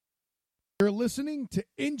You're listening to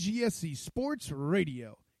NGSC Sports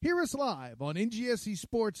Radio. Hear us live on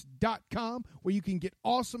ngscsports.com, where you can get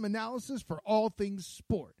awesome analysis for all things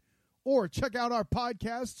sport. Or check out our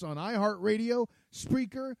podcasts on iHeartRadio,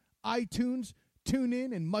 Spreaker, iTunes,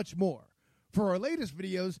 TuneIn, and much more. For our latest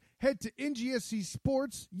videos, head to NGSC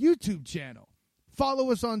Sports YouTube channel.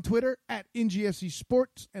 Follow us on Twitter at NGSC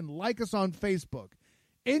Sports and like us on Facebook.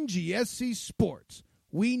 NGSC Sports.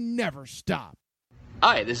 We never stop.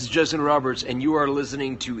 Hi, this is Justin Roberts, and you are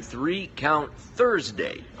listening to 3 Count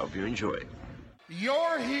Thursday. Hope you enjoy.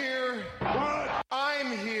 You're here. What?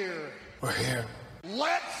 I'm here. We're here.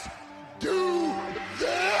 Let's do this!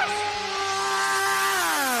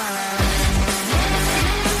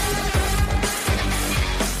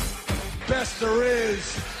 Best there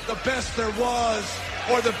is, the best there was,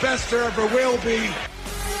 or the best there ever will be.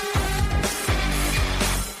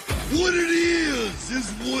 What it is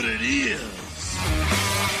what it is.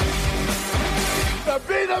 To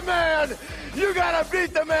be the man, you gotta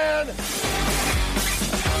beat the man.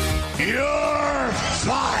 You're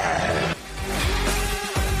fired.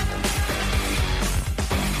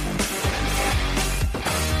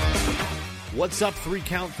 What's up, 3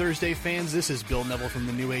 Count Thursday fans? This is Bill Neville from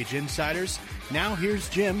the New Age Insiders. Now here's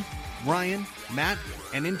Jim, Ryan, Matt,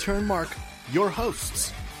 and intern Mark, your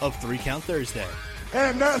hosts of 3 Count Thursday.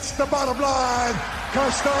 And that's the bottom line,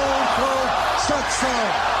 'cause Stone Cold said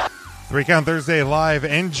so. 3 Count Thursday live,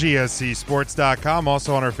 NGSCsports.com.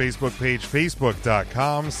 Also on our Facebook page,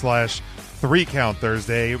 Facebook.com/3 Count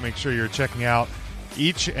Thursday. Make sure you're checking out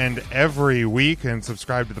each and every week and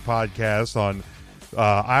subscribe to the podcast on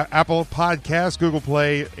Apple Podcasts, Google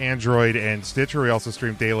Play, Android, and Stitcher. We also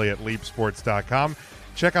stream daily at LeapSports.com.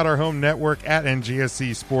 Check out our home network at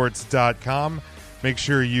NGSCsports.com. Make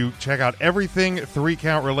sure you check out everything 3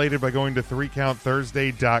 Count related by going to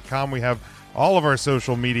 3CountThursday.com. We have all of our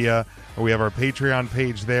social media. We have our Patreon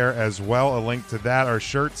page there as well. A link to that, our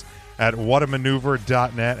shirts at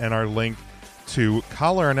whatamaneuver.net, and our link to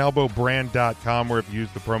collarandelbowbrand.com, where if you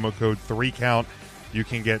use the promo code 3Count, you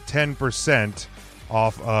can get 10%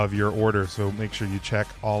 off of your order. So make sure you check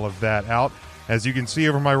all of that out. As you can see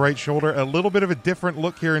over my right shoulder, a little bit of a different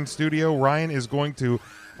look here in studio. Ryan is going to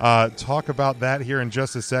talk about that here in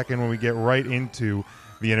just a second when we get right into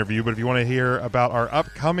the interview. But if you want to hear about our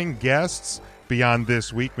upcoming guests beyond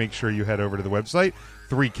this week, make sure you head over to the website,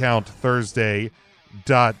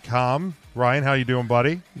 3CountThursday.com. Ryan, how you doing,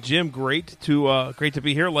 buddy? Jim, great to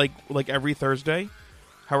be here like every Thursday.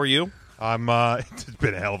 How are you? It's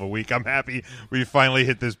been a hell of a week. I'm happy we finally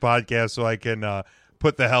hit this podcast so I can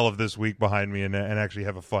put the hell of this week behind me and actually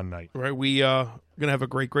have a fun night. Right, we gonna have a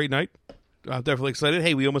great night. I'm definitely excited.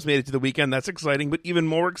 Hey, we almost made it to the weekend. That's exciting, but even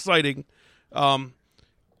more exciting,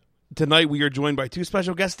 tonight we are joined by 2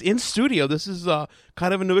 special guests in studio. This is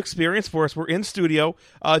kind of a new experience for us. We're in studio.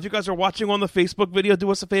 If you guys are watching on the Facebook video, do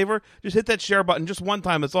us a favor. Just hit that share button just one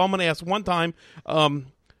time. That's all I'm going to ask, one time, because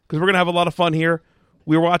we're going to have a lot of fun here.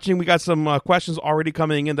 We're watching. We got some questions already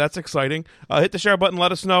coming in. That's exciting. Hit the share button.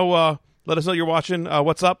 Let us know. Let us know you're watching.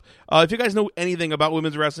 What's up? If you guys know anything about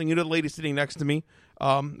women's wrestling, you know the lady sitting next to me.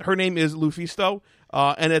 Her name is Lufisto.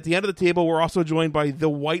 And at the end of the table, we're also joined by the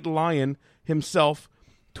White Lion himself,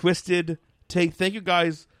 Twisted Tate. Thank you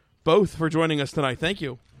guys both for joining us tonight. Thank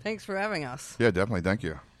you. Thanks for having us. Yeah, definitely. Thank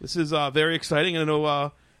you. This is very exciting. I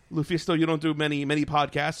know, Lufisto, you don't do many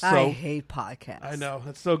podcasts. So I hate podcasts. I know.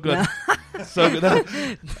 That's so good. So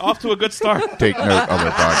good. Off to a good start. Take note,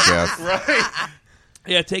 other podcasts. Right.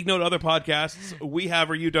 Yeah, take note of other podcasts we have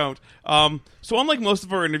or you don't. So unlike most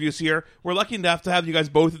of our interviews here, we're lucky enough to have you guys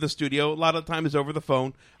both in the studio. A lot of the time is over the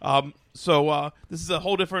phone. So this is a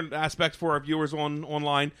whole different aspect for our viewers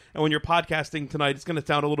online. And when you're podcasting tonight, it's going to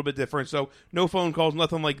sound a little bit different. So no phone calls,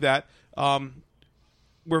 nothing like that.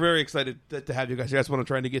 We're very excited to have you guys. That's what I'm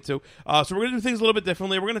trying to get to. So we're going to do things a little bit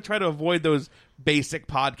differently. We're going to try to avoid those basic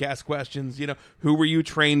podcast questions. You know, who were you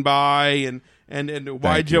trained by, and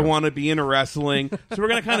why'd you want to be into wrestling? So we're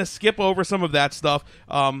going to kind of skip over some of that stuff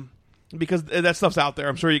because that stuff's out there.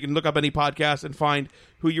 I'm sure you can look up any podcast and find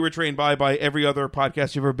who you were trained by every other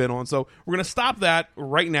podcast you've ever been on. So we're going to stop that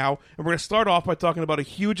right now, and we're going to start off by talking about a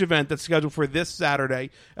huge event that's scheduled for this Saturday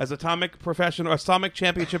as Atomic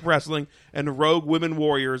Championship Wrestling and Rogue Women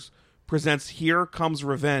Warriors presents Here Comes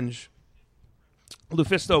Revenge.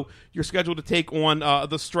 Lufisto, you're scheduled to take on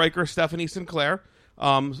the striker Stephanie Sinclair.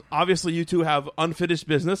 Obviously, you two have unfinished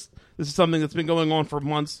business. This is something that's been going on for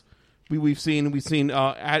months. We've seen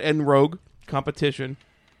in Rogue competition.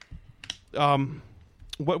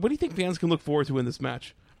 What do you think fans can look forward to in this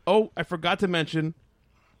match? Oh, I forgot to mention,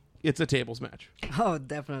 it's a tables match. Oh,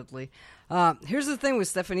 definitely. Here's the thing with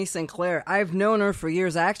Stephanie Sinclair. I've known her for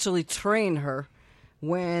years. I actually trained her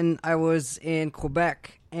when I was in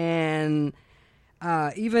Quebec. And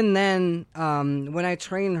even then, when I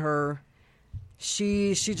trained her,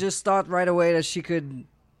 she just thought right away that she could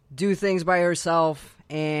do things by herself.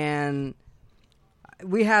 And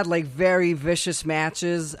we had like very vicious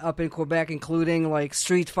matches up in Quebec, including like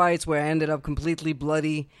street fights where I ended up completely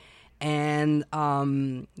bloody. And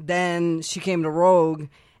then she came to Rogue,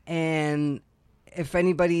 and if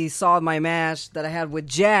anybody saw my match that I had with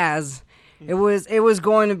Jazz, it was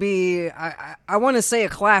going to be, I want to say a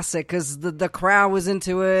classic, because the crowd was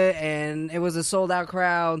into it, and it was a sold-out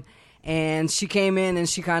crowd, and she came in and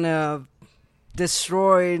she kind of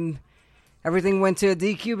destroyed. Everything went to a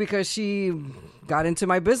DQ because she got into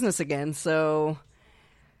my business again, so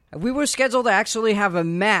we were scheduled to actually have a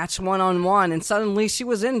match one-on-one, and suddenly she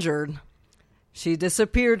was injured. She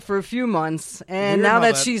disappeared for a few months, and now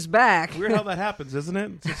that she's back... Weird how that happens, isn't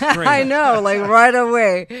it? It's strange. I know, like right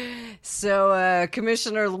away. So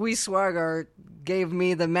Commissioner Luis Swigart gave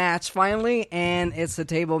me the match finally, and it's a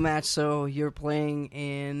table match, so you're playing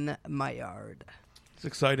in my yard. It's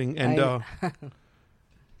exciting. And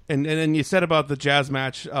and you said about the Jazz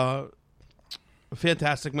match, a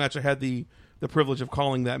fantastic match. I had the privilege of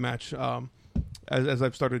calling that match as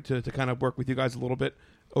I've started to kind of work with you guys a little bit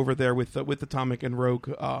over there with Atomic and Rogue.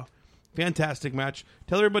 Fantastic match.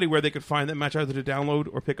 Tell everybody where they could find that match, either to download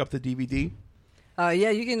or pick up the DVD. Yeah,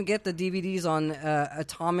 you can get the DVDs on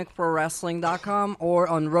atomicprowrestling.com or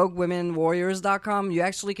on roguewomenwarriors.com. You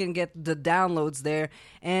actually can get the downloads there.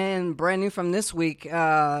 And brand new from this week,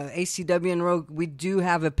 ACW and Rogue, we do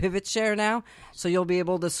have a pivot share now, so you'll be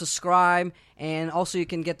able to subscribe, and also you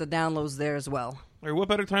can get the downloads there as well. All right, what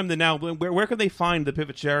better time than now? Where can they find the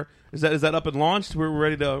pivot share? Is that up and launched? We're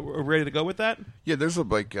ready to go with that? Yeah, there's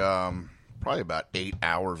probably about 8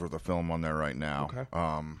 hours worth of film on there right now. Okay.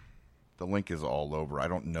 The link is all over. I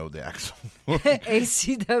don't know the actual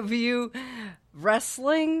ACW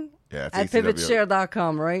Wrestling at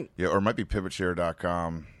pivotshare.com, right? Yeah, or it might be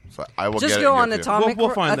pivotshare.com. So I will just get go it on Atomic.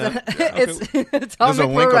 We'll find that. It's Atomic there's a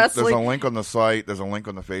link. Pro Wrestling. There's a link on the site. There's a link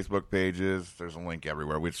on the Facebook pages. There's a link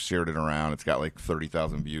everywhere. We've shared it around. It's got like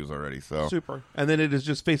 30,000 views already. So super. And then it is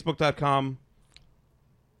just Facebook.com.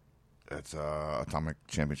 It's Atomic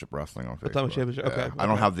Championship Wrestling on Facebook. Atomic Championship. Okay. I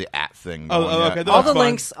don't have the @ thing. Okay. All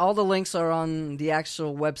the links are on the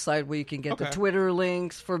actual website where you can get the Twitter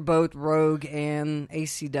links for both Rogue and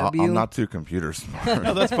ACW. I'm not too computer smart.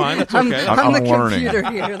 No, that's fine. That's okay. I'm the learning.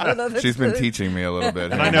 computer here. She's been teaching me a little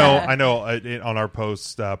bit. And I know. On our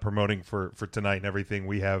post promoting for tonight and everything,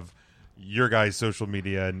 we have your guys' social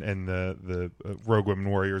media and the Rogue Women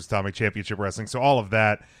Warriors Atomic Championship Wrestling. So all of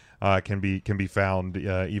that can be found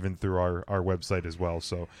even through our website as well.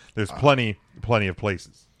 So there's plenty of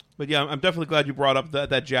places. But yeah, I'm definitely glad you brought up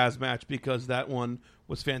that Jazz match, because that one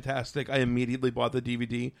was fantastic. I immediately bought the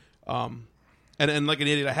DVD. And like an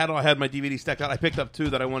idiot, I had my DVD stacked out. I picked up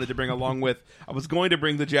 2 that I wanted to bring along with. I was going to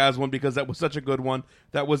bring the Jazz one because that was such a good one.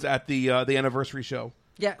 That was at the anniversary show.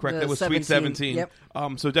 Yeah, correct. That was Sweet 17. Yep.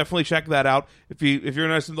 So definitely check that out. If you're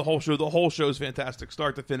interested in the whole show is fantastic,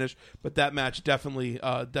 start to finish. But that match definitely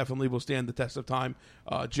will stand the test of time.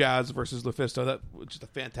 Jazz versus Lufisto. That was just a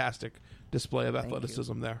fantastic display of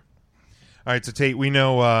athleticism there. All right, so Tate, we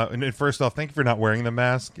know. And first off, thank you for not wearing the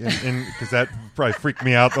mask, because that probably freaked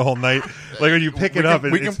me out the whole night. Like when you pick it up,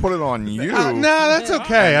 we can put it on you. No, that's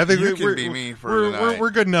okay. I think you can be me for tonight. We're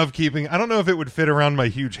good enough keeping. I don't know if it would fit around my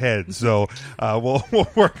huge head, so we'll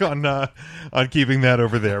work on keeping that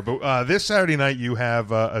over there. But this Saturday night, you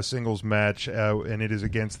have a singles match, and it is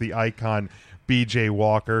against the Icon BJ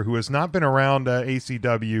Walker, who has not been around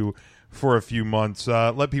ACW for a few months.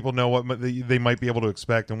 Let people know what they might be able to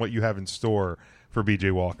expect and what you have in store for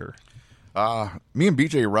BJ Walker. Me and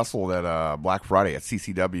BJ wrestled at Black Friday at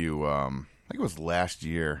CCW. I think it was last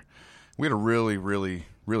year. We had a really, really,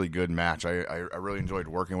 really good match. I really enjoyed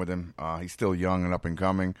working with him. He's still young and up and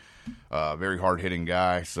coming. Very hard-hitting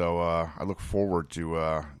guy. So I look forward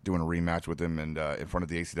to doing a rematch with him and in front of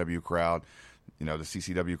the ACW crowd. You know, the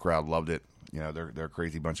CCW crowd loved it. You know, they're a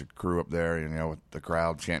crazy bunch of crew up there, you know, with the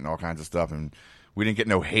crowd chanting all kinds of stuff, and we didn't get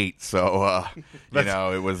no hate. So, you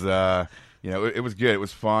know, it was, it was good. It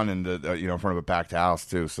was fun, and in front of a packed house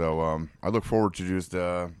too. So, I look forward to just,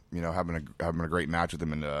 having a great match with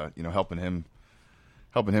him, and helping him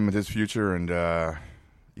with his future, and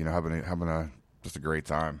having a just a great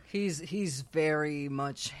time. He's very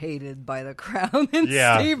much hated by the crowd in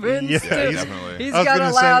Yeah. Stevens. Yeah, too. definitely. He's I was got a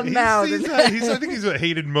gonna loud say, mouth. I think he's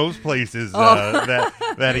hated most places Oh.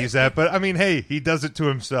 that he's at. But I mean, hey, he does it to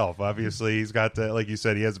himself. Obviously, he's got like you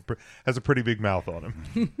said, he has a pretty big mouth on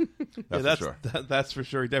him. That's for sure. That's for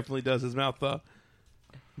sure. He definitely does. His mouth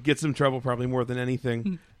gets him trouble probably more than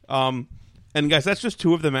anything. And guys, that's just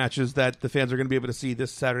two of the matches that the fans are going to be able to see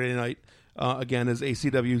this Saturday night. Again, as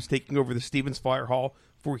ACW is taking over the Stevens Fire Hall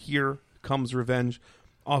for Here Comes Revenge.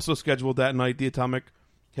 Also scheduled that night, the Atomic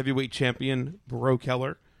Heavyweight Champion Bro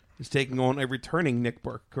Keller is taking on a returning Nick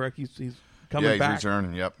Burke. Correct? He's coming Yeah, he's back.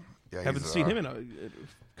 returning. Yep. Yeah, Haven't seen him in a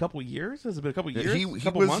couple years. Has it been a couple years? He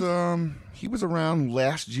couple months? he was around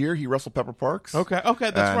last year. He wrestled Pepper Parks. Okay,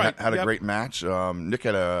 that's right. Had Yep. a great match. Nick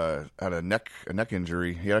had a neck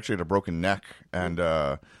injury. He actually had a broken neck, and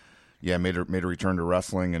made a return to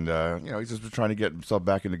wrestling. And he's just been trying to get himself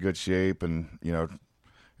back into good shape. And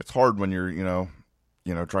it's hard when you're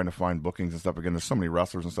trying to find bookings and stuff. Again, there's so many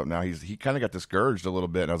wrestlers and stuff now. He kind of got discouraged a little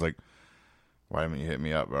bit, and I was like, why haven't you hit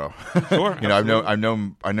me up, bro? Sure. I've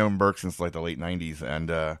known Burke since like the late '90s, and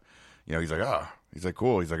he's like,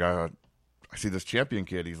 cool. He's like, I see this champion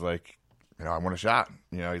kid. He's like, I want a shot.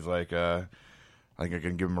 He's like, I think I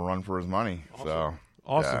can give him a run for his money. Awesome. So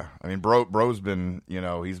awesome. Yeah. I mean, bro's been,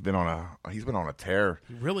 he's been on a tear.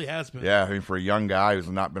 He really has been. Yeah, I mean, for a young guy who's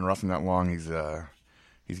not been wrestling that long, he's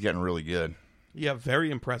getting really good. Yeah,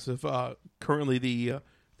 very impressive. Currently, the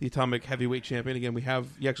Atomic Heavyweight Champion. Again, we have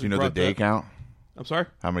you actually. Do you know the day count? I'm sorry.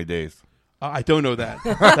 How many days? I don't know that.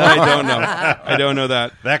 I don't know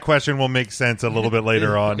that. That question will make sense a little bit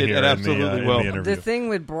later on It here absolutely in will. the interview. The thing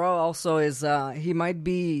with Bro also is he might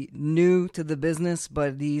be new to the business,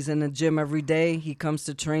 but he's in the gym every day. He comes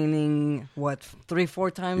to training,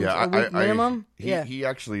 3-4 times a week minimum? He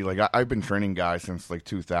actually, I've been training guys since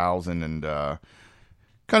 2000 and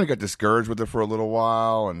kind of got discouraged with it for a little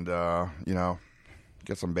while and,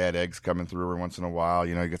 get some bad eggs coming through every once in a while.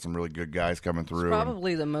 You get some really good guys coming through. It's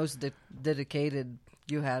probably the most dedicated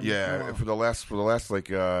you had. Yeah, for the last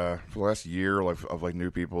year of new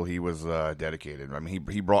people, he was dedicated. I mean,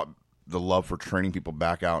 he brought the love for training people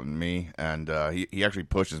back out in me, and he actually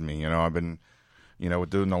pushes me. I've been, with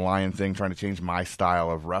doing the Lion thing, trying to change my style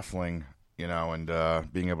of wrestling. And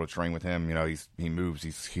being able to train with him, he moves.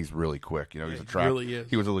 He's really quick. He's a track. Really is.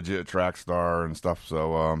 He was a legit track star and stuff.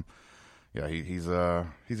 So. Yeah, he's a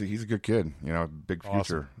good kid. Big future.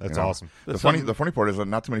 Awesome. That's awesome. The funny part is that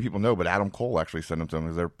not too many people know, but Adam Cole actually sent him to him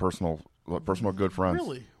as their personal good friends.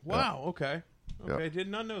 Really? Wow. Yeah. Okay. Yeah. I did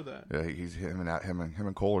not know that. Yeah, him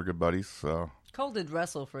and Cole are good buddies. So Cole did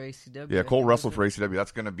wrestle for ACW. yeah, Cole wrestled for ACW.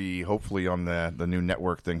 That's going to be hopefully on the new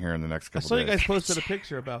network thing here in the next couple. I saw days. you guys posted a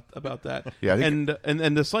picture about that. Yeah, I think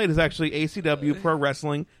and the site is actually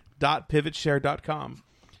acwprowrestling.pivotshare.com.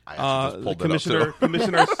 Commissioner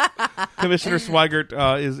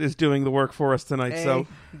Swigert is doing the work for us tonight. So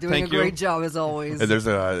doing thank a great job as always. And there's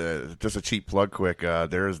just a cheap plug quick.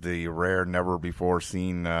 There's the rare, never before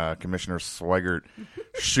seen Commissioner Swigert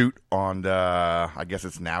shoot on. I guess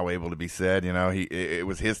it's now able to be said. It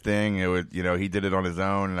was his thing. It was he did it on his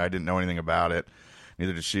own, and I didn't know anything about it.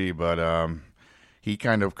 Neither did she. But he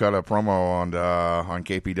kind of cut a promo on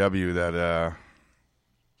KPW that.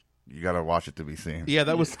 You got to watch it to be seen. Yeah,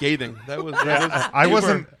 that was scathing. That was I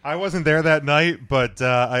wasn't there that night, but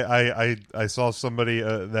I saw somebody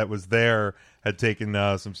that was there had taken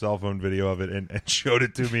some cell phone video of it and showed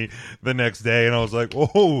it to me the next day, and I was like,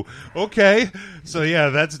 "Oh, okay." So yeah,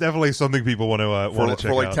 that's definitely something people want to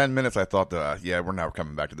check for out. 10 minutes. I thought, we're never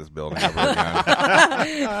coming back to this building ever again.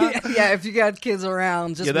 Yeah, if you got kids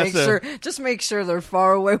around, just make sure they're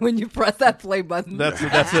far away when you press that play button. That's an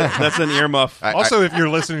earmuff. Also, if you're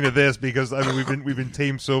listening to this, because I mean we've been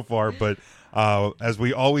tamed so far, but as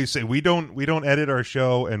we always say, we don't edit our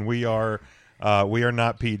show, and we are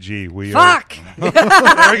not PG. Fuck!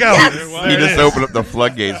 There we go. He just opened up the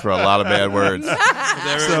floodgates for a lot of bad words.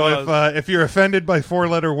 So if you're offended by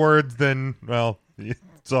 4-letter words, then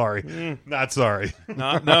sorry, not sorry.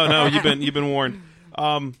 No. You've been warned.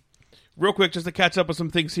 Real quick, just to catch up with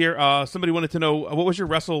some things here. Somebody wanted to know what was your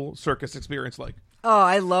Wrestle Circus experience like? Oh,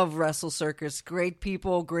 I love Wrestle Circus. Great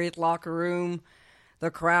people, great locker room.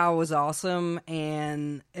 The crowd was awesome,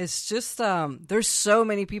 and it's just there's so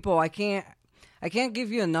many people. I can't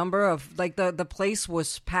give you a number of the place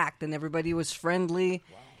was packed and everybody was friendly.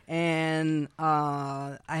 Wow. And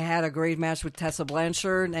I had a great match with Tessa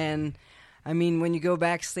Blanchard, and I mean when you go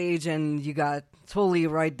backstage and you got Tully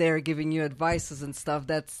right there giving you advices and stuff,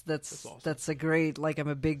 that's awesome. That's a great I'm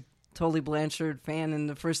a big Tully Blanchard fan, and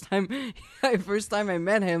the first time I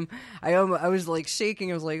met him, I was like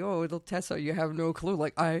shaking. I was like, "Oh, little Tessa, you have no clue.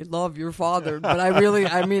 Like, I love your father, but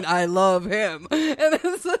I love him."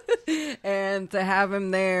 And to have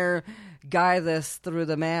him there, guide us through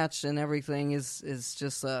the match and everything is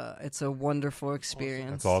just it's a wonderful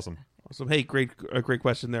experience. That's awesome. Awesome. Hey, great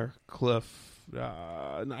question there, Cliff.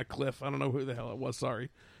 Not Cliff. I don't know who the hell it was. Sorry,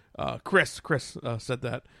 Chris. Chris said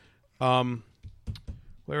that.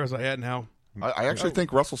 Where was I at now? I actually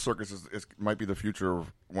think Wrestle Circus might be the future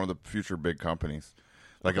of one of the future big companies.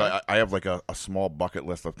 Like I have like a small bucket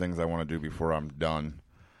list of things I want to do before I'm done.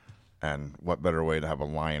 And what better way to have a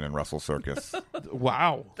lion in Wrestle Circus?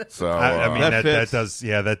 Wow. So I mean that does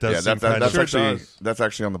seem that's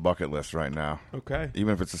actually on the bucket list right now. Okay.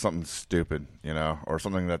 Even if it's just something stupid, or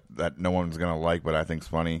something that no one's gonna like, but I think's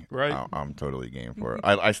funny. Right. I'm totally game for it.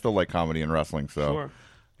 I still like comedy and wrestling, so. Sure.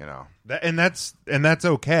 That's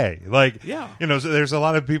okay. Like, yeah. So there's a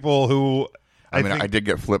lot of people who. I did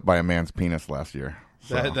get flipped by a man's penis last year.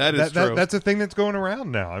 So. That is true. That's a thing that's going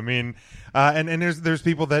around now. I mean, and there's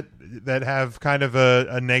people that have kind of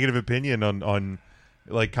a negative opinion on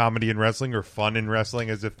like comedy and wrestling or fun in wrestling,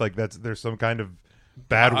 as if like there's some kind of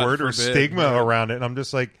bad word or stigma around it. And I'm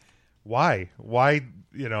just like, why? I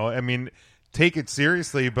mean, take it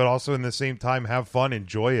seriously, but also in the same time have fun,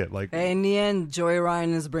 enjoy it. Like in the end, Joey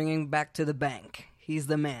Ryan is bringing back to the bank. He's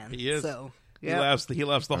the man. He is. So. Yep. He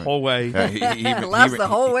laughs the whole way. Yeah, the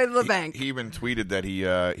whole way to the bank. He even tweeted that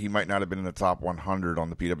he might not have been in the top 100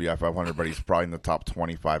 on the PWI 500, but he's probably in the top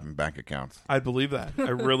 25 in bank accounts. I'd believe that. I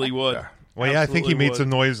really would. Yeah. Well, yeah, I think he made some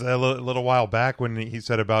noise a little while back when he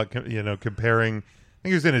said about comparing. I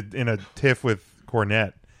think he was in a tiff with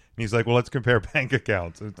Cornette. And he's like, well, let's compare bank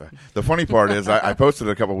accounts. The funny part is I posted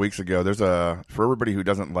a couple weeks ago, for everybody who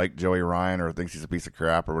doesn't like Joey Ryan or thinks he's a piece of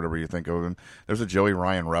crap or whatever you think of him, there's a Joey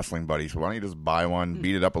Ryan wrestling buddy. So why don't you just buy one,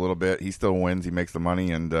 beat it up a little bit. He still wins. He makes the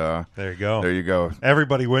money. And there you go. There you go.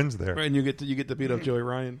 Everybody wins there. Right, and you get to beat up Joey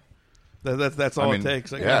Ryan. That's all it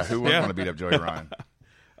takes. I guess. Who wouldn't want to beat up Joey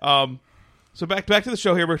Ryan? So back to the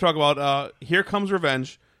show here. We're talking about Here Comes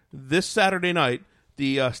Revenge this Saturday night.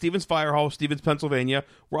 The Stevens Fire Hall, Stevens, Pennsylvania.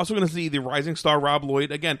 We're also going to see the rising star Rob Lloyd.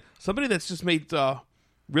 Again, somebody that's just made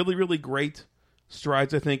really, really great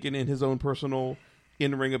strides, I think, in his own personal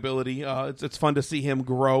in-ring ability. It's fun to see him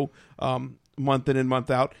grow month in and month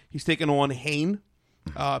out. He's taking on Hane.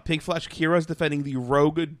 Pink Flash Kira is defending the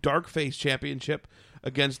Rogue Darkface Championship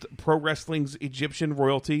against Pro Wrestling's Egyptian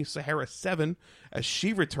royalty, Sahara 7, as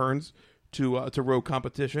she returns to Rogue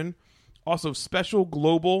competition. Also, Special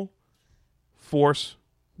Global Force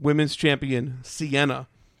Women's Champion Sienna.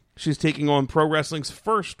 She's taking on Pro Wrestling's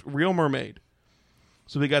first Real Mermaid.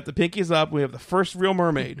 So we got the pinkies up. We have the first Real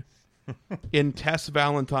Mermaid in Tess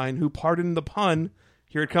Valentine, who, pardon the pun,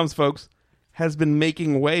 here it comes, folks, has been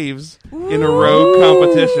making waves in a Rogue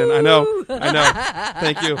competition. I know.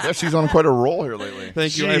 Thank you. Yeah, she's on quite a roll here lately.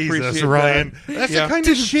 Thank you. Jesus, I appreciate Ryan. that. That's the kind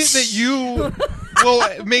of shit that you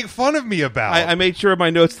will make fun of me about. I made sure in my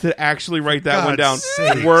notes to actually write that one down.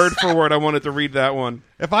 Sakes. Word for word, I wanted to read that one.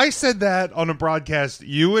 If I said that on a broadcast,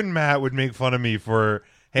 you and Matt would make fun of me for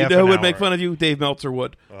half You know an who would hour. make fun of you? Dave Meltzer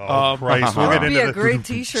would. Oh, Christ. We'll That get would be into a great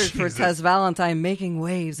T-shirt for Tess Valentine, making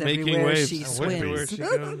waves everywhere she Everywhere swims. she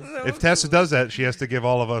goes. If Tessa does that, she has to give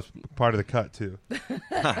all of us part of the cut, too.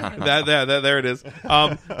 There it is.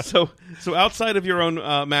 So outside of your own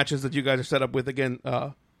matches that you guys are set up with, again,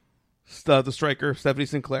 the Striker, Stephanie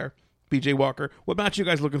Sinclair, BJ Walker, what match are you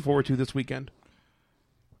guys looking forward to this weekend?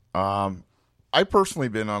 I personally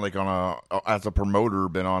been on as a promoter,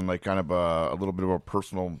 been on like kind of a little bit of a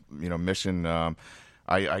personal mission.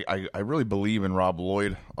 I really believe in Rob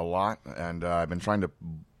Lloyd a lot, and I've been trying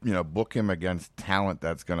to book him against talent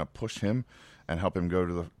that's going to push him and help him go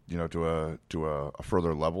to the to a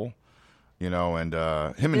further level. And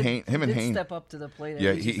him and Hane step up to the plate.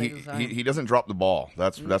 Yeah, he doesn't drop the ball.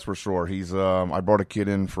 That's for sure. He's I brought a kid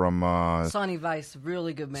in from Sonny Vice,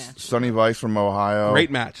 really good match. Sonny Vice from Ohio. Great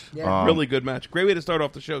match. Yeah. Really good match. Great way to start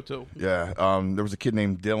off the show, too. Yeah, there was a kid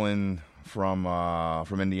named Dylan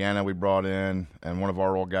from Indiana we brought in, and one of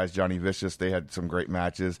our old guys, Johnny Vicious. They had some great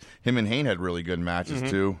matches. Him and Hane had really good matches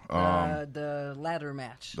too. The ladder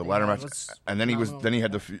match. The ladder match, and then he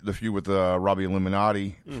had the feud with Robbie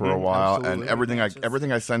Illuminati for a while, absolutely. and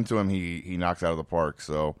everything I send to him, he knocks out of the park.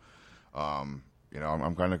 So, I'm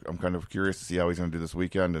kind of curious to see how he's going to do this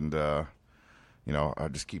weekend, and I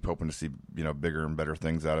just keep hoping to see bigger and better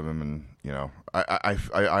things out of him, and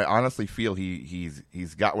I honestly feel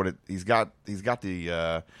he's got what he's got the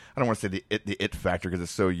I don't want to say the it factor because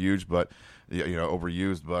it's so huge, but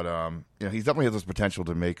overused, but he's definitely has this potential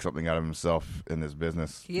to make something out of himself in this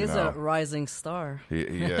business. He is a rising star. He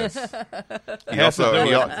is.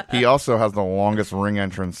 he also has the longest ring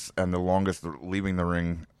entrance and the longest leaving the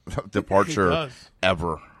ring departure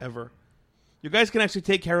ever. You guys can actually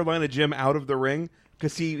take Carolina Jim out of the ring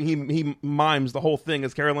because he mimes the whole thing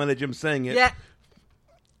as Carolina Jim saying it. Yeah.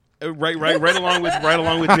 Right along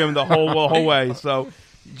with Jim the whole way. So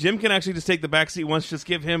Jim can actually just take the back seat once. Just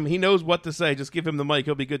give him. He knows what to say. Just give him the mic.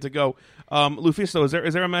 He'll be good to go. Lufisto,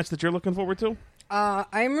 is there a match that you're looking forward to?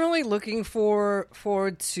 I'm really looking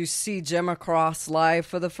forward to see Gemma Cross live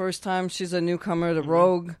for the first time. She's a newcomer to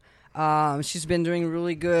Rogue. She's been doing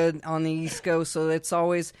really good on the East Coast, so it's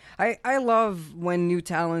always I love when new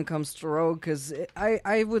talent comes to Rogue because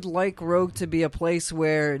I would like Rogue to be a place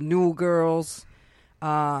where new girls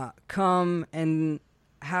come and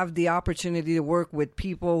have the opportunity to work with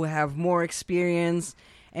people who have more experience,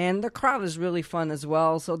 and the crowd is really fun as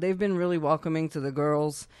well. So they've been really welcoming to the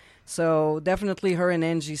girls. So definitely her and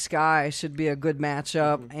Angie Sky should be a good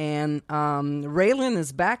matchup. And Raylan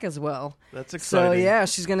is back as well. That's exciting. So, yeah,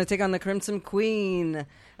 she's going to take on the Crimson Queen,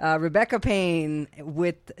 Rebecca Payne,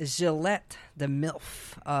 with Gillette, the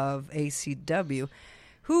MILF of ACW,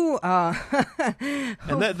 who... and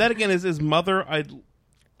that again, is his mother. I'd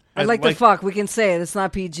like to fuck. We can say it. It's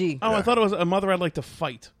not PG. Oh, yeah. I thought it was a mother I'd like to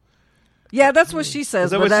fight. Yeah, that's what she says.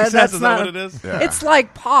 Is that but what she says? That's is not, that what it is? Yeah. It's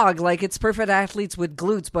like POG, like it's perfect athletes with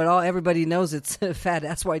glutes, but everybody knows it's fat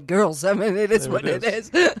ass white girls. I mean, it is what it is.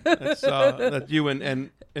 That's you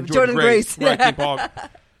and Jordan Grace. Right, Team POG.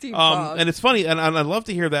 Team POG. And it's funny, and I'd love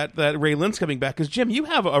to hear that Ray Lynn's coming back, because, Jim, you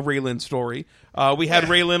have a Ray Lynn story. We had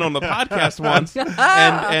Ray Lynn on the podcast once,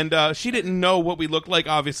 and she didn't know what we looked like,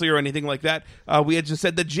 obviously, or anything like that. We had just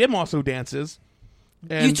said that Jim also dances.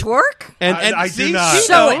 And, you twerk? And I do see, not. She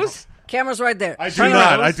Show knows. it. Camera's right there. I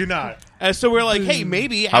do not. And so we're like, hey,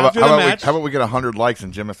 maybe How after the match. about we get 100 likes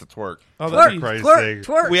and Jim has to twerk? Oh, that'd be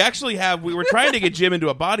Twerk. We actually we were trying to get Jim into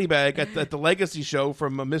a body bag at the Legacy show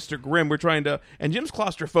from Mr. Grimm. We're trying to, and Jim's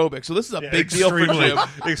claustrophobic, so this is a big deal for Jim.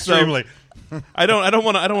 Extremely. So, I don't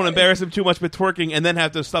want to embarrass him too much with twerking and then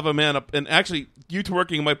have to stuff a man up. And actually, you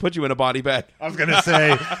twerking might put you in a body bag. I was gonna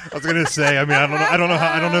say. I mean, I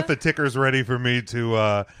don't know if the ticker's ready for me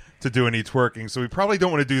to do any twerking, so we probably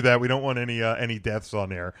don't want to do that. We don't want any deaths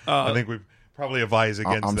on air. I think we probably advise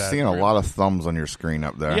against I'm that. seeing a lot of thumbs on your screen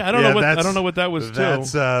up there. Yeah, I don't know what that was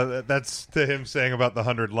too. That's to him saying about the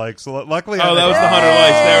 100 likes. So luckily, that was the 100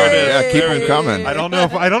 likes. There it is. Yeah, keep them coming. I don't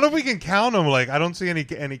know if we can count them. Like, I don't see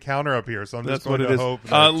any counter up here, so I'm just going to hope.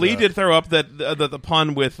 That, Lee did throw up that the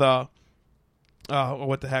pun with.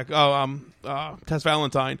 What the heck? Tess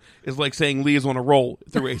Valentine is like saying Lee is on a roll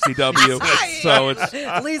through ACW. So it's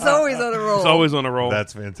Lee's always on a roll. He's always on a roll.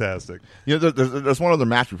 That's fantastic. There's one other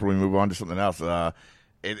match before we move on to something else.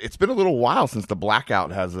 It's been a little while since the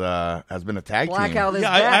Blackout has been a tag Blackout team. is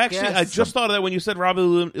back. I just thought of that when you said Rob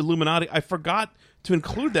Illuminati. I forgot to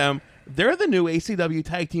include them. They're the new ACW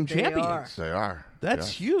Tag Team Champions. They are. That's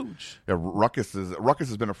huge. Yeah, Ruckus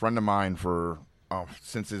has been a friend of mine for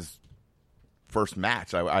since his first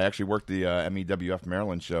match. I actually worked the MEWF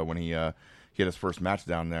Maryland show when he had his first match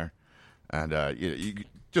down there, and you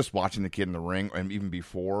just watching the kid in the ring, and even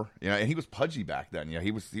before, and he was pudgy back then.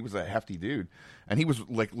 He was a hefty dude, and he was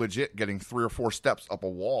like legit getting 3 or 4 steps up a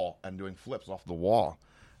wall and doing flips off the wall,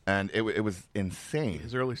 and it was insane.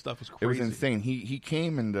 His early stuff was crazy. It was insane. He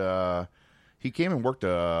came and worked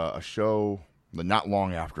a show not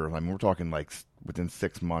long after. I mean, we're talking like within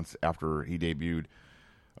 6 months after he debuted.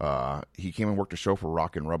 He came and worked a show for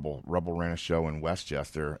Rockin' Rebel. Rebel ran a show in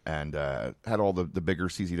Westchester and had all the bigger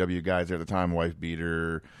CZW guys there at the time. Wife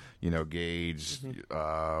Beater, Gage.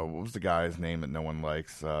 What was the guy's name that no one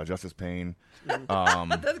likes? Justice Payne. That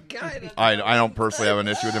guy. I don't personally have an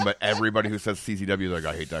issue with him, but everybody who says CZW, like,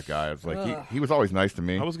 I hate that guy. It's like he was always nice to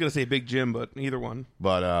me. I was going to say Big Jim, but either one.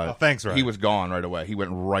 But thanks, Ryan. He was gone right away. He went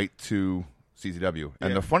right to CZW.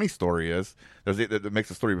 And the funny story is, that makes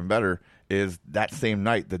the story even better, is that same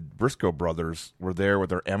night the Briscoe brothers were there with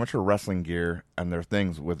their amateur wrestling gear and their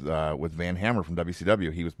things with Van Hammer from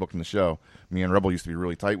WCW. He was booking the show. Me and Rebel used to be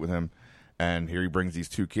really tight with him, and here he brings these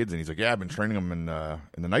 2 kids, and he's like, "Yeah, I've been training them in the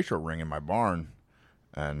Nitro ring in my barn,"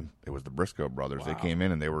 and it was the Briscoe brothers. Wow. They came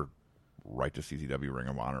in and they were right to CZW Ring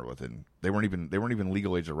of Honor with it. And they weren't even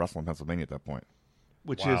legal age to wrestle in Pennsylvania at that point.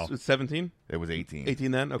 Which is 17? It was 18.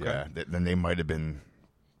 18 then? Okay. Yeah, then they might have been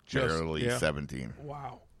barely 17.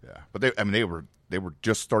 Wow. Yeah, but they were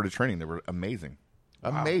just started training. They were amazing.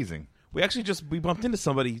 Amazing. We actually we bumped into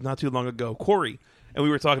somebody not too long ago, Corey, and we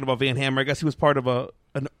were talking about Van Hammer. I guess he was part of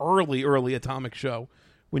an early Atomic show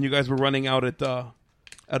when you guys were running out at the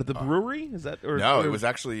brewery. Is that it was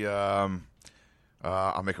actually. I'll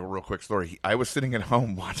make a real quick story. I was sitting at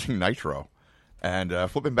home watching Nitro, and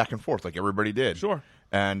flipping back and forth like everybody did. Sure.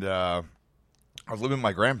 And I was living with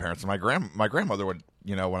my grandparents, and my grandmother would,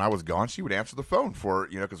 when I was gone, she would answer the phone for,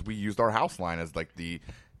 because we used our house line as like the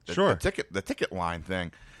ticket line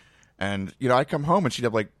thing. And I'd come home and she'd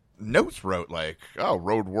have like notes wrote like, "Oh,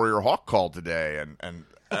 Road Warrior Hawk called today," and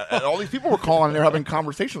all these people were calling and they're having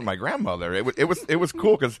conversations with my grandmother. It was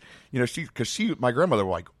cool because my grandmother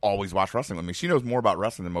will like always watch wrestling with me. She knows more about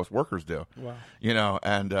wrestling than most workers do. Wow.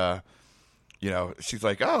 And she's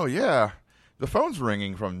like, "Oh yeah, the phone's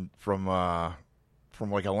ringing from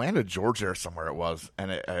like Atlanta, Georgia, or somewhere it was."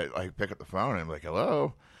 And I pick up the phone and I'm like,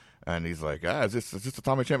 "Hello." And he's like, is this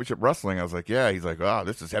Atomic Championship Wrestling? I was like, yeah. He's like,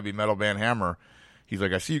 this is Heavy Metal Van Hammer. He's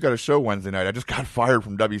like, I see you got a show Wednesday night. I just got fired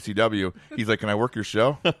from WCW. He's like, can I work your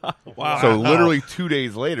show? Wow. So literally 2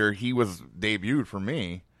 days later, he was debuted for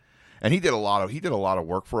me. And he did a lot of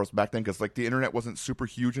work for us back then because like the internet wasn't super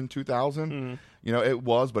huge in 2000. It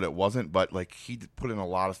was, but it wasn't. But like he put in a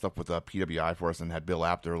lot of stuff with PWI for us and had Bill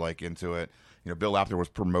Apter like into it. Bill Apter was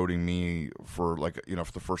promoting me for like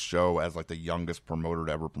for the first show as like the youngest promoter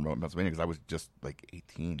to ever promote in Pennsylvania because I was just like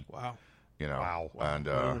 18. Wow. Wow.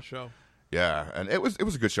 And show. Yeah, and it was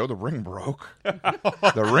a good show. The ring broke. But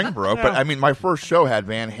I mean, my first show had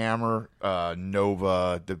Van Hammer,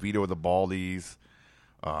 Nova, DeVito of the Baldies.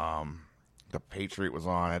 The Patriot was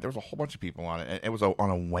on it. There was a whole bunch of people on it. And it was on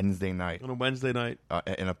a Wednesday night. On a Wednesday night.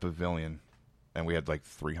 In a pavilion. And we had like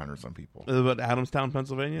 300 some people. About Adamstown,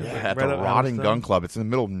 Pennsylvania? Yeah, at the Rotting Gun Club. It's in the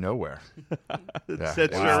middle of nowhere. It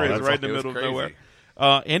sure is right in the middle of nowhere.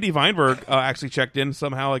 Andy Weinberg actually checked in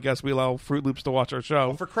somehow. I guess we allow Fruit Loops to watch our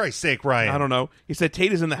show. Oh, for Christ's sake, Ryan. I don't know. He said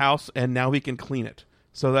Tate is in the house and now he can clean it.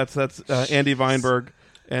 So that's Andy Weinberg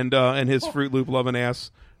and his Fruit Loop loving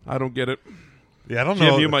ass. I don't get it. Yeah, I don't Jim,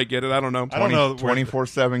 know. you might get it. I don't know. I don't know.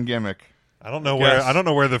 24/7 gimmick. I don't know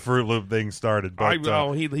where the Fruit Loop thing started. But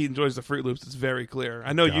he enjoys the Fruit Loops. It's very clear.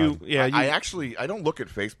 I know you. Yeah, I don't look at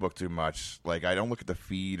Facebook too much. Like I don't look at the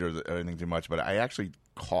feed or anything too much. But I actually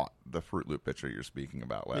caught the Fruit Loop picture you're speaking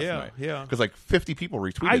about last night. Yeah, because like 50 people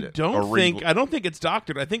retweeted it. I don't think it's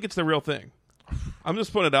doctored. I think it's the real thing. I'm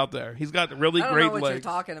just putting it out there. He's got really great legs. I don't know what you're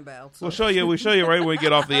talking about. So. We'll show you right when we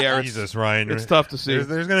get off the air. Jesus, Ryan, it's tough to see.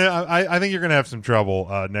 I think you're gonna have some trouble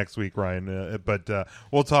next week, Ryan. But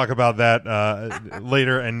we'll talk about that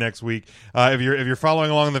later and next week. If you're following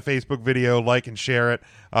along in the Facebook video, like and share it.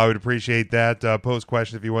 I would appreciate that. Post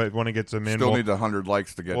questions if you want to get some in. Still need 100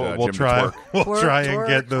 likes to get we'll Jim try. to twerk. We'll try and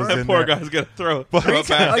get those in poor there. Guy's gonna throw it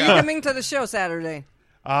back. Are you coming to the show Saturday?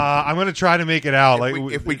 I'm going to try to make it out.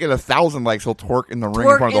 If we get 1,000 likes, he'll twerk in the ring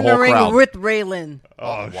in Twerk front of in the the whole ring crowd. with Raylan.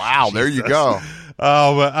 Oh, wow. Jesus. There you go.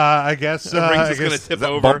 But I guess the ring's just going to tip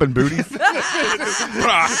over. Bumping booties?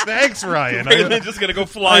 Thanks, Ryan. Raylan's just going to go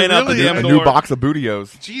flying out the damn a door. new box of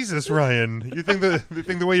bootios. Jesus, Ryan. You think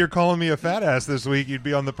the way you're calling me a fat ass this week, you'd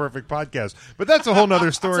be on the perfect podcast. But that's a whole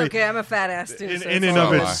nother story. It's okay, I'm a fat ass too. In and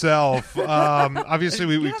of itself. Obviously,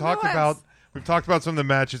 we've talked about some of the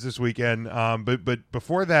matches this weekend. But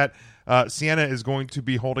before that, Sienna is going to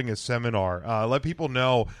be holding a seminar. Let people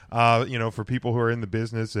know, for people who are in the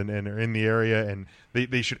business and are in the area, and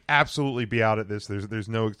they should absolutely be out at this. There's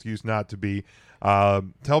no excuse not to be.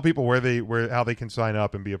 Tell people how they can sign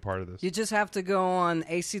up and be a part of this. You just have to go on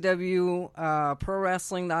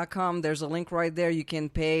acwprowrestling.com. There's a link right there. You can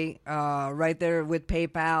pay right there with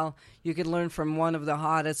PayPal. You can learn from one of the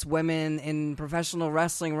hottest women in professional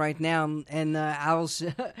wrestling right now. And how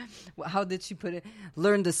did she put it?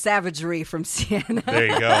 Learn the savagery from Sienna. There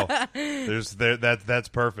you go. That's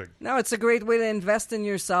perfect. No, it's a great way to invest in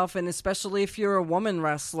yourself, and especially if you're a woman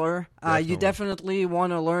wrestler, you definitely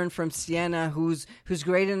want to learn from Sienna, who's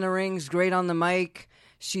great in the rings, great on the mic.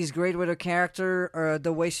 She's great with her character, or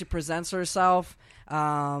the way she presents herself,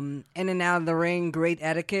 in and out of the ring, great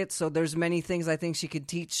etiquette. So there's many things I think she could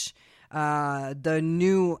teach the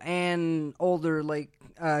new and older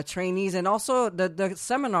trainees, and also the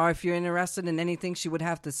seminar. If you're interested in anything she would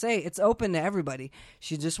have to say, it's open to everybody.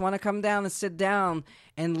 She just want to come down and sit down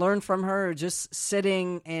and learn from her. Just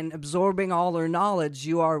sitting and absorbing all her knowledge,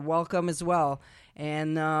 you are welcome as well.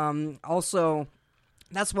 And also,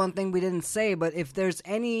 that's one thing we didn't say, but if there's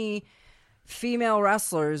any female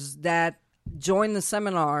wrestlers that join the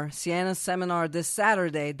seminar, Sienna's seminar this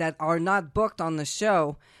Saturday, that are not booked on the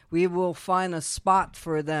show, we will find a spot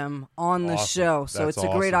for them on the Awesome. show. So That's it's a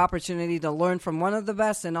great awesome. opportunity to learn from one of the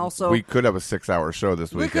best, and also We could have a 6-hour show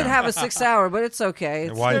this we weekend. could have a 6-hour, but it's okay.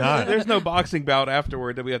 It's, Why not? There's no boxing bout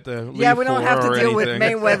afterward that we have to leave yeah, we don't for have to or deal with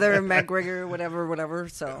anything. Mayweather and McGregor, whatever.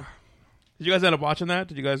 So Did you guys end up watching that?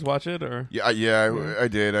 Did you guys watch it or? Yeah, I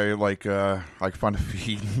did. I found a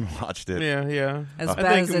feed and watched it. Yeah. as I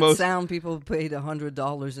bad think as it most- sounds, people paid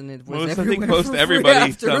 $100 and it was I everywhere think most for free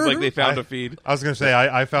everybody after. sounds like they found a feed. I was gonna say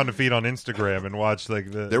I found a feed on Instagram and watched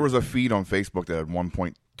like the. There was a feed on Facebook that had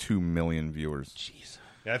 1.2 million viewers.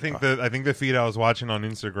 Yeah, I think the feed I was watching on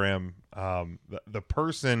Instagram, the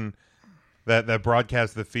person that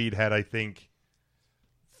broadcast the feed had, I think,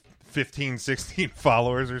 15, 16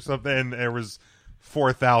 followers or something, and there was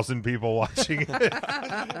 4,000 people watching it.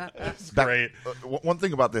 It's great. One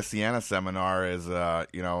thing about this Sienna seminar is, I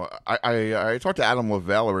talk to Adam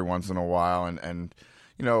Lavelle every once in a while, and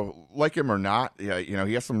like him or not, he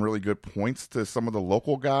has some really good points to some of the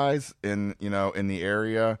local guys in the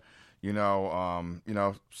area.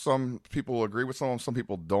 Some people agree with some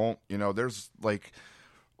people don't. There's like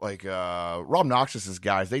Rob Noxious's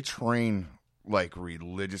guys, they train like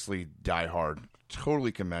religiously, die hard.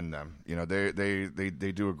 Totally commend them.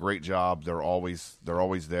 They do a great job. They're always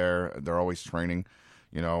there. They're always training.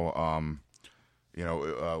 We do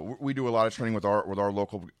a lot of training with our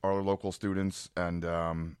local students, and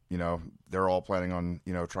they're all planning on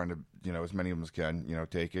trying to as many of them as can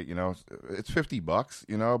take it. It's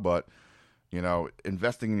 $50, but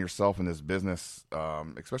investing in yourself in this business,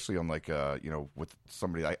 especially on with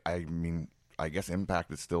somebody. I guess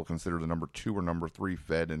Impact is still considered the number 2 or number 3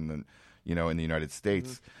 Fed in the United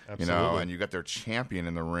States, Absolutely. and you got their champion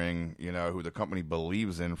in the ring, who the company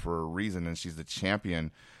believes in for a reason, and she's the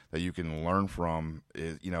champion that you can learn from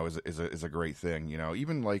is a great thing.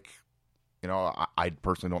 Even I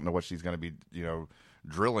personally don't know what she's going to be,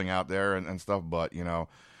 drilling out there and stuff, but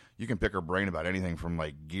you can pick her brain about anything from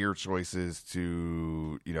like gear choices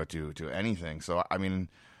to anything. So I mean,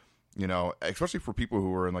 especially for people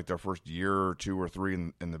who are in like their first year or 2 or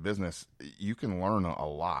 3 in the business, you can learn a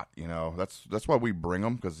lot. That's why we bring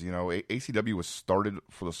them, because ACW was started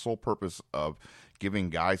for the sole purpose of giving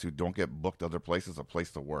guys who don't get booked other places a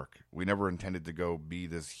place to work. We never intended to go be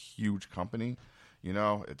this huge company.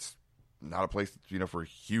 It's not a place for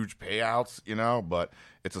huge payouts. But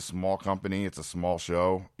it's a small company. It's a small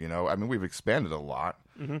show. I mean, we've expanded a lot.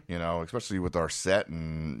 Especially with our set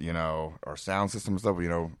and our sound system and stuff.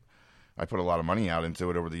 I put a lot of money out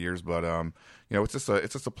into it over the years, but it's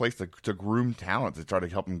just a place to groom talent, to try to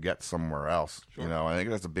help them get somewhere else. Sure. I think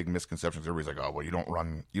that's a big misconception. Everybody's like, oh, well, you don't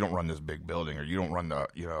run this big building, or you don't run the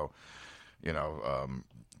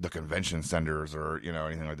the convention centers, or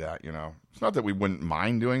anything like that. It's not that we wouldn't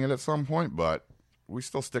mind doing it at some point, but we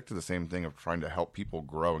still stick to the same thing of trying to help people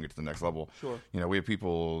grow and get to the next level. Sure. We have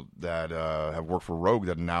people that have worked for Rogue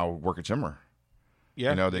that now work at Shimmer.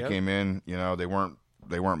 Yeah. They came in. They weren't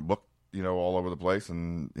booked. All over the place,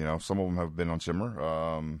 and some of them have been on Shimmer.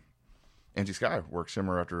 Angie Sky worked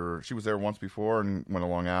Shimmer after she was there once before and went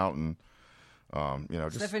along out, and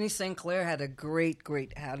Stephanie St. Clair had a great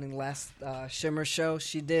outing last Shimmer show.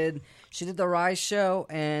 She did the Rise show,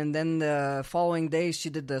 and then the following day she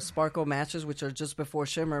did the Sparkle matches, which are just before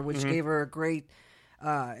Shimmer, which gave her a great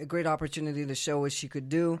opportunity to show what she could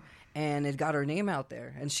do. And it got her name out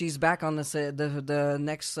there, and she's back on the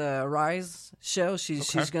next Rise show.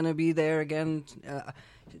 She's going to be there again.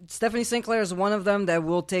 Stephanie St. Clair is one of them that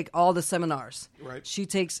will take all the seminars. Right. She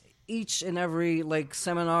takes each and every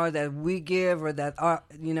seminar that we give or that are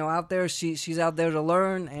out there. She's out there to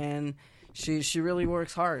learn, and she really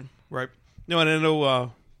works hard. Right. No, and I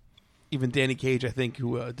know even Danny Cage, I think,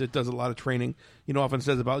 who does a lot of training, often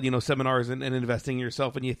says about, seminars and investing in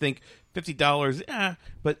yourself. And you think $50,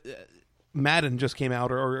 but Madden just came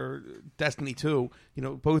out, or Destiny 2,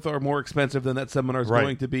 both are more expensive than that seminar is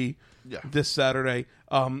going to be this Saturday.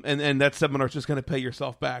 And that seminar is just going to pay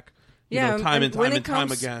yourself back. Time and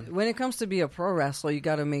time again. When it comes to be a pro wrestler, you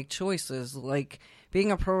got to make choices. Like,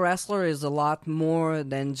 being a pro wrestler is a lot more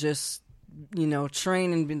than just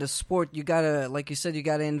train and be the sport. You gotta, like you said, you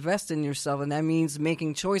gotta invest in yourself, and that means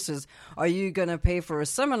making choices. Are you gonna pay for a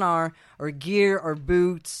seminar or gear or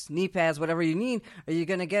boots, knee pads, whatever you need? Are you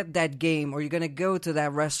gonna get that game? Or are you gonna go to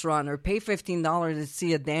that restaurant or pay $15 to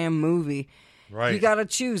see a damn movie? Right. You gotta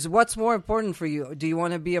choose. What's more important for you? Do you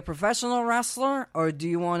want to be a professional wrestler, or do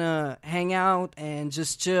you want to hang out and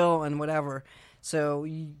just chill and whatever? So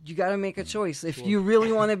you got to make a choice. If you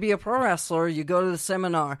really want to be a pro wrestler, you go to the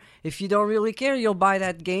seminar. If you don't really care, you'll buy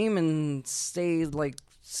that game and stay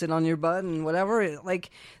sit on your butt and whatever. Like,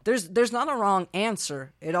 there's not a wrong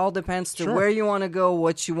answer. It all depends to where you want to go,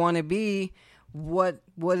 what you want to be, what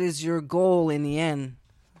is your goal in the end.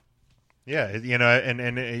 Yeah, and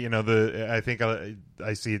I think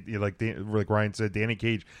I see it like Ryan said, Danny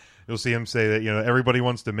Cage. You'll see him say that everybody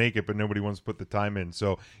wants to make it, but nobody wants to put the time in.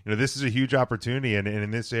 So this is a huge opportunity, and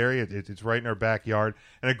in this area, it's right in our backyard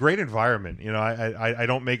and a great environment. I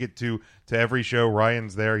don't make it to every show.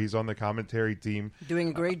 Ryan's there; he's on the commentary team, doing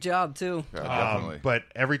a great job too. Yeah, definitely. But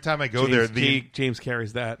every time I go there, James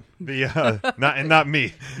carries that. Not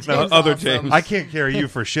me, no, other James. I can't carry you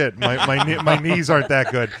for shit. My knees aren't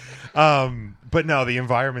that good. But no, the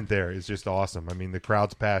environment there is just awesome. I mean, the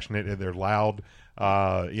crowd's passionate and they're loud.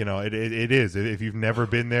 It is. If you've never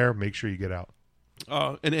been there, make sure you get out.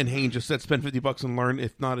 And Haynes just said spend $50 and learn.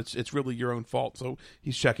 If not, it's really your own fault. So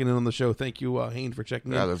he's checking in on the show. Thank you, Haynes, for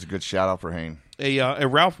checking in. Yeah, that's a good shout out for Haynes. A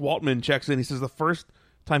Ralph Waltman checks in. He says the first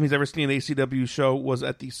time he's ever seen an ACW show was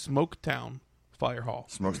at the Smoketown Fire Hall.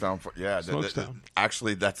 Smoketown, yeah. Smoketown.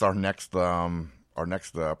 Actually, that's our next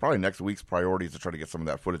probably next week's priority is to try to get some of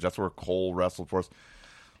that footage. That's where Cole wrestled for us.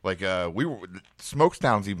 Like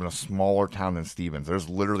Smoketown's even a smaller town than Stevens. There's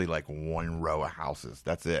literally like one row of houses.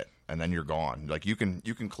 That's it, and then you're gone. Like you can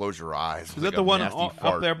close your eyes. Is that the one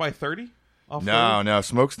up there by 30? No.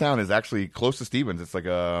 Smoketown is actually close to Stevens. It's like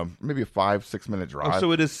maybe a 5-6 minute drive. Oh,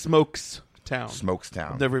 so it is Smokestown.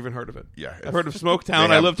 Smoketown. I've never even heard of it. Yeah, I've heard of Smoketown.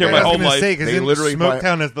 I lived here my whole life. They literally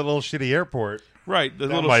Smoketown has the little shitty airport. Right, the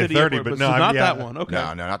Down little by shitty 30, airport, but no, so not yeah. that one. Okay,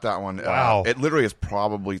 No, not that one. Wow. It literally is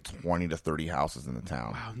probably 20 to 30 houses in the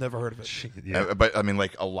town. Wow, never heard of it. Yeah. But I mean,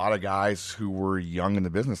 like a lot of guys who were young in the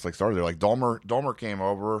business, like started there. Like Dahmer came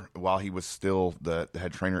over while he was still the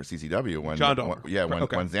head trainer at CCW. When John Dahmer.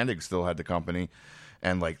 When Zandig still had the company,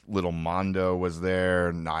 and like Little Mondo was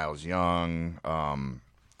there, Niles Young,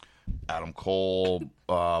 Adam Cole,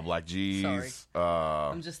 Black G's.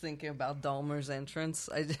 I'm just thinking about Dahmer's entrance.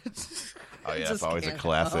 Oh yeah, it's always a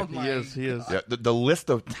classic. Oh, He is. Yeah, the list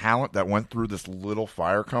of talent that went through this little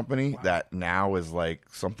fire company that now is like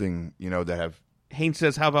something that have. Haynes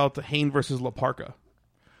says, "How about the Haynes versus La Parka?"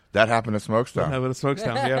 That happened at Smokestone. How about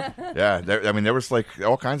Smoketown? Yeah. Yeah, there was like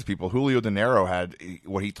all kinds of people. Julio De Niro had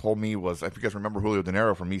what he told me was, if you guys remember Julio De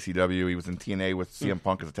Niro from ECW, he was in TNA with CM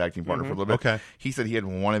Punk as a tag team partner for a little bit. Okay. He said he had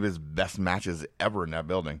one of his best matches ever in that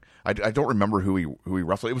building. I don't remember who he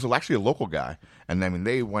wrestled. It was actually a local guy, and I mean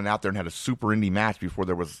they went out there and had a super indie match before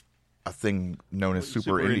there was a thing known as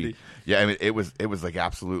super indie. Yeah, I mean it was like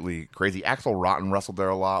absolutely crazy. Axel Rotten wrestled there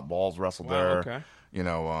a lot. Balls wrestled there. Okay.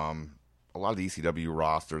 A lot of the ECW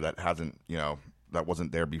roster that hasn't, that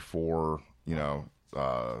wasn't there before,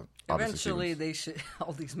 Eventually, they should.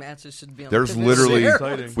 All these matches should be on. There's the literally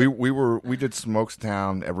exciting. we did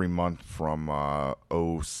Smoketown every month from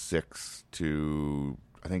 06 to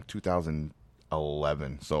I think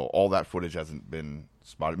 2011. So all that footage hasn't been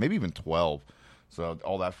spotted. Maybe even 12. So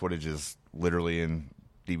all that footage is literally in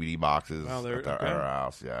DVD boxes at our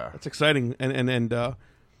house. Yeah, That's exciting. And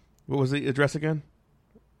what was the address again?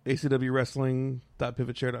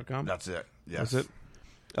 ACWWrestling.pivotshare.com. that's it. Yes. That's it.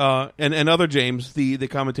 And other James, the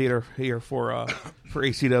commentator here for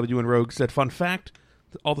ACW and Rogue, said, "Fun fact: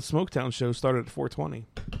 all the Smoketown shows started at 4:20.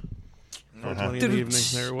 4:20 in the evening.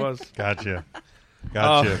 There it was. Gotcha. There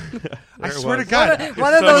I it swear was. to God.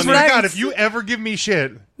 One of those God, nights. if you ever give me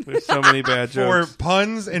shit There's so many bad for jokes.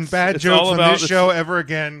 puns and bad It's jokes all on about this the- show ever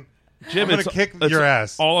again, Jim, I'm going to kick your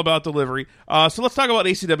ass. All about delivery. So let's talk about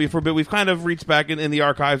ACW for a bit. We've kind of reached back in the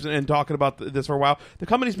archives and talking about this for a while. The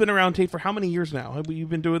company's been around, Tate, for how many years now? Have you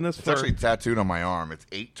been doing this It's for? actually tattooed on my arm. It's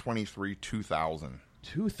 8/23/2000.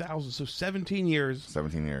 2000, so 17 years.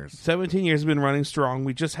 17 years. 17 years have been running strong.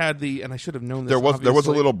 We just had and I should have known this. There was a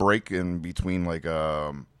obviously. little break in between like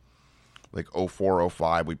 04,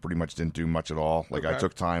 05. We pretty much didn't do much at all. Like I Okay.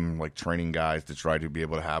 took time like training guys to try to be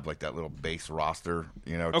able to have like that little base roster,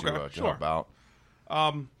 to sure. help out.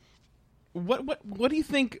 What do you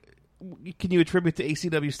think? Can you attribute to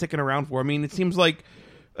ACW sticking around for? I mean, it seems like,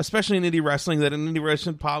 especially in indie wrestling, that an indie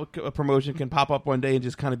wrestling promotion can pop up one day and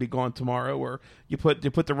just kind of be gone tomorrow, or you put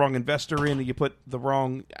the wrong investor in, or you put the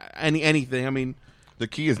wrong anything. I mean, The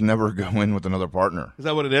key is never go in with another partner. is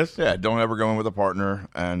that what it is? Yeah, don't ever go in with a partner,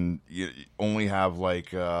 and you only have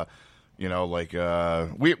like we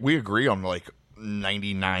agree on like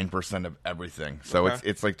 99% of everything. So Okay.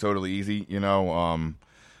 it's like totally easy,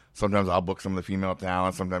 Sometimes I'll book some of the female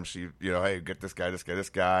talent. Sometimes she, hey, get this guy.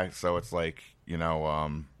 So it's like,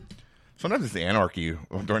 sometimes it's the anarchy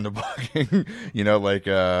during the booking. Who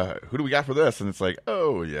do we got for this? And it's like, but I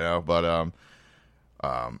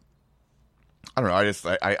don't know.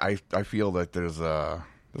 I feel that there's a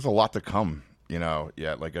lot to come. You know,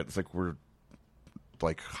 yeah, like it's like we're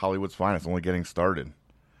like Hollywood's finest, only getting started.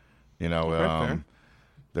 You know,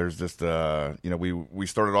 there's just you know, we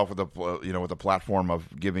started off with with a platform of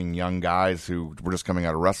giving young guys who were just coming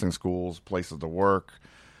out of wrestling schools places to work.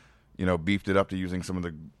 You know, beefed it up to using some of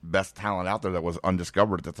the best talent out there that was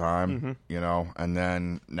undiscovered at the time. You know, and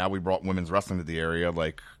then now we brought women's wrestling to the area,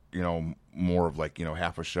 like, you know, more of like, you know,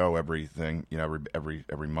 half a show everything, you know,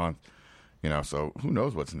 every month. You know, so who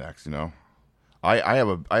knows what's next? You know, I have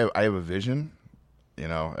a vision. You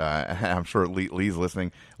know, I'm sure Lee's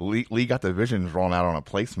listening. Lee got the vision drawn out on a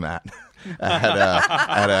placemat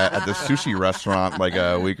at the sushi restaurant like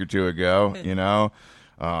a week or two ago. You know,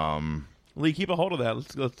 Lee, keep a hold of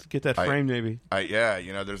that. Let's get that framed, maybe. Yeah,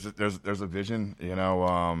 you know, there's a vision. You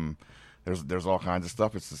know, there's all kinds of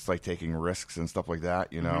stuff. It's just like taking risks and stuff like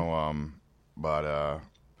that. You know, but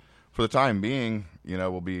for the time being, you know,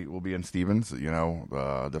 we'll be in Stevens. You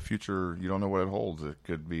know, the future, you don't know what it holds. It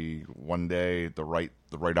could be one day the right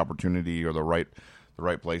opportunity or the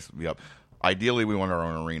right place to be up. Ideally, we want our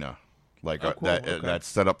own arena, like cool. that's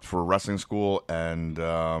set up for wrestling school and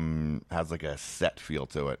has like a set feel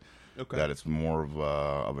to it. Okay. That it's more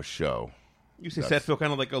of a show. You say set feel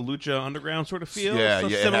kind of like a Lucha Underground sort of feel? Yeah, so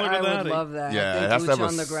yeah. Similar to I that? would love that. Yeah, I think it has to Lucha have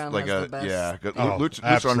Underground like has the best. Yeah, Lucha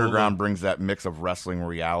absolutely. Underground brings that mix of wrestling,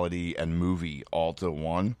 reality, and movie all to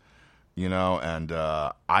one. You know, and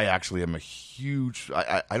I actually am a huge.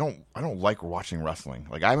 I don't like watching wrestling.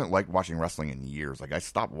 Like, I haven't liked watching wrestling in years. Like, I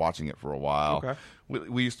stopped watching it for a while. Okay.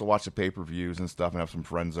 We used to watch the pay-per-views and stuff and have some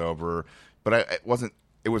friends over, but it wasn't.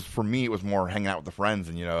 It was, for me, it was more hanging out with the friends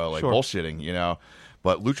and, you know, like bullshitting, you know.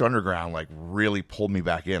 But Lucha Underground, like, really pulled me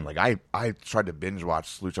back in. Like, I tried to binge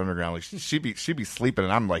watch Lucha Underground. Like, she'd be sleeping,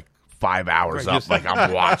 and I'm like 5 hours up, like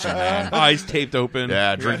I'm watching, man. Eyes taped open.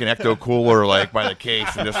 Yeah, drinking Ecto Cooler like by the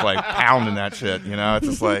case and just like pounding that shit. You know, it's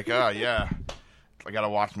just like, oh yeah, I gotta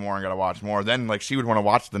watch more. Then like she would want to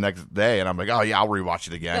watch the next day, and I'm like, oh yeah, I'll rewatch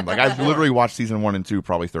it again. Like, I've literally watched season 1 and 2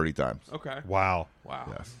 probably 30 times. Okay. Wow.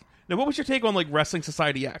 Yes. Now, what was your take on like Wrestling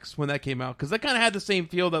Society X when that came out? Because that kind of had the same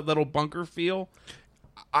feel, that little bunker feel.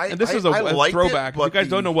 And this is a throwback. If you guys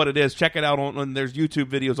don't know what it is, check it out. There's YouTube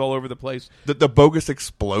videos all over the place. The bogus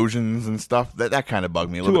explosions and stuff, that kind of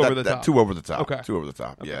bugged me a little bit. Too over the top. Okay. Too over the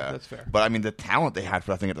top. Okay, yeah, that's fair. But I mean, the talent they had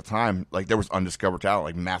for that thing at the time, like there was undiscovered talent.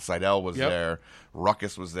 Like Matt Sydal was there,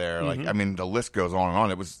 Ruckus was there. Like, I mean, the list goes on and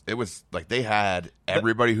on. It was like they had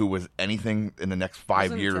everybody who was anything in the next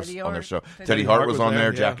 5 years on their show. Teddy Hart was on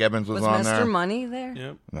there. Jack Evans was on there. Was Mr. Money there?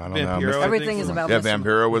 Yep. I don't know. Everything is about Mr.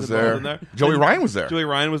 Vampiro was there. Joey Ryan was there. Joey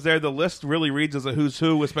Ryan was there. The list really reads as a who's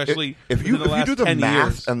who, especially if you do the 10 math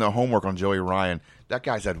years. and the homework on Joey Ryan, that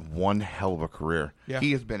guy's had one hell of a career. Yeah.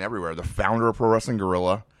 He has been everywhere. The founder of Pro Wrestling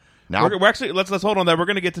Guerrilla. Now We're actually let's hold on there. We're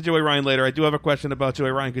going to get to Joey Ryan later. I do have a question about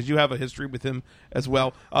Joey Ryan because you have a history with him as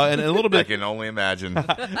well. And a little bit, I can only imagine.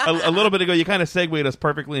 a little bit ago, you kind of segued us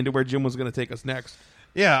perfectly into where Jim was going to take us next.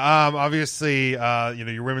 Yeah, obviously,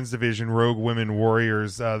 your women's division, Rogue Women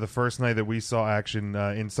Warriors. The first night that we saw action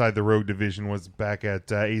inside the Rogue division was back at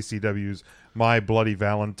ACW's My Bloody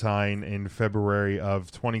Valentine in February of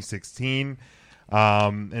 2016.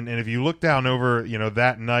 And if you look down over,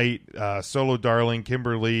 that night, Solo Darling,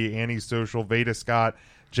 Kimberly, Annie Social, Veda Scott,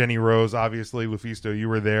 Jenny Rose, obviously, Lufisto, you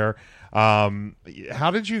were there.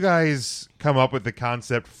 How did you guys come up with the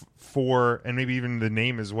concept for, and maybe even the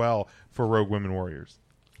name as well, for Rogue Women Warriors?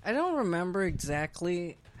 I don't remember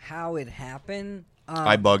exactly how it happened.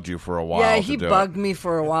 I bugged you for a while. Yeah, he bugged me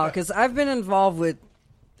for a while because I've been involved with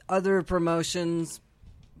other promotions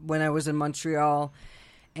when I was in Montreal,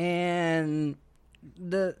 and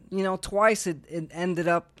twice it ended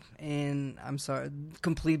up in, I'm sorry,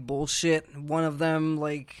 complete bullshit. One of them,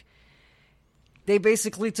 like, they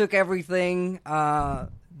basically took everything,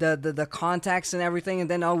 the contacts and everything, and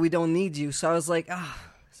then, we don't need you. So I was like,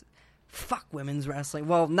 fuck women's wrestling.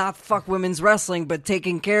 Well, not fuck women's wrestling, but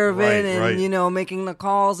taking care of it and, making the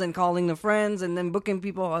calls and calling the friends and then booking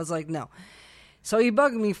people. I was like, no. So he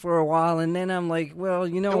bugged me for a while, and then I'm like, well,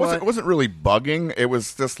 what? It wasn't really bugging. It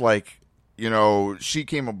was just like, she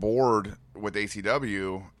came aboard with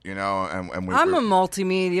ACW, and I'm a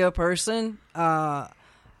multimedia person. I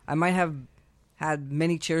might have had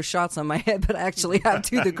many chair shots on my head, but I actually have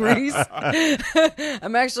 2 degrees.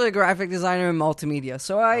 I'm actually a graphic designer and multimedia.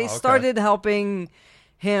 So I started helping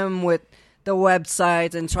him with the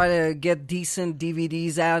website and try to get decent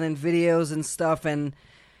DVDs out and videos and stuff. And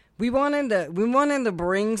we wanted to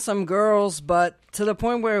bring some girls, but to the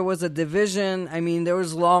point where it was a division. I mean, there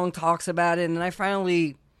was long talks about it, and I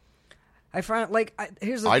finally I find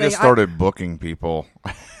here's the I thing. just started booking people,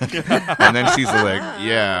 and then she's like,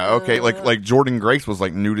 "Yeah, okay." Like Jordan Grace was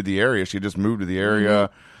like new to the area; she just moved to the area.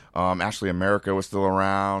 Ashley America was still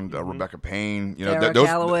around. Rebecca Payne,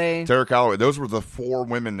 Tara Calloway. Those were the 4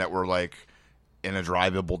 women that were like in a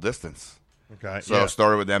drivable distance. Okay, so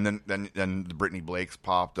started with them. Then the Brittany Blakes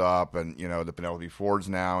popped up, and the Penelope Fords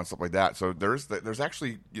now and stuff like that. So there's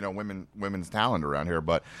actually women's talent around here.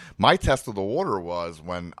 But my test of the water was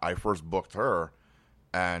when I first booked her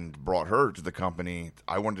and brought her to the company.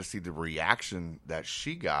 I wanted to see the reaction that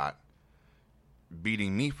she got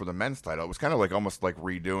beating me for the men's title. It was kind of like almost like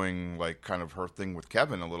redoing like kind of her thing with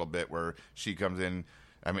Kevin a little bit, where she comes in.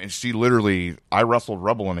 I mean, she literally, I wrestled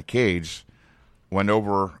Rebel in a cage, went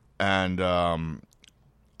over and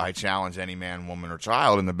I challenge any man, woman, or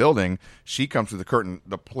child in the building. She comes through the curtain.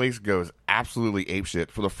 The place goes absolutely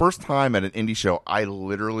apeshit. For the first time at an indie show, I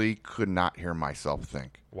literally could not hear myself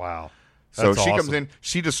think. Wow. So she comes in,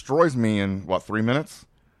 she destroys me in, 3 minutes?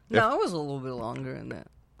 No, it was a little bit longer than that.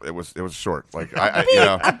 It was short. Like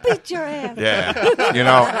I beat your ass.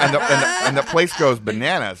 Yeah, and the place goes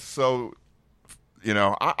bananas. So,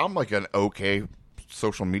 I'm like an okay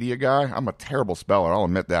social media guy. I'm a terrible speller. I'll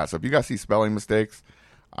admit that. So if you guys see spelling mistakes,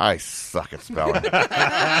 I suck at spelling. Like,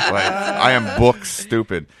 I am book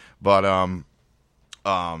stupid. But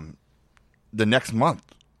the next month,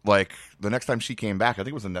 like the next time she came back, I think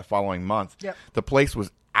it was in the following month. Yep. The place was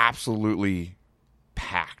absolutely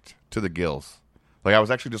packed to the gills. Like I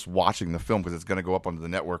was actually just watching the film because it's going to go up onto the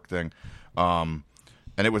network thing, and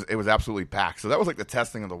it was absolutely packed. So that was like the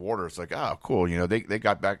testing of the water. It's like, oh, cool. They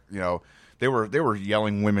got back. They were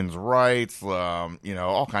yelling women's rights. All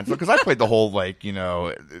kinds of, because I played the whole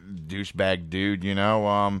douchebag dude.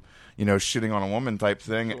 Shitting on a woman type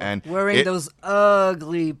thing, and wearing those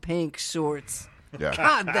ugly pink shorts. Yeah.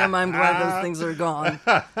 God damn, I'm glad those things are gone.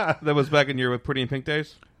 That was back in your Pretty in Pink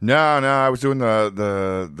days? No, I was doing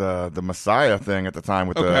the Messiah thing at the time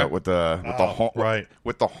with the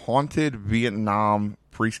haunted Vietnam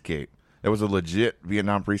priest cape. It was a legit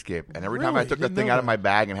Vietnam priest cape, and every time I took that thing out of my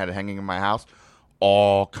bag and had it hanging in my house,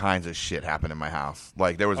 all kinds of shit happened in my house.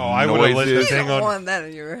 Like there was noises, you don't want that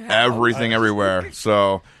in your house. Everything everywhere.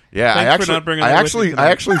 So yeah, I actually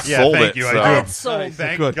sold thank it. you. So. It's sold.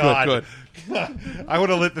 Thank Good. I would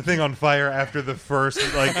have lit the thing on fire after the first.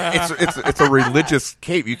 Like it's a religious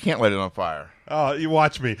cape. You can't light it on fire. Oh, you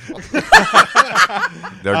watch me.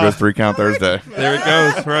 There goes 3 Count Thursday. There it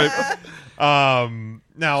goes. Right.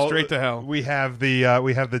 Now straight to hell. We have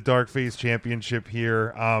the Dark Phase Championship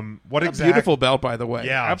here. What exactly? Beautiful belt, by the way.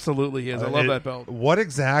 Yeah, absolutely is. I love that belt. What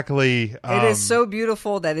exactly? It is so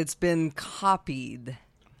beautiful that it's been copied.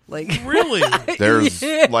 Like really, there's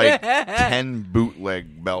like 10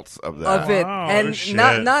 bootleg belts of that. Of it,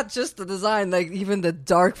 and not just the design, like even the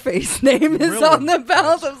Dark Face name is on the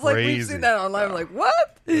belt. I was like, we've seen that online. I'm like,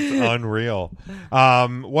 what? It's unreal.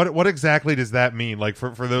 What exactly does that mean? Like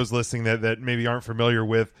for those listening that maybe aren't familiar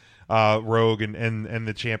with Rogue and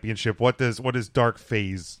the championship, what does Dark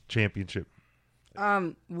Phase Championship?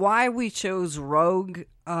 Why we chose Rogue?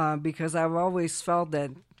 Because I've always felt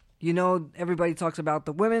that. Everybody talks about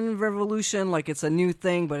the women's revolution like it's a new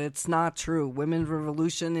thing, but it's not true. Women's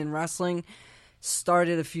revolution in wrestling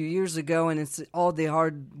started a few years ago, and it's all the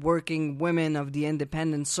hard-working women of the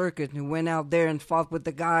independent circuit who went out there and fought with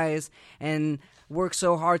the guys and worked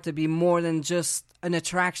so hard to be more than just an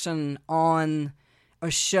attraction on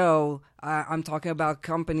a show. I'm talking about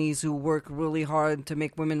companies who work really hard to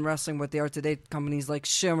make women wrestling what they are today, companies like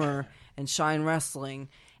Shimmer and Shine Wrestling.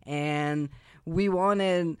 And we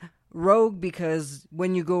wanted Rogue because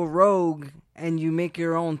when you go rogue and you make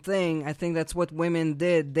your own thing, I think that's what women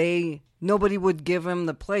did. Nobody would give them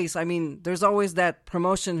the place. I mean, there's always that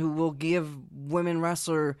promotion who will give women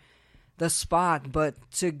wrestler the spot, but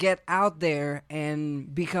to get out there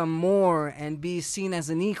and become more and be seen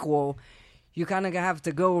as an equal, you kind of have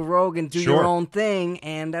to go rogue and do your own thing,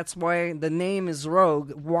 and that's why the name is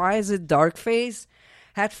Rogue. Why is it Dark Phase?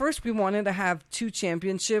 At first, we wanted to have 2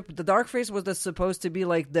 championships. The Dark Phase was supposed to be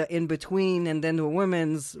like the in-between, and then the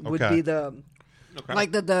women's would be the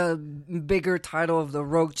bigger title of the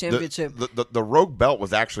Rogue Championship. The Rogue belt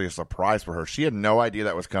was actually a surprise for her. She had no idea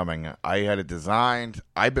that was coming. I had it designed.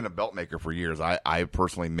 I've been a belt maker for years. I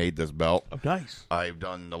personally made this belt. Oh, nice. I've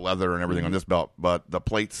done the leather and everything on this belt, but the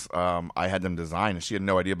plates, I had them designed, and she had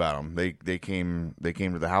no idea about them. They came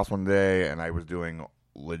to the house one day, and I was doing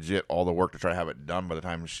legit all the work to try to have it done by the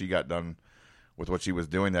time she got done with what she was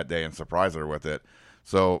doing that day and surprise her with it.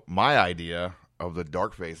 So my idea of the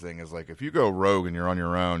Dark Phase thing is like, if you go rogue and you're on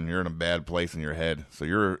your own, you're in a bad place in your head. So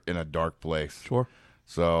you're in a dark place. Sure.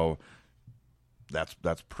 So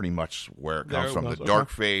that's pretty much where it There comes it from. goes, The okay. dark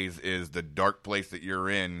phase is the dark place that you're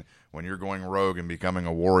in when you're going rogue and becoming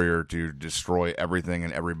a warrior to destroy everything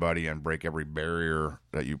and everybody and break every barrier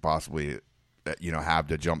that you possibly have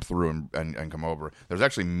to jump through and come over. There's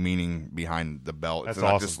actually meaning behind the belt. That's it's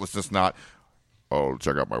not awesome. it's just not, oh,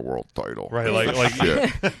 check out my world title. Right, like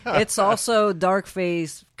Shit. It's also dark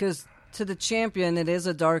phase because to the champion, it is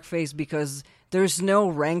a dark phase because there's no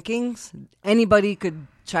rankings. Anybody could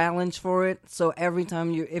challenge for it. So every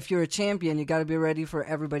time if you're a champion, you got to be ready for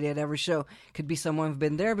everybody at every show. Could be someone who's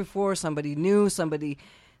been there before, somebody new, somebody.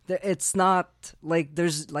 It's not like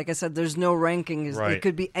like I said, there's no ranking. Right. It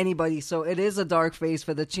could be anybody. So it is a dark phase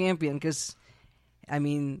for the champion because, I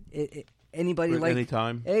mean, anybody At like any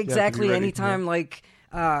time. You have to be exactly ready. anytime. Yeah. Like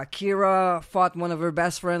Kira fought one of her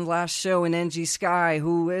best friends last show in NG Sky,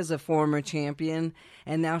 who is a former champion,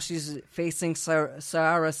 and now she's facing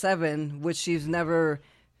Sahara 7, which she's never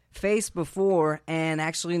faced before, and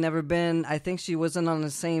actually never been. I think she wasn't on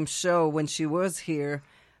the same show when she was here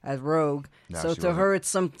at Rogue. No, so she to her, it's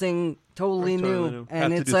something totally Totally new, new. and Have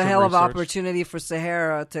to it's do a some hell of an research. opportunity for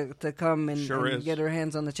Sahara to come and, Sure and is. get her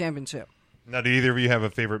hands on the championship. now, do either of you have a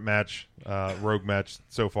favorite match, Rogue match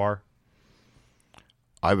so far?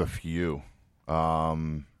 I have a few.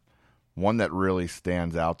 One that really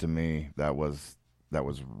stands out to me that was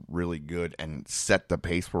really good and set the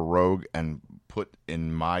pace for Rogue and put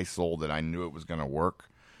in my soul that I knew it was going to work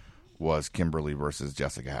was Kimberly versus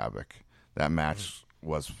Jessica Havoc. That match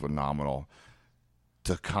was phenomenal.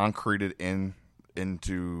 To concrete it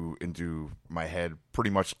into my head pretty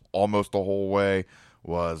much almost the whole way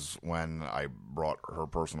was when I brought her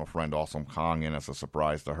personal friend Awesome Kong in as a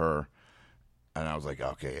surprise to her. And I was like,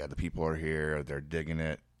 okay, yeah, the people are here. They're digging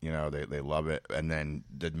it. They love it. And then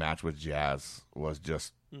the match with Jazz was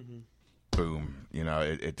just boom.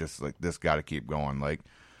 It just like, this got to keep going. Like,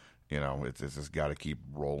 it's just got to keep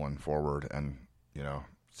rolling forward. And, it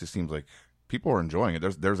just seems like people are enjoying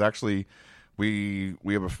it. There's actually, we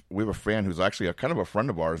have a fan who's actually a kind of a friend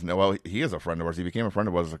of ours. No, well, he is a friend of ours. He became a friend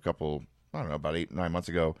of ours about 8-9 months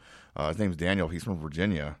ago. His name's Daniel. He's from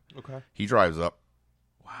Virginia. Okay. He drives up.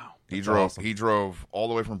 Wow. He awesome. drove all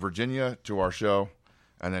the way from Virginia to our show,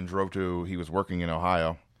 and then he was working in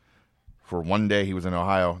Ohio. For one day he was in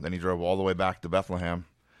Ohio, then he drove all the way back to Bethlehem.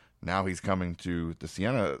 Now he's coming to the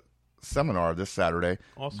Siena seminar this Saturday,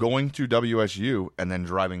 Awesome. going to WSU, and then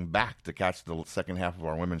driving back to catch the second half of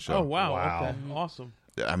our women's show. Oh, wow. Wow. Okay. Awesome.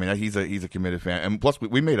 I mean, he's a committed fan, and plus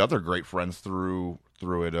we made other great friends through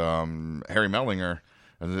it. Harry Mellinger,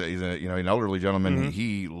 he's an elderly gentleman. Mm-hmm.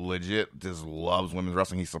 He legit just loves women's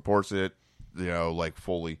wrestling. He supports it, like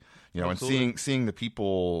fully. Absolutely. And seeing the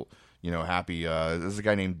people, happy. There's a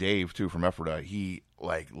guy named Dave too from Ephrata. He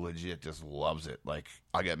like legit just loves it. Like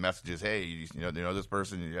I get messages, hey, you know this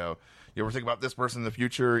person, you ever think about this person in the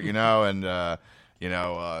future, and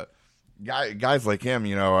guys like him,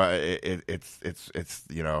 it's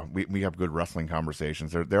we have good wrestling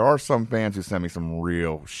conversations. There are some fans who send me some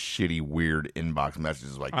real shitty, weird inbox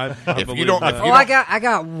messages like, I if believe you don't, that. if you I don't,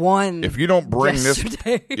 got one. if you don't bring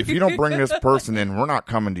yesterday. if you don't bring this person in, we're not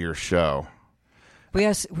coming to your show. We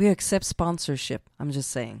accept sponsorship. I'm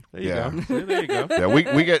just saying. There you Yeah. go. See, there you go. Yeah,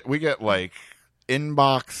 we get like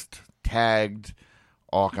inboxed, tagged,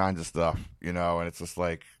 all kinds of stuff, and it's just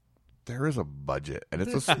like there is a budget, and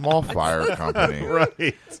it's a small fire company, Right.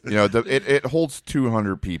 it holds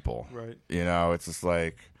 200 people, Right. It's just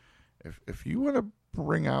like if you want to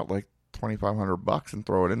bring out like $2,500 and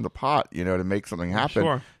throw it in the pot, to make something happen.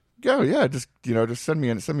 Sure. Go, yeah, just send me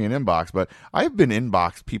an inbox. But I've been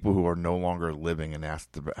inboxed people who are no longer living and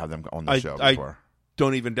asked to have them on the show before.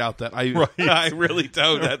 Don't even doubt that. I really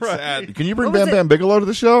don't. That's sad. Can you bring What was Bam Bam Bigelow to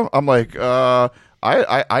the show? I'm like,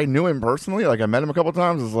 I knew him personally. Like I met him a couple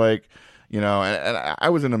times. It's like, and I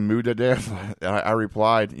was in a mood that day. And I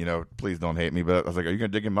replied, please don't hate me. But I was like, are you gonna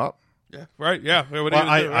dig him up? Yeah. Right. Yeah. What are you Well,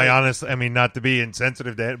 gonna do? I honestly, not to be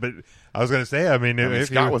insensitive to it, but I was going to say, if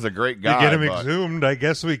Scott was a great guy. you get him but exhumed, I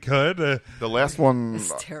guess we could. The last one,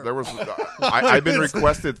 It's terrible. there was. I've been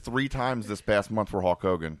requested 3 times this past month for Hulk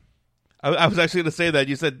Hogan. I was actually going to say that.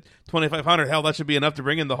 You said 2,500. Hell, that should be enough to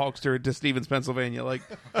bring in the Hulkster to Stevens, Pennsylvania. Like,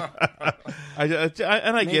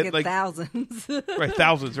 I Make get it like thousands. right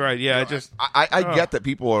thousands. Right? Yeah. I get that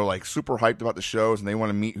people are like super hyped about the shows and they want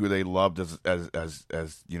to meet who they loved as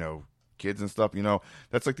kids and stuff.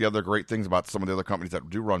 That's like the other great things about some of the other companies that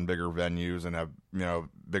do run bigger venues and have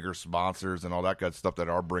bigger sponsors and all that good stuff that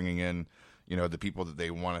are bringing in the people that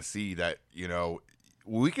they want to see. That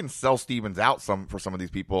we can sell Stevens out for some of these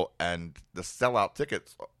people, and the sellout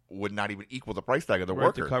tickets would not even equal the price tag of the Right,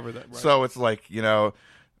 worker to cover that, right. So it's like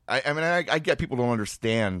I mean, I get people don't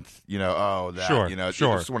understand, that, Sure, you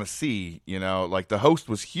sure. just want to see, like the host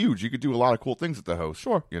was huge. You could do a lot of cool things at the host.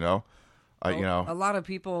 Sure. A lot of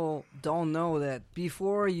people don't know that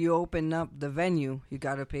before you open up the venue, you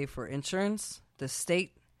got to pay for insurance, the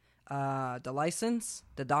state, the license,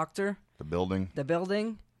 the doctor, the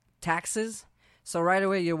building, taxes. So right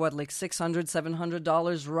away, you're like $600,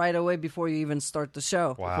 $700 right away before you even start the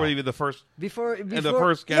show. Wow. Before even the first. Before and the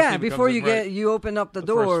first guest even before comes you in, right. you open up the The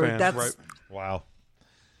door. first fans, That's right. Wow.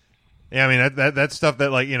 Yeah, I mean that's stuff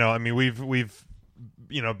that we've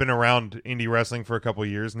been around indie wrestling for a couple of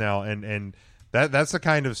years now, and that's the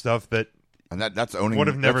kind of stuff that and that's owning would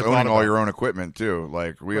have never that's thought owning all about. your own equipment too.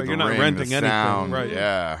 Like we have Right, the you're not ring, renting the anything, sound, right.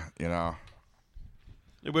 yeah,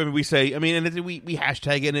 When we say, I mean, and we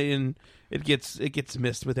hashtag it, and it gets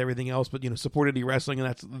missed with everything else. But support indie wrestling, and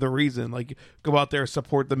that's the reason. Like, go out there,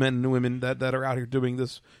 support the men and women that are out here doing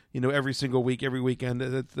this. Every single week, every weekend.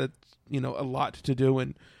 That's a lot to do.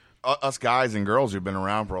 And us guys and girls who've been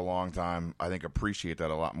around for a long time, I think appreciate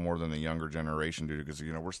that a lot more than the younger generation do, because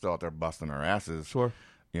we're still out there busting our asses. Sure.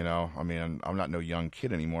 I mean, I'm not no young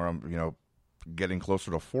kid anymore. I'm getting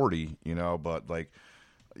closer to 40. But like.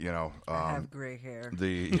 I have gray hair.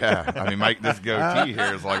 I mean, this goatee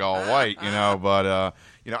here is like all white, but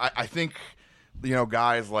I think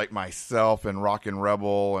guys like myself and Rockin'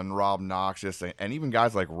 Rebel and Rob Noxious and even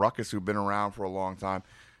guys like Ruckus who've been around for a long time,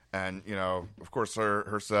 and of course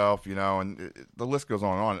herself, and the list goes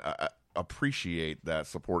on and on. I appreciate that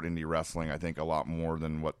support indie wrestling, I think, a lot more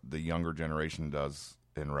than what the younger generation does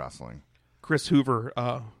in wrestling. Chris Hoover,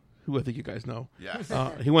 who I think you guys know, yeah,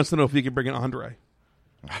 he wants to know if you can bring an Andre.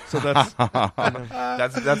 So that's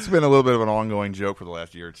that's been a little bit of an ongoing joke for the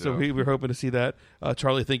last year or two. So we're hoping to see that.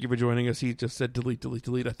 Charlie, thank you for joining us. He just said delete.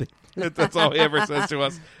 I think that's all he ever says to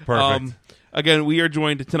us. Perfect. Again, we are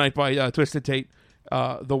joined tonight by Twisted Tate,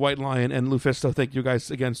 the White Lion, and Lufisto. Thank you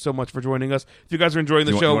guys again so much for joining us. If you guys are enjoying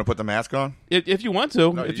the show, you want to put the mask on? If you want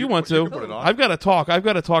to, No, if you you want can to, put it on. I've got to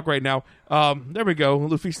talk right now. There we go.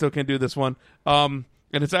 Lufisto can do this one.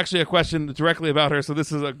 And it's actually a question directly about her, so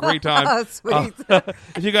this is a great time. Sweet.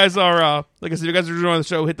 If you guys are, like I said, if you guys are enjoying the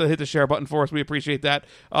show, hit the share button for us. We appreciate that.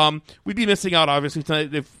 We'd be missing out, obviously,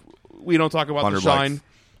 tonight if we don't talk about the Shine.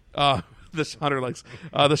 The 100 likes.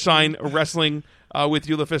 The Shine Wrestling with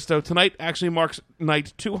you, Lufisto. Tonight actually marks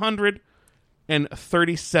night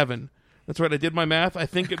 237. That's right. I did my math. I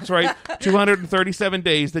think it's right. 237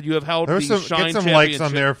 days that you have held the Shine Get some Championship. likes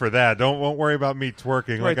on there for that. Won't worry about me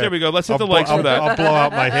twerking. Right, there we go. Let's hit the likes for that. I'll blow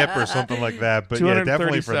out my hip or something like that. But yeah,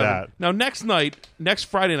 definitely for that. Now, next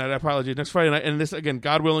Friday night, and this, again,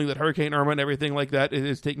 God willing, that Hurricane Irma and everything like that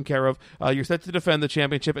is taken care of. You're set to defend the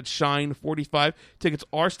championship at Shine 45. Tickets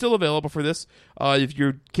are still available for this. If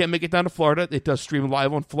you can't make it down to Florida, it does stream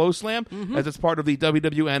live on FlowSlam as it's part of the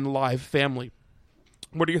WWN Live family.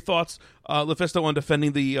 What are your thoughts, Lufisto, on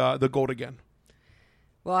defending the gold again?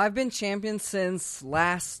 Well, I've been champion since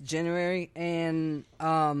last January, and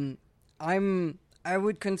I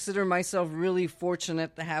would consider myself really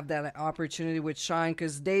fortunate to have that opportunity with Shine,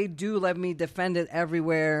 because they do let me defend it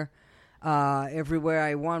everywhere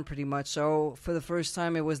I want, pretty much. So for the first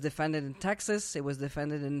time, it was defended in Texas, it was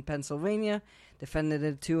defended in Pennsylvania, defended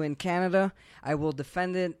it too in Canada. I will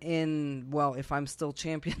defend it if I'm still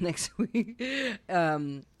champion next week.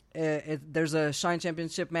 There's a Shine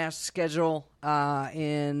Championship match schedule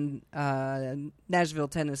in Nashville,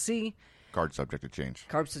 Tennessee. Card subject to change.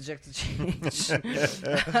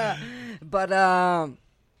 But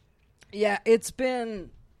yeah, it's been,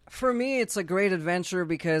 for me, it's a great adventure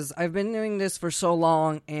because I've been doing this for so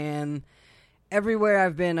long, and everywhere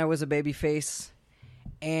I've been, I was a babyface.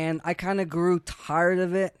 And I kind of grew tired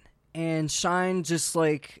of it, and Shine just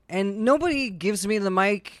and nobody gives me the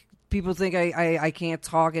mic. People think I can't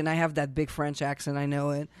talk, and I have that big French accent. I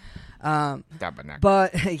know it. Tabarnak.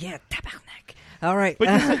 But yeah, tabarnak. All right.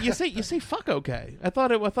 But you say fuck okay. I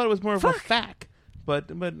thought it was more of a fact,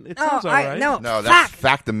 but it sounds all right. No, that's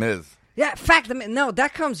fact the Miz. Yeah, fact. No,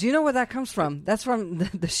 that comes. You know where that comes from? That's from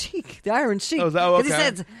the Sheik, the Iron Sheik. Oh, okay. He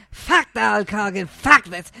says, "Fact the Hulk Hogan,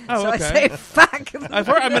 fact this." Oh, so okay. I say, "Fact." I've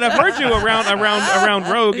heard you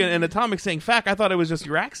around Rogue and Atomic saying "fact." I thought it was just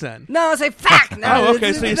your accent. No, I say "fact." No, oh,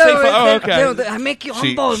 okay. So you say okay. I make you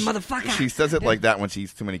humble, motherfucker. She says it like that when she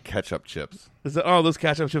eats too many ketchup chips. Those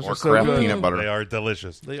ketchup chips or are so Kraft good. peanut butter. They are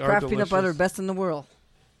delicious. Kraft peanut butter, best in the world.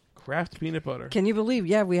 Kraft peanut butter. Can you believe?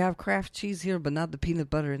 Yeah, we have Kraft cheese here, but not the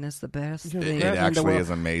peanut butter, and that's the best. It actually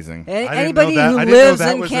is amazing. Anybody who lives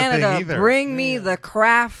in Canada, bring me the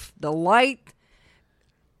Kraft, the light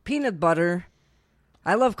peanut butter.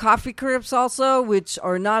 I love coffee crisps also, which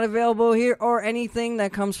are not available here, or anything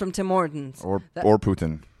that comes from Tim Hortons. Or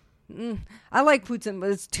Putin. I like Putin,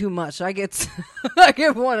 but it's too much. I get I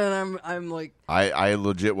get one, and I'm like, I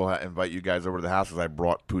legit will invite you guys over to the house because I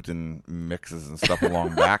brought Putin mixes and stuff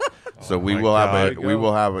along back. So we will have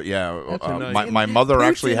my mother Putin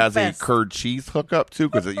actually has fest. a curd cheese hookup too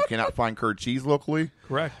because you cannot find curd cheese locally.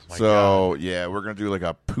 Correct. So yeah, we're gonna do like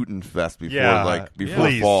a Putin fest before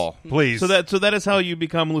please, fall. Please. So that is how you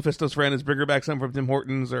become Lufisto's friend, is bring her back something from Tim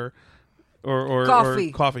Hortons or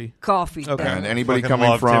Coffee. Coffee. Okay. And anybody Fucking coming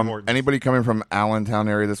love Tim Hortons. from Allentown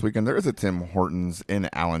area this weekend, there is a Tim Hortons in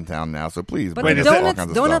Allentown now. So please, but bring the us all kinds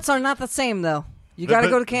of donuts stuff. are not the same though. You got to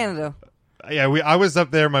go to Canada. Yeah, I was up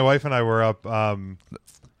there. My wife and I were up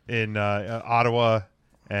in Ottawa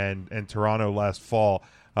and Toronto last fall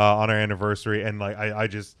on our anniversary, and like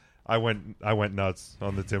I went nuts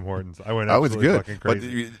on the Tim Hortons. I went absolutely good. fucking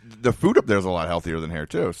crazy. But the food up there is a lot healthier than here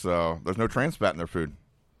too. So there's no trans fat in their food.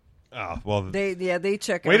 Oh, well, They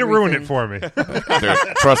check. way to ruin it for me. Dude,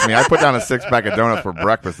 trust me, I put down a 6-pack of donuts for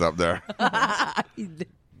breakfast up there.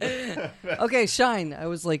 Okay, Shine. I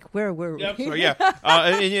was like, where? Yep, sorry, yeah.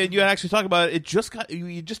 And you actually talk about it.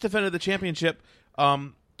 You just defended the championship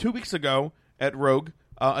 2 weeks ago at Rogue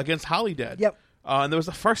against Holidead. Yep. And that was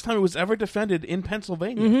the first time it was ever defended in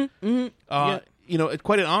Pennsylvania. You know, it's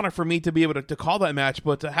quite an honor for me to be able to call that match.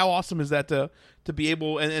 But how awesome is that to be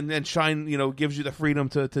able and Shine, you know, gives you the freedom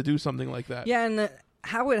to do something like that. Yeah, and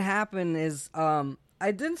how it happened is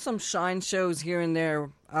I did some Shine shows here and there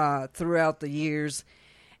throughout the years.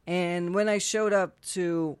 And when I showed up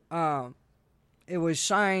to, it was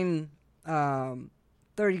Shine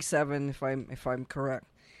 37, if I'm correct,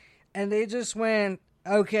 and they just went,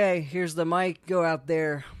 okay, here's the mic, go out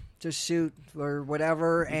there, just shoot or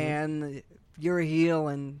whatever, and you're a heel,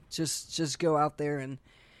 and just go out there, and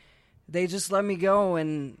they just let me go,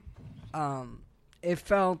 and I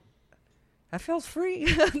felt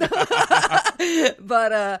free,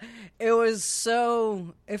 but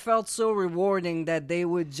it felt so rewarding that they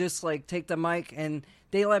would just like take the mic and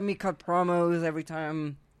they let me cut promos every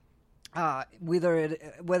time, whether it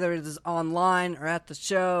is online or at the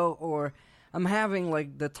show, or I'm having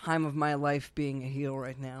like the time of my life being a heel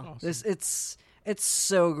right now. Awesome. It's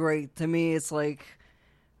so great to me. It's like,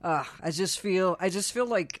 I just feel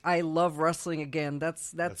like I love wrestling again.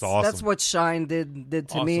 That's awesome. That's what Shine did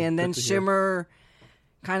to me, Awesome. and then Good to hear. Shimmer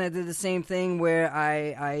kind of did the same thing where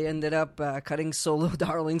I ended up cutting Solo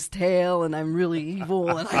Darling's tail, and I'm really evil,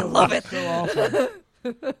 and I love it. So awesome.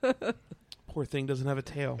 Poor thing doesn't have a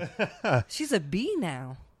tail. She's a bee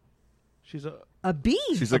now. She's a A bee.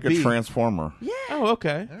 She's like a bee. transformer. Yeah. Oh,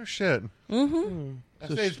 okay. Oh shit. Mm-hmm.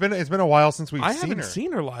 So it's been a while since we've I seen haven't her.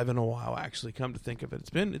 seen her live in a while. Actually, come to think of it, it's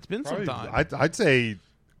been Probably, some time. I'd say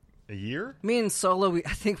a year. Me and Solo, I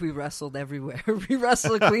think we wrestled everywhere. We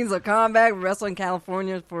wrestled at Queens of Combat. We wrestled in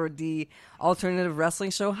California for the alternative wrestling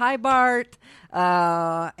show. Hi, Bart.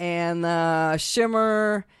 And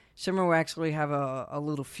Shimmer. Shimmer will actually have a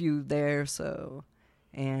little feud there. So,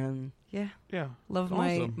 and yeah, love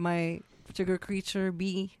awesome. my sugar creature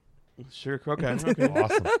bee. Sure. Okay.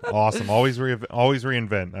 Awesome. Always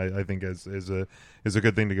reinvent. I think is a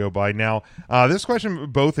good thing to go by. Now, this question,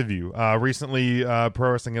 both of you. Recently,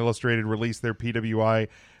 Pro Wrestling Illustrated released their PWI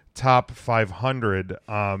Top 500.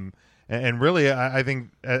 And really, I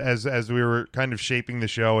think as we were kind of shaping the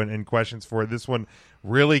show and questions for it, this one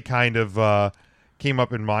really kind of came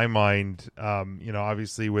up in my mind.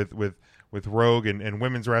 Obviously with Rogue and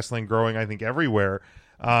women's wrestling growing, I think everywhere.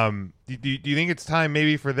 Do you think it's time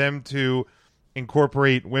maybe for them to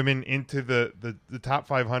incorporate women into the top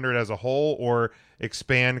 500 as a whole, or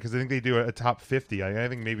expand? Because I think they do a top 50. I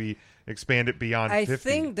think maybe expand it beyond 50. I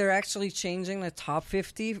think they're actually changing the top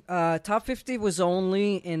 50. Top 50 was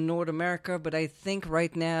only in North America, but I think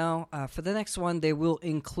right now, for the next one, they will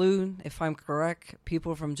include, if I'm correct,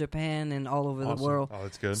 people from Japan and all over the world. Oh,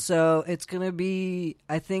 that's good. So it's going to be,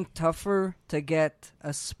 I think, tougher to get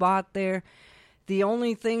a spot there. The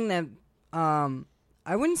only thing that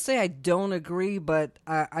I wouldn't say I don't agree, but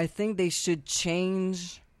I think they should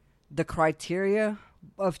change the criteria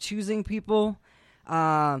of choosing people.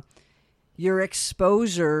 Your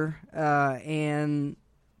exposure and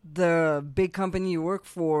the big company you work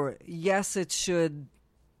for, yes, it should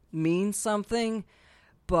mean something,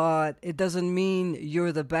 but it doesn't mean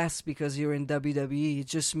you're the best because you're in WWE. It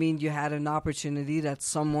just means you had an opportunity that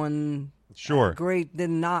someone great did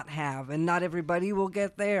not have, and not everybody will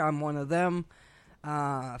get there. I'm one of them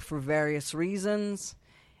for various reasons,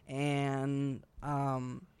 and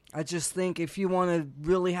I just think if you want to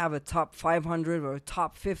really have a top 500 or a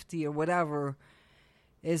top 50 or whatever,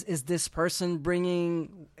 Is this person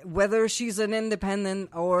bringing, whether she's an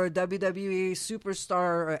independent or WWE superstar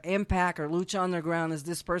or Impact or Lucha Underground, is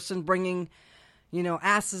this person bringing,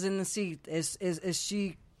 asses in the seat? Is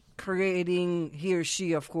she creating, he or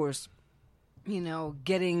she, of course,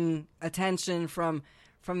 getting attention from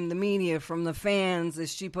the media, from the fans?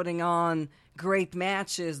 Is she putting on great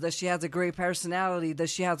matches? Does she have a great personality?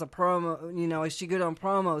 Does she have a promo? Is she good on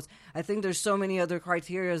promos? I think there's so many other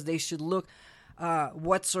criteria they should look.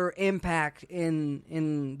 What's her impact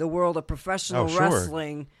in the world of professional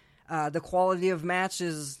wrestling? The quality of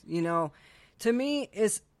matches, to me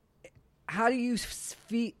is how do you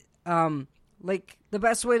like the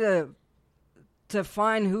best way to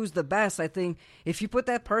find who's the best. I think if you put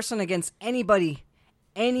that person against anybody,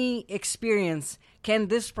 any experience, can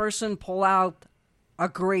this person pull out a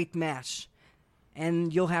great match?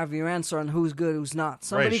 And you'll have your answer on who's good, who's not.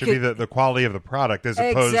 Somebody should be the quality of the product as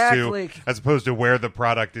opposed to where the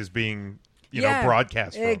product is being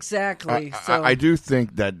broadcast from. Exactly. I do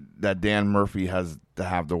think that Dan Murphy has to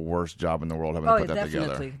have the worst job in the world having to put that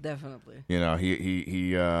together. Definitely.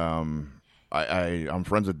 I'm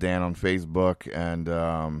friends with Dan on Facebook,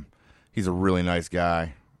 and he's a really nice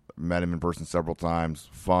guy. Met him in person several times.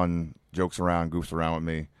 Fun, jokes around, goofs around with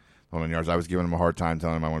me. I was giving him a hard time,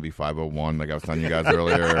 telling him I want to be 501, like I was telling you guys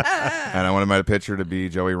earlier. And I wanted my picture to be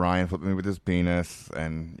Joey Ryan flipping me with his penis.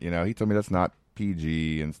 And, he told me that's not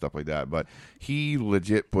PG and stuff like that. But he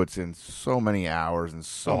legit puts in so many hours and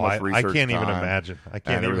so much research. I can't even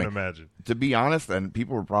imagine. To be honest, and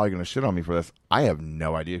people are probably going to shit on me for this, I have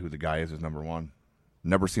no idea who the guy is who's number one.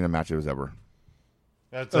 Never seen a match of his ever.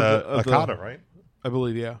 That's Okada, right? I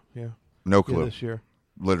believe, yeah. No clue. Yeah, this year.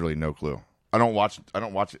 Literally no clue. I don't watch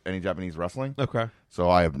any Japanese wrestling. Okay. So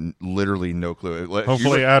I have literally no clue.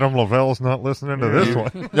 Hopefully Adam Lavelle's not listening to this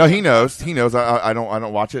one. No, he knows. He knows. I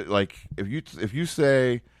don't watch it. Like if you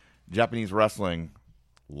say Japanese wrestling,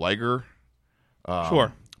 Liger,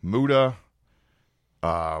 sure, Muda,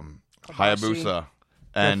 Hayabusa,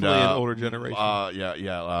 and an older generation.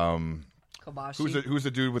 Kobashi. Who's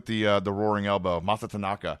the dude with the roaring elbow? Masa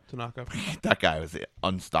Tanaka. That guy was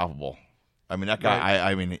unstoppable. I mean, that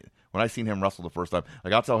guy. Right. When I seen him wrestle the first time,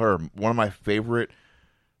 like I'll tell her, one of my favorite,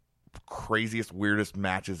 craziest, weirdest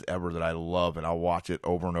matches ever that I love, and I'll watch it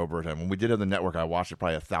over and over again. When we did it on the network, I watched it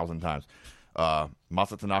probably 1,000 times.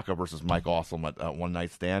 Masa Tanaka versus Mike Awesome at One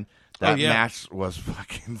Night Stand. That match was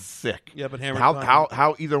fucking sick. Yeah, but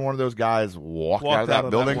how either one of those guys walked out of that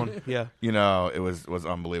building? Yeah, it was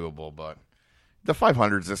unbelievable. But the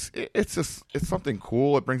 500s, it's something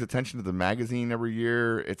cool. It brings attention to the magazine every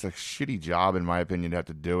year. It's a shitty job, in my opinion, to have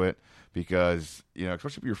to do it because,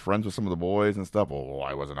 especially if you're friends with some of the boys and stuff. Well,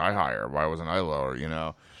 why wasn't I higher? Why wasn't I lower?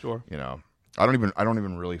 Sure. I don't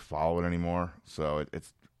even really follow it anymore. So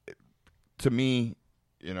it's to me,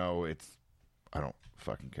 I don't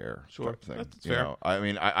fucking care. Sure, that's fair.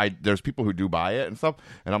 I there's people who do buy it and stuff,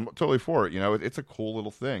 and I'm totally for it. It's a cool little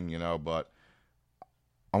thing. But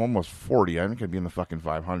I'm almost 40. I think I'd be in the fucking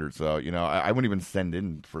 500. So, I wouldn't even send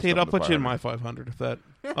in for Tate, I'll put you in my 500 if that.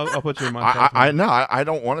 I'll put you in my 500. I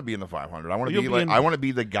don't want to be in the 500. I want to be I want to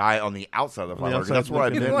be the guy on the outside of the 500. That's where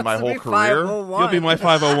I've been my whole career. You'll be my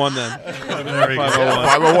 501 then.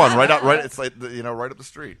 501, right. It's like right up the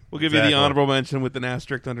street. We'll give you the honorable mention with an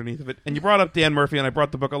asterisk underneath of it. And you brought up Dan Murphy, and I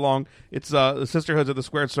brought the book along. It's the Sisterhoods of the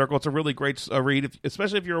Squared Circle. It's a really great read,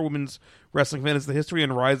 especially if you're a women's wrestling fan. It's the history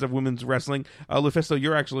and rise of women's wrestling. Lufisto,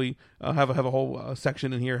 you're actually have a whole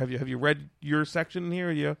section in here. Have you read your section in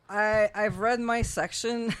here? Yeah, I've read my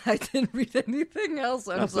section. I didn't read anything else.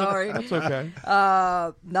 I'm sorry. That's okay.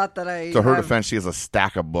 Not that I. To her defense, she has a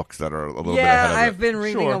stack of books that are a little bit ahead of I've been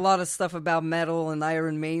reading a lot of stuff about metal and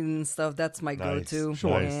Iron Maiden and stuff. That's my go-to.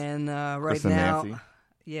 Sure. And right Chris now, and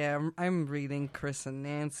Nancy. I'm reading Chris and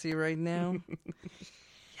Nancy right now.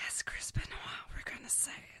 Yes, Chris Benoit. We're gonna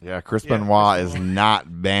say it. Yeah, Chris Benoit is not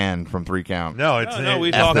banned from 3 Count. No, we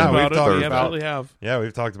talked about it. We absolutely have. Yeah,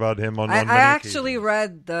 we've talked about him on I many actually occasions.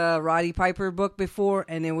 read the Roddy Piper book before,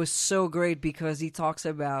 and it was so great because he talks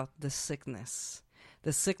about the sickness.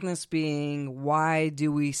 The sickness being, why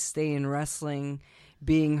do we stay in wrestling?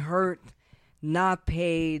 Being hurt, not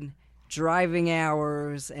paid, driving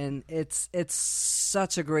hours, and it's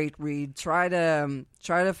such a great read. Try to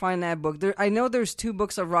find that book. I know there's 2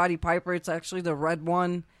 books of Roddy Piper. It's actually the red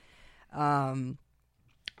one. I'm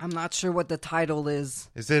not sure what the title is.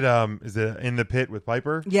 Is it In the Pit with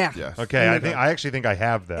Piper? Yeah. Yes. Okay, I actually think I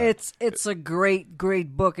have that. It's a great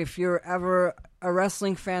book. If you're ever a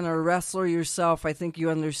wrestling fan or a wrestler yourself, I think you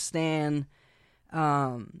understand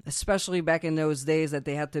especially back in those days that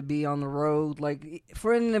they had to be on the road. Like,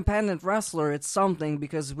 for an independent wrestler, it's something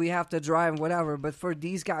because we have to drive whatever. But for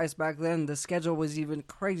these guys back then, the schedule was even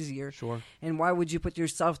crazier. Sure. And why would you put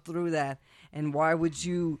yourself through that? And why would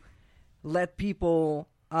you let people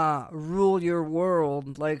rule your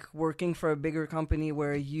world, like working for a bigger company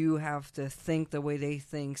where you have to think the way they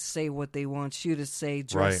think, say what they want you to say,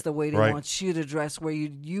 dress the way they want you to dress, where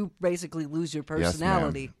you basically lose your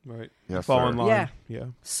personality. Right. Yes, Fall sir. in line. Yeah.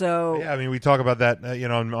 So Yeah, I mean, we talk about that,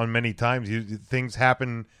 on many times. Things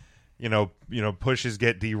happen, pushes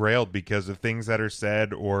get derailed because of things that are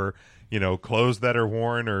said, or clothes that are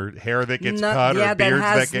worn, or hair that gets cut, or beards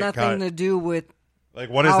that has get nothing cut. to do with. Like,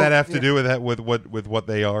 what does that have to do with that? With what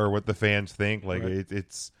they are, what the fans think? Like,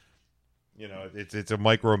 it's a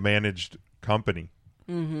micromanaged company.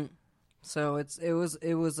 Mm-hmm. So it was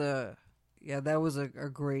that was a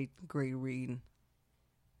great read.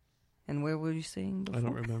 And where were you saying before? I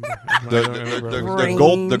don't remember.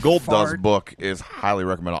 The Gold Dust book is highly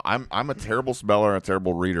recommended. I'm a terrible speller and a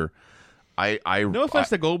terrible reader. No offense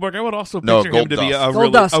to Goldberg, I would also No, picture him to be a Gold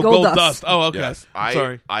really Dust, Gold Gold Dust. Dust. Oh, okay. Yes,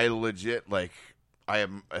 Sorry. I legit I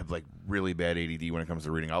have like really bad ADD when it comes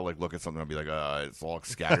to reading. I'll like look at something and be like, it's all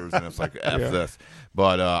scatters and it's like F this.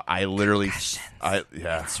 But I literally, It's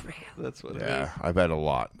real. That's what it is. yeah, I've had a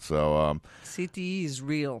lot. So CTE is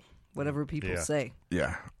real. Whatever people say.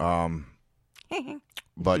 yeah.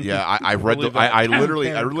 But yeah, I read the. I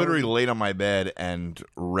literally laid on my bed and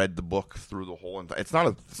read the book through the whole. It's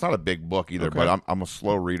not a big book either, but I'm a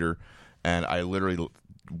slow reader, and I literally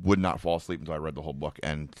would not fall asleep until I read the whole book,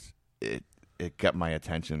 and it kept my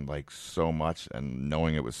attention like so much, and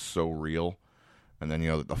knowing it was so real, and then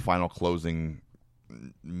the final closing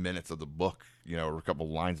minutes of the book, or a couple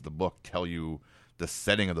lines of the book tell you the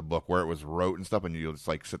setting of the book, where it was wrote and stuff, and you'll just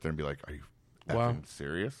like sit there and be like, "Are you effing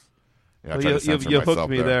serious?" Yeah, Well, you hooked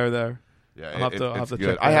me there. Yeah, I'll have to good.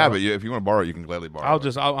 check that I have out. it. If you want to borrow it, you can gladly borrow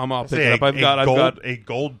it. I'll pick it up. I've got a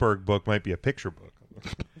Goldberg book might be a picture book.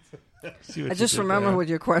 I just remember what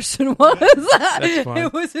your question was. That's fine.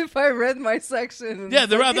 It was if I read my section. Yeah,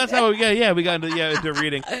 that's how. Yeah, we got into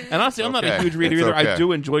reading. And honestly, I'm not a huge reader either. I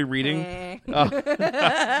do enjoy reading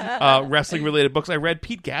wrestling related books. I read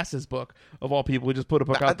Pete Gass's book, of all people. We just put a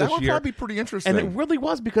book out this that would year. probably be pretty interesting. And it really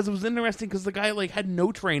was, because it was interesting, because the guy had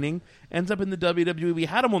no training, ends up in the WWE. We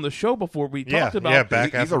had him on the show before. We talked about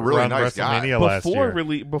back he's a really nice guy. WrestleMania last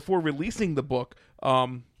year. before releasing the book.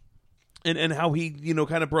 And how he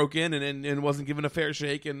kind of broke in and wasn't given a fair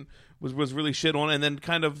shake, and was really shit on, and then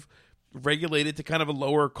kind of regulated to kind of a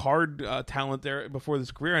lower card talent there before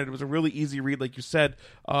this career. And it was a really easy read, like you said.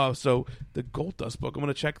 So the Gold Dust book, I'm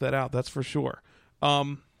going to check that out. That's for sure.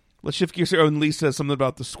 Let's shift gears here. And Lee says something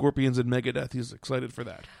about the Scorpions and Megadeth. He's excited for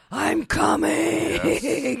that. I'm coming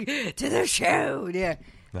to the show. Yeah.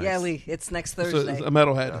 Nice. Yeah, Lee. It's next So Thursday. it's a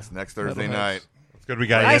Metalhead. Yes, next Thursday Metalheads. night. It's good we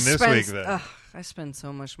got you in this week then. I spend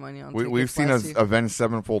so much money on We've tickets seen last year. Avenged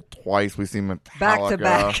Sevenfold twice. We've seen Metallica.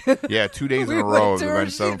 Back to back. Yeah, 2 days We in a went row of to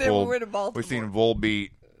Avenged Hershey, then we went to Sevenfold. Baltimore. We've seen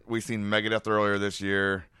Volbeat. We've seen Megadeth earlier this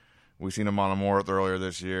year. We've seen Amon Amarth earlier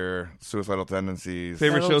this year. Suicidal Tendencies.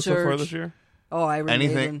 Favorite Metal show so far Church. this year? Oh, Iron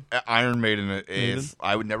Anything. Maiden. Iron Maiden is.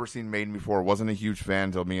 I would never seen Maiden before. Wasn't a huge fan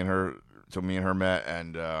until me and her met,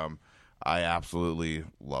 and I absolutely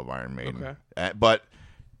love Iron Maiden. Okay. But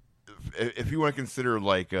if you want to consider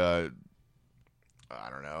like I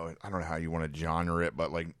don't know how you want to genre it,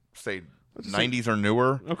 but like say 90s or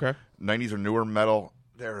newer. Okay. 90s or newer metal.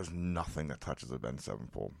 There is nothing that touches Avenged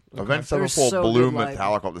Sevenfold. Okay. Avenged They're Sevenfold so blew good live.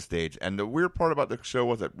 Metallica off the stage, and the weird part about the show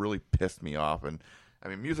was it really pissed me off. And I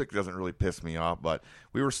mean, music doesn't really piss me off, but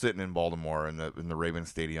we were sitting in Baltimore in the Ravens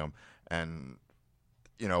Stadium, and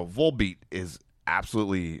Volbeat is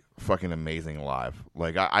absolutely fucking amazing live.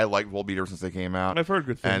 Like I like Volbeat ever since they came out. I've heard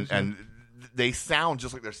good things. And they sound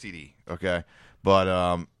just like their CD, okay?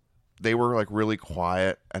 But they were like really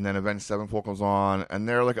quiet, and then Avenged Sevenfold comes on, and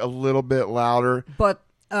they're like a little bit louder. But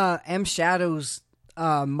M Shadow's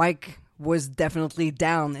mic was definitely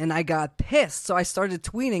down, and I got pissed, so I started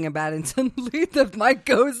tweeting about it, and suddenly the mic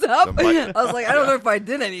goes up. I was like, I don't know if I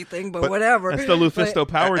did anything, but whatever. That's the Lufisto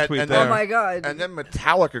power tweet there. Oh my god! And then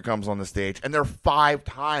Metallica comes on the stage, and they're 5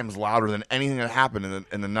 times louder than anything that happened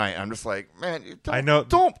in the night. I'm just like, man, I know.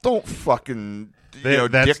 Don't fucking.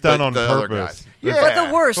 That's dick done the on other purpose. guys. Yeah. But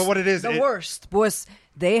the worst, But what it is, the worst was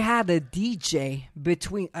they had a DJ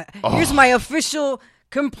between. Here's my official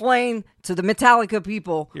complaint to the Metallica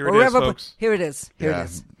people. Here it is, folks. Here it is. Here Yeah. it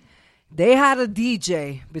is. They had a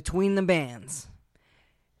DJ between the bands.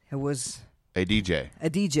 It was A DJ. a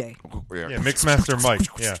DJ. Yeah, Mixmaster Mike.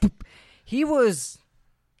 Yeah. He was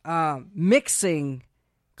mixing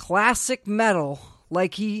classic metal,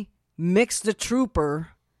 like he mixed the Trooper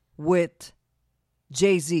with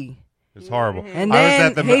Jay-Z. It's horrible. And I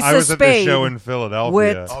was then at the show in Philadelphia.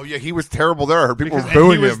 with- Oh yeah, he was terrible there. I heard people Because were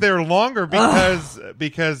booing he was him. there longer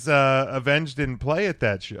because Avenged didn't play at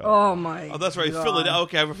that show. Oh my! Oh, that's right. God. Philadelphia.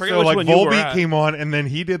 Okay, I forget So which like one you were Volbeat at. came on and then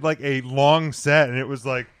he did like a long set and it was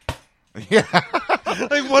like Yeah,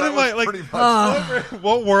 like what am I like pretty much.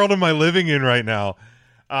 what world am I living in right now?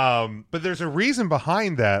 But there's a reason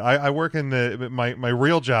behind that. I work in my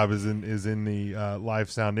real job is in the live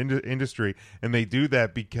sound industry, and they do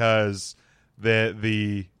that because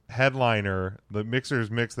the headliner, the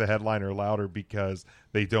mixers mix the headliner louder because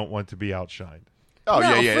they don't want to be outshined. Oh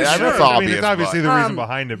No, yeah. for That's sure. obvious. I mean, it's obviously but- the reason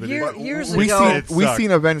behind it. But years we ago-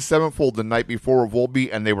 seen Avenged Sevenfold the night before Volbeat,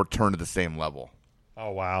 and they were turned to the same level.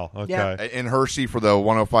 oh wow, okay. Yeah. In Hershey for the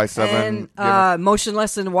 105.7. And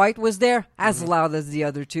Motionless in White was there, as loud as the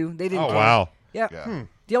other two. They didn't. Oh wow, Yeah. Yeah.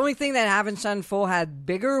 The only thing that Avenged Sevenfold had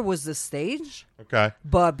bigger was the stage, okay.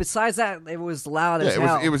 but besides that, it was loud as Yeah,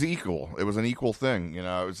 hell. it was equal. It was an equal thing. You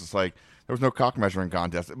know, it was just like there was no cock measuring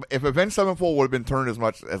contest. If Avenged Sevenfold would have been turned as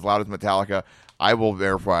loud as Metallica, I will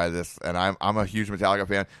verify this. And I'm a huge Metallica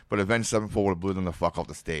fan, but Avenged Sevenfold would have blew them the fuck off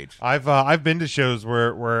the stage. I've been to shows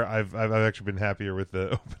where I've actually been happier with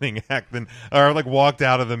the opening act than or like walked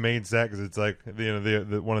out of the main set because it's like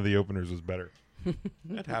the one of the openers was better.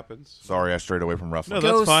 That happens. Sorry, I strayed away from No, wrestling.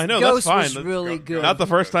 that's fine. No, Ghost that's fine. was really good. Not the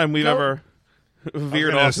first time we've ever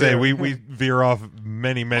veered I off. was gonna say there. we veer off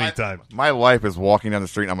many times. My life is walking down the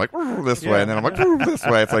street, and I'm like this way, Yeah. and then I'm like this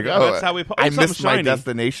way. It's like That's how we- I something missed my shiny.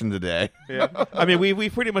 destination today. Yeah. I mean, we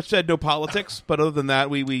pretty much said no politics, but other than that,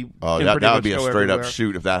 we Oh, can that pretty would much be a go straight up everywhere.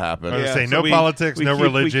 shoot if that happened. I was Yeah, gonna say so no we- politics, we no keep- we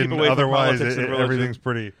religion. keep away from Otherwise, politics and religion. everything's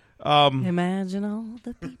pretty. Imagine all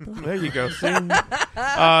the people. There you go. See?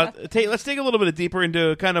 Let's dig a little bit deeper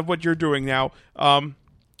into kind of what you're doing now.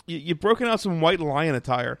 You've broken out some White Lion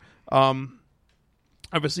attire.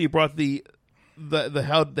 Obviously, you brought the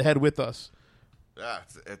head with us. Yeah,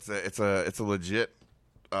 it's a legit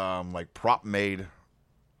like prop made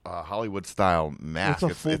Hollywood style mask.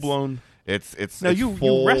 It's a full blown. It's Now it's you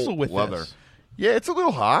full wrestle with leather. this. Yeah, it's a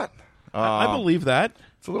little hot. I believe that.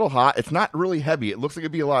 It's a little hot. It's not really heavy. It looks like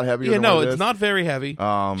it'd be a lot heavier. Yeah, than no, what it it's is. not very heavy.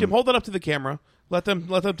 Jim, hold it up to the camera. Let them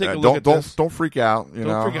take a look at don't this. don't freak out. You know,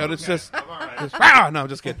 Don't freak out. It's just, no, I'm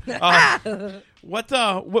just kidding. What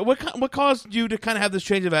caused you to kind of have this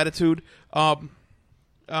change of attitude, and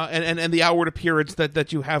the outward appearance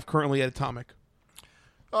that you have currently at Atomic?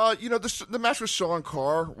 You know, the match with Sean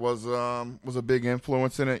Carr was a big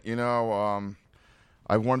influence in it. You know,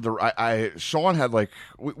 I wanted to. Sean had like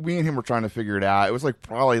we and him were trying to figure it out. It was like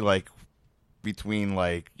probably like between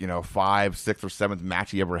like 5th, 6th, or 7th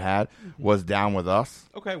match he ever had was down with us.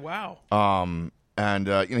 Okay, wow. And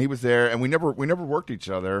he was there, and we never worked each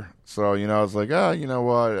other. So I was like, you know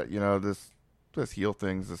what, this heel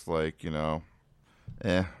thing's just like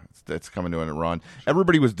it's coming to a run.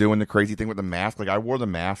 Everybody was doing the crazy thing with the mask. Like I wore the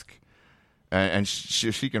mask, and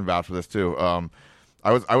she can vouch for this too.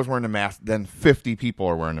 I was wearing the mask. Then 50 people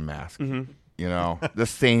are wearing the mask. Mm-hmm. The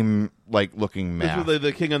same like looking mask. This was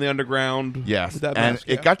the King on the Underground. Yes, with that and mask,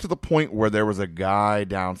 it got to the point where there was a guy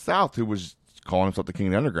down south who was calling himself the King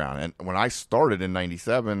of the Underground. And when I started in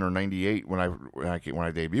 '97 or '98, when I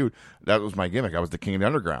debuted, that was my gimmick. I was the King of the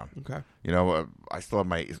Underground. Okay. I still have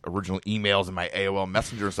my original emails and my AOL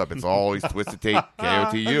Messenger and stuff. It's always Twisted Tape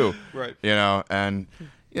KOTU. Right. And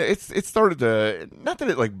it started to, not that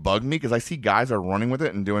it like bugged me, because I see guys are running with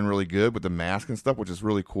it and doing really good with the mask and stuff, which is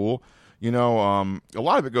really cool. A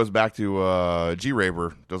lot of it goes back to G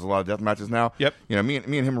Raver does a lot of death matches now. Yep. Me and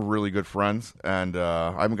him are really good friends, and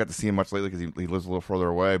I haven't got to see him much lately because he lives a little further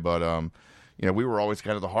away. But we were always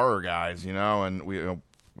kind of the horror guys, and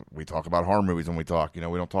we talk about horror movies when we talk. We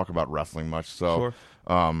don't talk about wrestling much. So,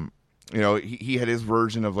 he had his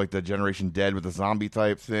version of like the Generation Dead with the zombie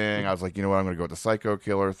type thing. I was like, you know what, I'm going to go with the Psycho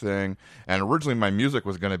Killer thing. And originally my music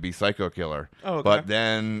was going to be Psycho Killer. Oh, okay. But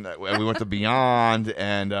then we went to Beyond,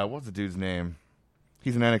 and what's the dude's name?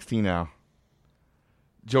 He's in NXT now.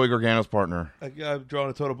 Joey Gargano's partner. I'm drawing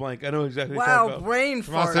a total blank. I know exactly what Wow, you're talking about. brain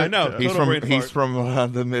fart. I know. He's total brain he's fart.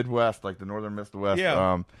 from the Midwest, like the northern Midwest.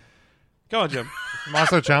 Yeah. Go on, Jim.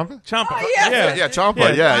 Tommaso Ciampa? Ciampa. Yeah, Ciampa.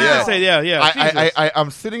 I Yeah. was gonna say, yeah. Jesus. I'm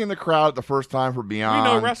sitting in the crowd the first time for Beyond.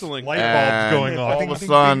 We know wrestling. Light And bulbs going off. all of a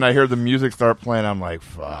sudden, I hear the music start playing. I'm like,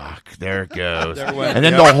 "Fuck!" There it goes. There it went. And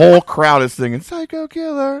then Yep. the whole crowd is singing "Psycho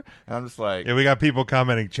Killer," and I'm just like, Yeah, we got people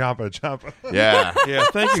commenting Ciampa. "Yeah." Yeah,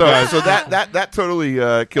 thank you, So, guys. so that totally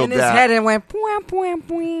killed in his that. head and went poing, poing,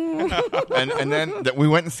 poing. and then we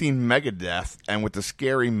went and seen Megadeth, and with the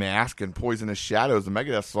scary mask and Poisonous Shadows, the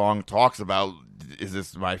Megadeth song talks about is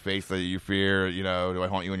this my face that you fear? You know, do I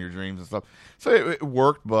haunt you in your dreams and stuff? So it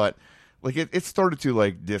worked, but like it started to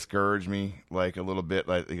like discourage me like a little bit.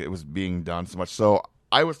 Like it was being done so much. So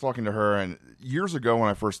I was talking to her, and years ago when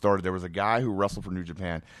I first started, there was a guy who wrestled for New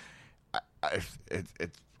Japan.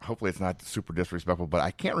 Hopefully it's not super disrespectful, but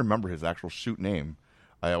I can't remember his actual shoot name.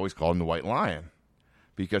 I always called him the White Lion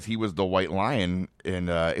because he was the White Lion in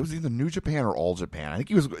it was either New Japan or All Japan. I think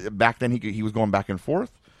he was back then. He was going back and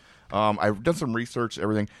forth. I've done some research,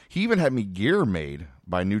 everything. He even had me gear made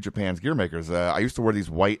by New Japan's gear makers. I used to wear these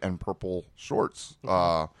white and purple shorts,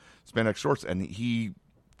 spandex shorts, and he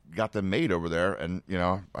got them made over there. And you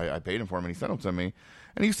know, I paid him for them, and he sent them to me.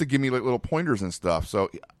 And he used to give me like little pointers and stuff. So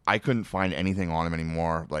I couldn't find anything on him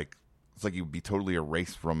anymore. Like it's like he would be totally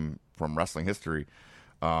erased from wrestling history.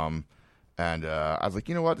 And I was like,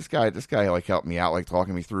 you know what, this guy like helped me out, like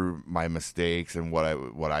talking me through my mistakes and what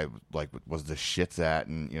I like was the shits at,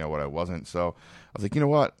 and you know what I wasn't. So I was like, you know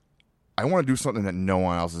what, I want to do something that no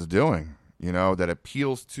one else is doing. You know, that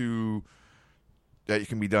appeals to that it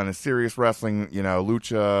can be done in serious wrestling. You know,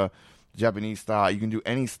 lucha, Japanese style. You can do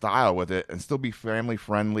any style with it and still be family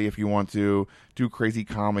friendly if you want to do crazy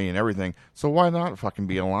comedy and everything. So why not fucking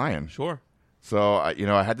be a lion? Sure. So you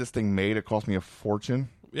know, I had this thing made. It cost me a fortune.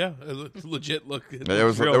 Yeah, it's legit. Look, there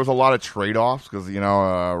was a lot of trade-offs because you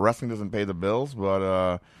know wrestling doesn't pay the bills,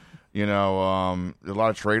 but you know there's a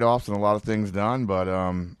lot of trade-offs and a lot of things done. But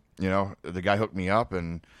you know, the guy hooked me up,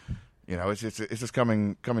 and you know it's just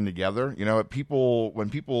coming together. You know, when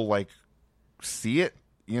people like see it,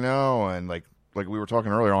 you know, and like we were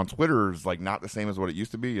talking earlier on Twitter is like not the same as what it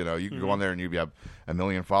used to be. You know, you can go on there and you have 1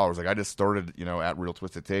 million followers. Like I just started, you know, at Real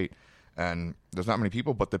Twisted Tate. And there's not many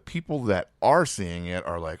people, but the people that are seeing it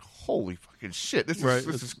are like, "Holy fucking shit! This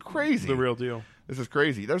is crazy. The real deal. This is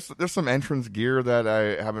crazy." There's some entrance gear that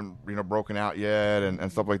I haven't broken out yet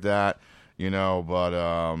and stuff like that, you know. But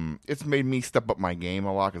it's made me step up my game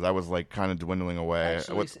a lot because I was like kind of dwindling away.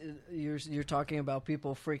 Actually, you're talking about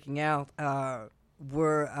people freaking out.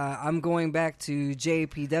 I'm going back to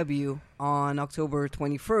JPW on October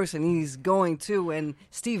 21st, and he's going too. And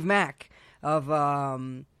Steve Mack of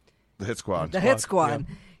the Hit Squad. The Hit Squad.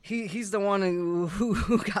 Yeah. He's the one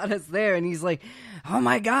who got us there, and he's like, "Oh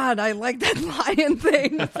my God, I like that lion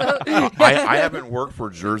thing." So, I haven't worked for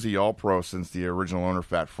Jersey All Pro since the original owner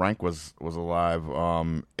Fat Frank was alive.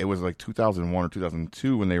 It was like 2001 or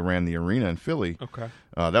 2002 when they ran the arena in Philly. Okay,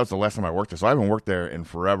 that was the last time I worked there, so I haven't worked there in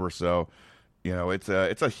forever. So, you know, it's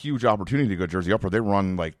a huge opportunity to go to Jersey All Pro. They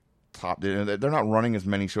run like top. They're not running as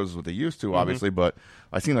many shows as what they used to, obviously, but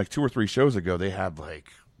I seen like 2 or 3 shows ago they had like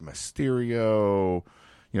Mysterio.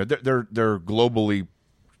 You know, they're globally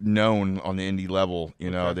known on the indie level. You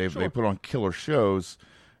know, they put on killer shows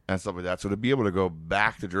and stuff like that. So to be able to go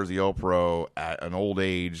back to Jersey All Pro at an old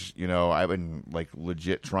age, you know, I've been like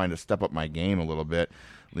legit trying to step up my game a little bit.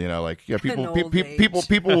 You know, like people will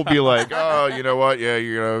be like, "Oh, you know what? Yeah,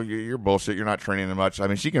 you know, you're bullshit. You're not training that much." I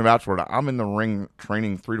mean, she can vouch for it. I'm in the ring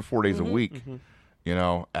training 3 to 4 days a week. You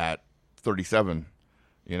know, at 37.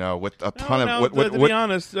 You know, with a ton of. To be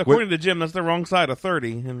honest, according to Jim, that's the wrong side of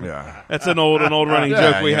 30. And yeah, that's an old running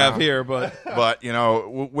joke we have here. But you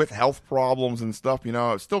know, with health problems and stuff, you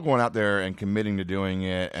know, still going out there and committing to doing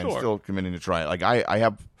it, and still committing to try it. Like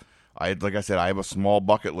like I said, I have a small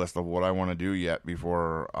bucket list of what I want to do yet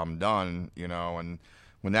before I'm done. You know, and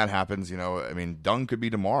when that happens, you know, I mean, done could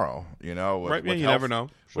be tomorrow. You know, right? With you health, never know.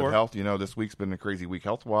 Sure. With health, you know, this week's been a crazy week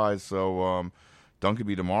health wise, so. Done could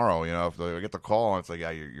be tomorrow, you know. If I get the call and it's like,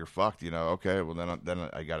 yeah, you're fucked, you know. Okay, well then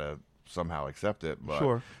I gotta somehow accept it.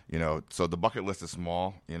 But you know, so the bucket list is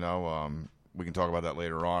small, you know. We can talk about that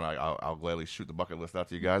later on. I'll gladly shoot the bucket list out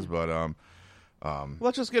to you guys, but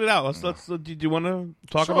let's just get it out. Let's. Do you want to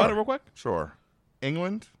talk about it real quick? Sure.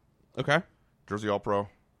 England, okay. Jersey All Pro,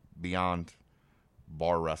 Beyond,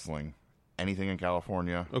 Bar Wrestling, anything in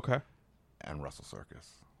California, okay, and Wrestle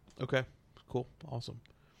Circus. Okay, cool, awesome.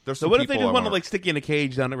 So what if they just want to like stick you in a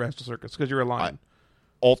cage down at Wrestle Circus because you're a lion?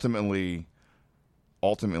 Ultimately,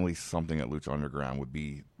 something at Lucha Underground would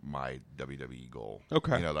be my WWE goal.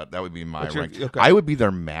 Okay, you know that would be my rank. Okay. I would be their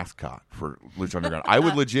mascot for Lucha Underground. I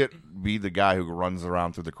would legit be the guy who runs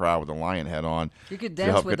around through the crowd with a lion head on. You could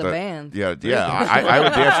dance with the band. Yeah. I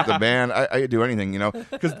would dance with the band. I could do anything, you know,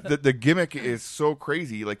 because the gimmick is so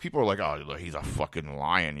crazy. Like people are like, "Oh, he's a fucking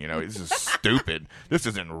lion," you know. This is stupid. This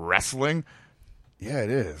isn't wrestling. Yeah,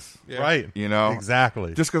 it is. Yeah. Right. You know?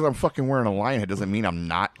 Exactly. Just because I'm fucking wearing a lion head doesn't mean I'm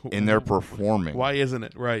not in there performing. Why isn't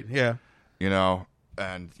it? Right, yeah. You know?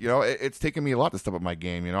 And, you know, it's taken me a lot to step up my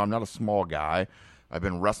game. You know, I'm not a small guy. I've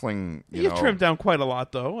been wrestling. You've trimmed down quite a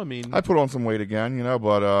lot, though. I mean, I put on some weight again,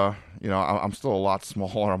 but I'm still a lot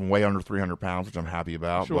smaller. I'm way under 300 pounds, which I'm happy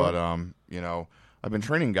about. Sure. But I've been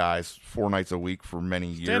training guys 4 nights a week for many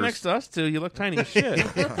years. Stand next to us two. You look tiny as shit.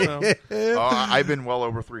 So. I've been well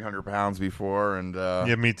over 300 pounds before, and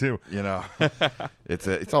yeah, me too.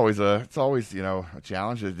 It's always a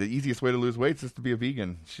challenge. The easiest way to lose weight is just to be a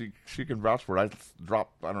vegan. She can vouch for it. I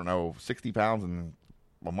dropped 60 pounds in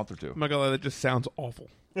a month or two. Oh my God, that just sounds awful.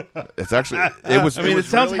 It's actually it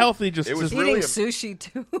sounds really healthy. Just eating sushi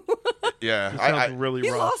too. Yeah, sounds really he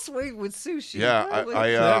rough. lost weight with sushi. Yeah, really.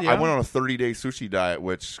 I went on a 30-day sushi diet,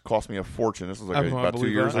 which cost me a fortune. This was about 2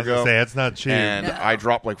 years ago. I was say, it's not cheap. And I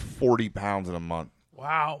dropped like 40 pounds in a month.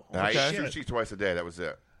 Wow. And I ate sushi twice a day. That was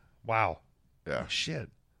it. Wow. Yeah. Shit.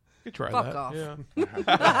 You try Fuck that. off. Yeah.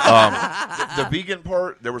 The vegan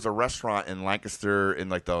part, there was a restaurant in Lancaster in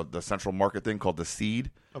like the Central Market thing called The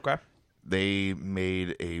Seed. Okay. They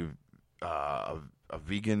made a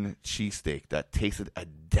vegan cheesesteak that tasted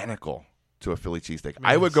identical to a Philly cheesesteak.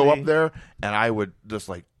 I would go up there and I would just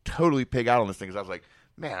like totally pig out on this thing because I was like,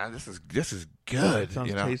 man, this is good.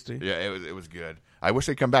 Sounds tasty. Yeah, it was good. I wish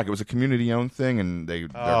they'd come back. It was a community-owned thing, and they're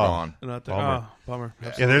gone. Bummer.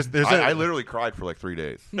 Yeah, I literally cried for like 3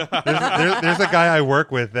 days. there's a guy I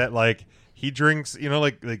work with that like he drinks,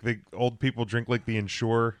 like the old people drink like the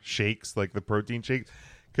Ensure shakes, like the protein shakes,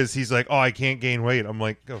 because he's like, oh, I can't gain weight. I'm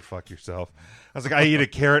like, go fuck yourself. I was like, I eat a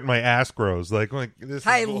carrot and my ass grows. Like this.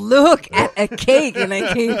 I look at a cake and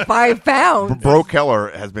I gain 5 pounds. Bro Keller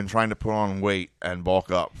has been trying to put on weight and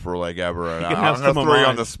bulk up for like ever. And I'm going to throw you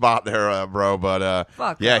on the spot there, bro. But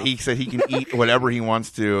Fuck yeah, off. he said he can eat whatever he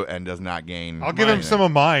wants to and does not gain. I'll give him some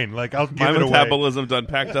of mine. Like I'll give My it away. metabolism done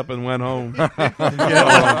packed up and went home.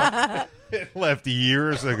 It left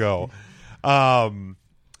years ago.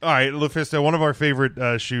 All right, LuFisto, one of our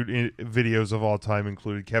favorite shoot videos of all time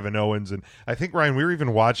included Kevin Owens, and I think, Ryan, we were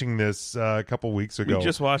even watching this a couple weeks ago. We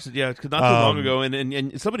just watched it, yeah, 'cause not too long ago,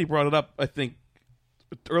 and somebody brought it up, I think,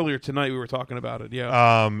 earlier tonight we were talking about it,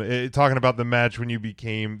 yeah. Talking about the match when you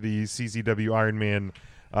became the CCW Iron Man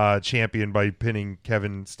champion by pinning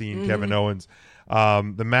Kevin Steen, Kevin Owens.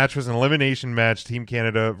 The match was an elimination match, Team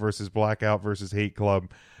Canada versus Blackout versus Hate Club.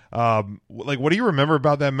 What do you remember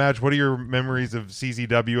about that match? What are your memories of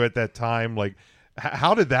CZW at that time? Like,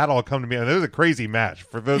 how did that all come to be? It was a crazy match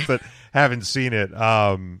for those that haven't seen it.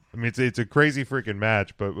 I mean, it's a crazy freaking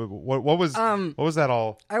match. But what was that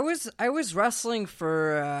all? I was wrestling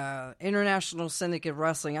for International Syndicate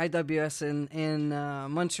Wrestling (IWS) in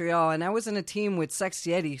Montreal, and I was in a team with Sex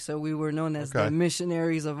Yeti, so we were known as the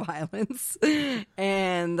Missionaries of Violence.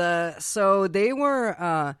 And so they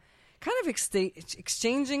were kind of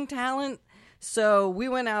exchanging talent. So we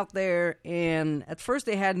went out there, and at first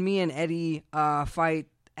they had me and Eddie fight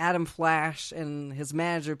Adam Flash and his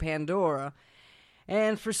manager Pandora.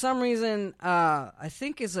 And for some reason, I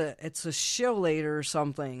think it's a show later or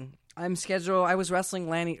something. I was wrestling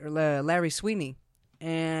Larry Sweeney,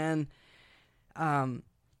 and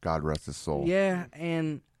God rest his soul. Yeah,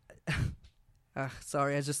 and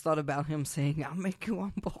sorry, I just thought about him saying, "I'll make you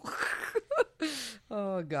humble."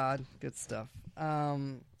 Oh God, good stuff.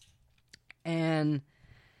 And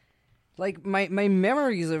like my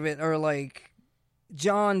memories of it are like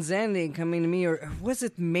John Zandig coming to me, or was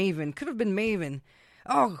it Maven? Could have been Maven.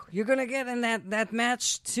 Oh, you're gonna get in that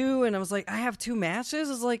match too? And I was like, I have 2 matches.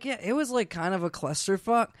 It's like, yeah, it was like kind of a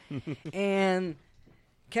clusterfuck. And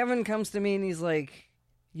Kevin comes to me and he's like,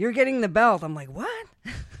 "You're getting the belt." I'm like, what?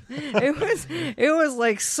 It was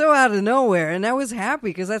like so out of nowhere, and I was happy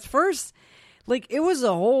because at first, like, it was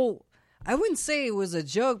a whole, I wouldn't say it was a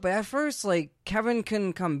joke, but at first, like, Kevin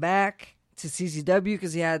couldn't come back to CCW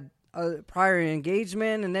because he had a prior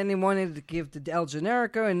engagement, and then he wanted to give to El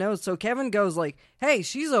Generico, and no, so Kevin goes like, "Hey,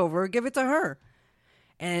 she's over, give it to her."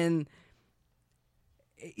 And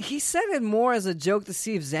he said it more as a joke to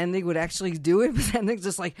see if Zandig would actually do it, but Zandig's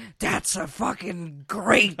just like, "That's a fucking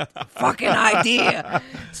great fucking idea."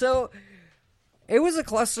 So it was a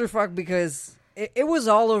clusterfuck because it was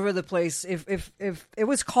all over the place. If it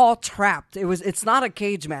was called Trapped, it's not a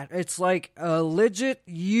cage match. It's like a legit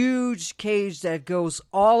huge cage that goes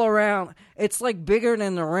all around. It's like bigger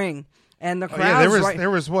than the ring. And the crowd there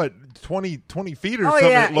was what 20 feet or something.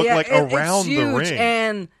 It looked like around the ring.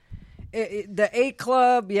 And the 8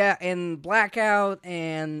 Club, and Blackout,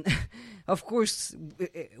 and of course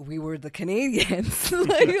we were the Canadians.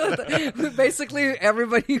 Basically,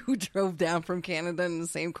 everybody who drove down from Canada in the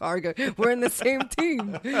same car, we're in the same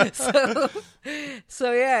team.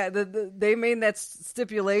 So yeah, they made that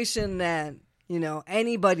stipulation that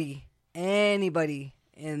anybody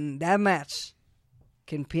in that match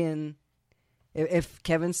can pin if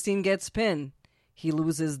Kevin Steen gets pinned, he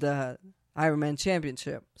loses the Iron Man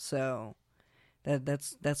Championship. So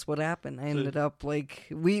that's what happened. I ended up like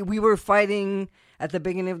we were fighting at the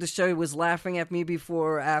beginning of the show. He was laughing at me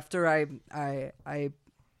before. After I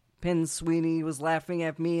pinned Sweeney, he was laughing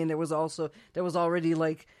at me, and there was already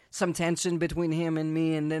like some tension between him and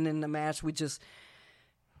me. And then in the match, we just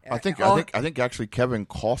I think actually Kevin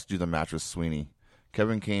cost you the match with Sweeney.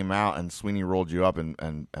 Kevin came out and Sweeney rolled you up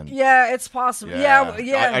and yeah, it's possible.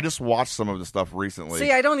 Yeah. I just watched some of the stuff recently.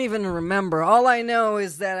 See, I don't even remember. All I know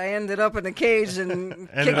is that I ended up in a cage and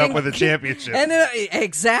ended up with a championship.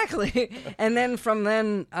 Exactly. And then from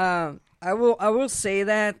then, I will say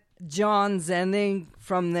that John's ending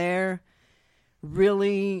from there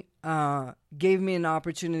really gave me an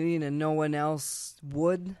opportunity that no one else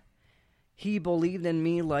would. He believed in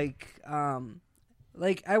me like I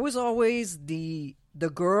was always the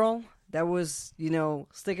girl that was,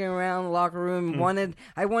 sticking around the locker room.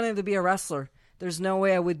 I wanted to be a wrestler. There's no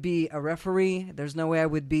way I would be a referee. There's no way I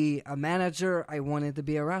would be a manager. I wanted to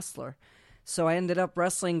be a wrestler. So I ended up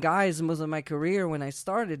wrestling guys most of my career when I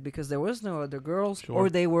started because there was no other girls or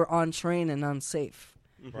they were untrained and unsafe.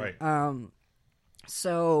 Right.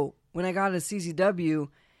 So when I got to CZW,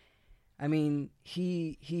 I mean,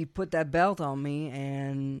 he put that belt on me,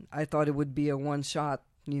 and I thought it would be a one-shot,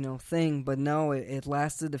 thing. But no, it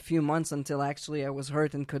lasted a few months until actually I was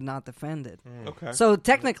hurt and could not defend it. Okay. So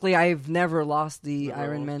technically, I've never lost the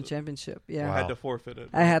Iron Man Championship. Yeah, I had to forfeit it.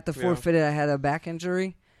 I had to forfeit it. I had a back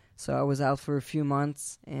injury, so I was out for a few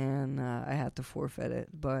months, and I had to forfeit it.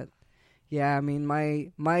 But yeah, I mean,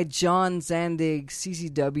 my John Zandig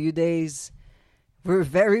CCW days were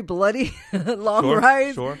very bloody, long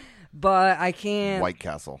rides. Sure. But I can't. White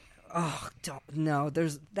Castle. Oh,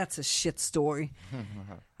 that's a shit story.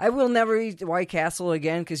 I will never eat White Castle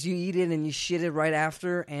again because you eat it and you shit it right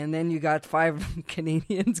after, and then you got 5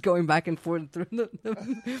 Canadians going back and forth through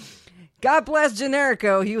the God bless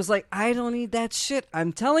Generico. He was like, I don't eat that shit.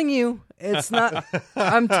 I'm telling you, it's not.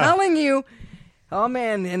 I'm telling you. Oh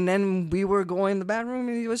man! And then we were going to the bathroom,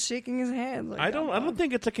 and he was shaking his head. Like, I don't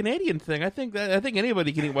think it's a Canadian thing. I think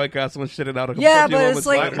anybody can eat White Castle and shit it out. Yeah, but it's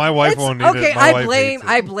like my wife won't eat okay, it.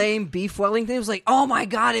 I blame beef Wellington. It was like, oh my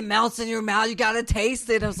god, it melts in your mouth. You gotta taste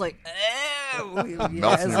it. I was like,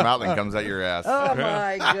 melts in your mouth and comes out your ass. Oh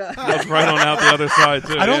my god! Goes right on out the other side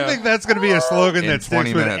too. I don't think that's going to be a slogan that sticks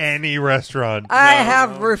 20 with minutes. any restaurant. I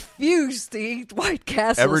have refused to eat White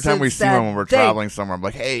Castle. Every time we since see that one when we're day. traveling somewhere, I'm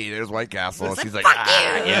like, hey, there's White Castle. And she's like,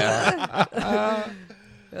 yeah.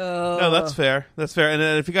 No, that's fair. That's fair. And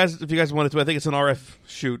if you guys wanted to, I think it's an RF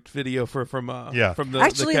shoot video from the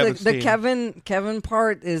actually the Kevin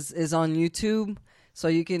part is on YouTube, so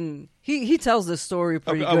you can he tells the story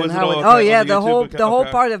pretty Okay, good. was it How all it, okay oh on yeah, YouTube? the whole Okay, the whole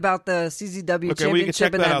okay. part about the CZW Okay, championship. we can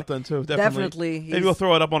check and that out then too. Definitely. Definitely. Maybe we'll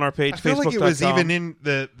throw it up on our page. I feel like it was Facebook.com. even in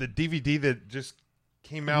the DVD that just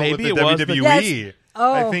came out Maybe with the it was, but- WWE. Yes.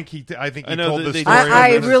 Oh. I think he I know told that the they- story. I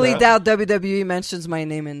of it. really doubt WWE mentions my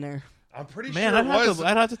name in there. I'm pretty Man, sure I'd it have was. to,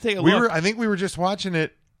 I'd have to take a We look. were. I think we were just watching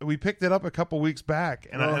it. We picked it up a couple weeks back,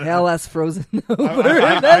 and Hell, that's frozen over.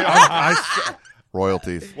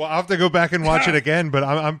 Royalties. well, I'll have to go back and watch it again. But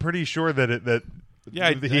I'm pretty sure that Yeah,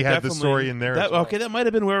 I he had the definitely- story in there. as well. Okay, that might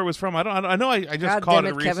have been where it was from. I know. I just God caught damn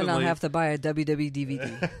it it, Kevin! recently. I'll have to buy a WWE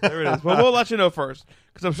DVD. There it is. Well, we'll let you know first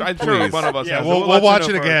because I'm sure Please. one of us. Yeah, has. we'll let you watch know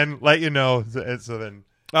it first. again. Let you know. So then.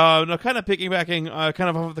 No, kind of piggybacking, kind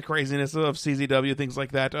of off of the craziness of CZW, things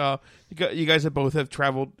like that. You guys have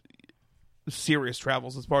traveled, serious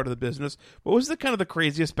travels as part of the business. What was the kind of the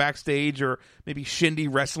craziest backstage or maybe shindy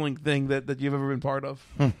wrestling thing that you've ever been part of?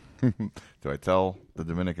 Do I tell the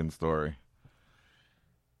Dominican story?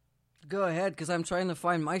 Go ahead, because I'm trying to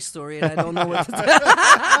find my story and I don't know what to tell.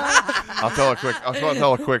 I'll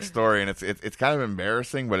tell a quick story, and it's kind of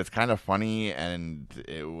embarrassing, but it's kind of funny, and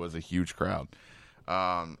it was a huge crowd.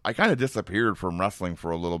 I kind of disappeared from wrestling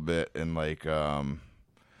for a little bit, and like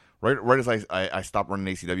right as I stopped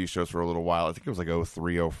running ACW shows for a little while. I think it was like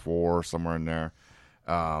 03, 04, somewhere in there.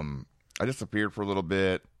 I disappeared for a little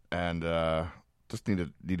bit, and just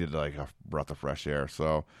needed like a breath of fresh air.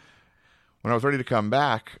 So when I was ready to come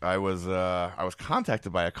back, I was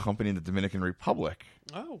contacted by a company in the Dominican Republic.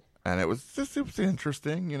 Oh. And it was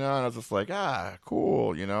interesting, and I was just like,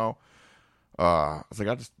 cool, I was like,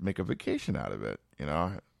 I'll just make a vacation out of it,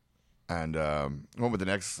 and went with the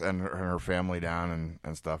next and her family down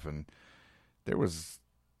and stuff, and there was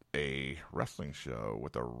a wrestling show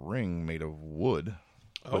with a ring made of wood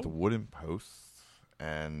with wooden posts,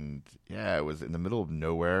 and yeah, it was in the middle of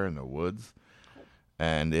nowhere in the woods,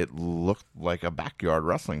 and it looked like a backyard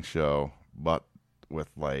wrestling show, but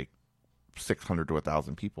with like 600 to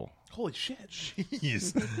 1,000 people. Holy shit!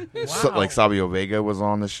 Jeez. So, like Savio Vega was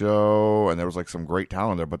on the show, and there was like some great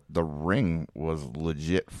talent there. But the ring was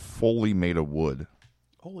legit, fully made of wood.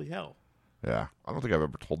 Holy hell! Yeah, I don't think I've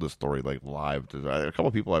ever told this story like live. A couple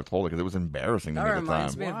of people I've told it because it was embarrassing to That me at the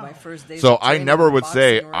reminds time. me of my first day. So I never would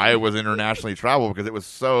say I was internationally traveled because it was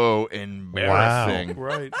so embarrassing.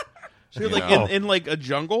 Right. So You like know. in like a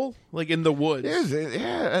jungle, like in the woods.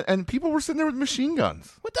 Yeah, and people were sitting there with machine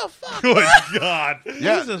guns. What the fuck? Good God.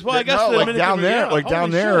 Yeah, Jesus. Well, I guess the like Dominican down there, Republic- like down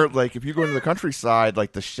holy there, shit. like if you go into the countryside,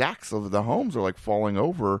 like the shacks of the homes are like falling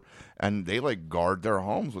over, and they like guard their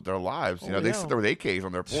homes with their lives. You know, Holy they hell. sit there with AKs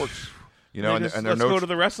on their porch. You know, They and just, there are let's no go to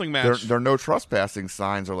the wrestling match. there are no trespassing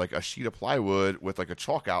signs or like a sheet of plywood with like a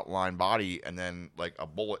chalk outline body and then like a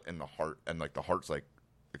bullet in the heart and like the heart's like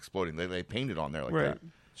exploding. They painted on there like Right. that.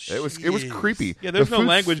 It was creepy. Yeah, there's The no food-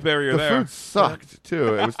 language barrier the there. food sucked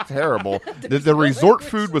too. It was terrible. The resort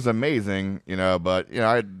food was amazing, you know, but you know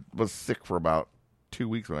I was sick for about 2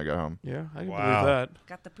 weeks when I got home. Yeah, I can Wow. believe that.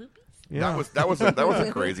 Got the poopies. Yeah. That was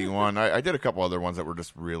a crazy one. I did a couple other ones that were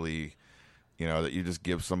just really, you know, that you just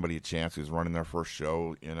give somebody a chance who's running their first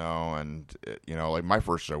show, you know, and you know, like my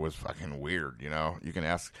first show was fucking weird. You know, you can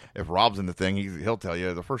ask if Rob's in the thing, he'll tell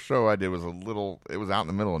you the first show I did was it was out in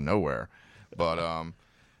the middle of nowhere, but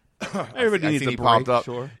Everybody I needs seen a he break, popped up.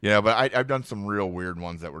 sure. Yeah, but I've done some real weird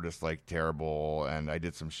ones that were just like terrible, and I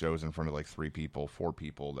did some shows in front of like 3 people, 4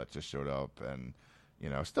 people that just showed up, and you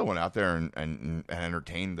know, still went out there and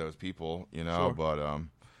entertained those people, you know. Sure. But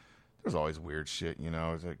there's always weird shit, you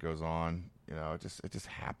know, as it goes on. You know, it just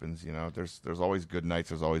happens. You know, there's always good nights.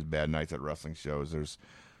 There's always bad nights at wrestling shows. There's,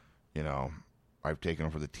 you know, I've taken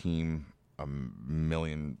over the team a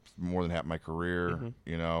million, more than half my career. Mm-hmm.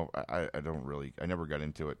 You know, I never got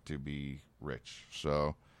into it to be rich.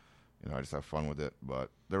 So, you know, I just have fun with it. But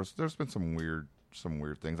there's been some weird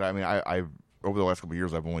things. I mean, I've over the last couple of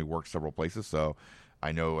years, I've only worked several places, so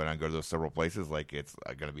I know when I go to those several places, like it's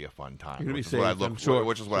going to be a fun time. You're gonna be which is what I safe, look I'm sure.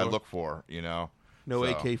 which is what I Sure. look for. You know. No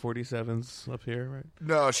So- AK-47s up here, right?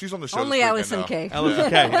 No, she's on the show. Only this Allison weekend, K. Allison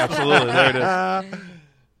K. Absolutely. There it is.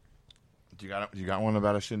 though. You got one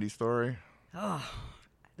about a Shindy story?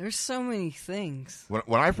 There's so many things.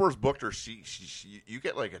 When I first booked her, she you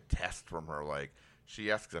get like a test from her. Like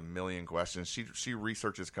she asks a million questions. She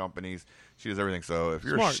researches companies. She does everything. So if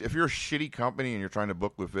you're Smart. if you're a shitty company and you're trying to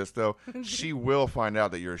book Lufisto, she will find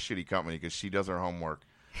out that you're a shitty company because she does her homework.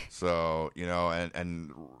 So you know,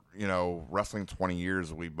 and you know, wrestling 20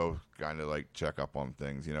 years, we both kind of like check up on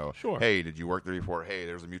things. You know, Sure. Hey, did you work there before? Hey,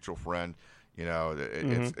 there's a mutual friend. You know,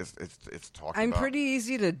 it's talked I'm about. pretty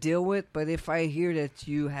easy to deal with, but if I hear that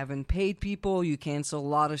you haven't paid people, you cancel a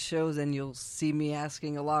lot of shows, and you'll see me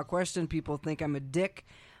asking a lot of questions. People think I'm a dick.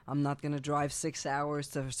 I'm not going to drive 6 hours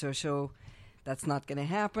to a show. That's not going to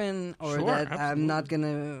happen, or Sure, that I'm absolutely. not going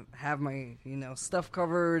to have my stuff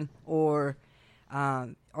covered, or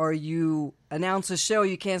you announce a show,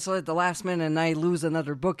 you cancel it at the last minute, and I lose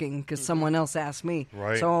another booking because someone else asked me.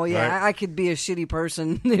 Right, So yeah, right. I could be a shitty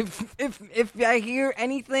person if I hear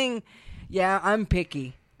anything. Yeah, I'm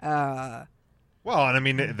picky. Well, and I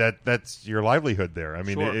mean that's your livelihood there. I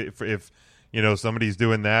mean, Sure. if you know somebody's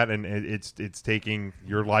doing that and it's taking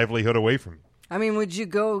your livelihood away from you. I mean, would you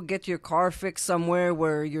go get your car fixed somewhere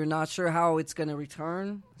where you're not sure how it's going to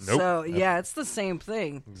return? Nope. So yeah, it's the same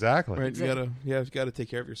thing. Exactly. Right, you gotta take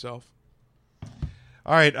care of yourself.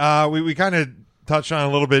 All right. We kind of touched on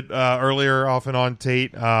a little bit earlier off and on,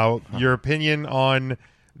 Tate. Your opinion on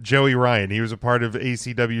Joey Ryan. He was a part of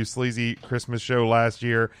ACW Sleazy Christmas show last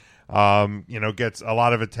year. Gets a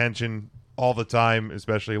lot of attention all the time,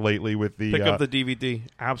 especially lately with the Pick up the DVD.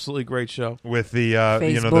 Absolutely great show. with the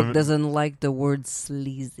Facebook doesn't like the word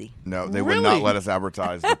sleazy. No, they would Really? not let us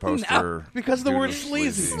advertise the poster because of the due to word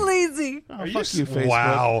sleazy. Sleazy. Oh, fuck you, Facebook.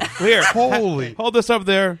 Wow. Here, Holy. hold this up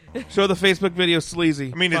there. Show the Facebook video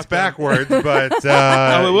sleazy. I mean, it's Fuck them. backwards, but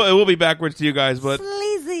No, it will be backwards to you guys, but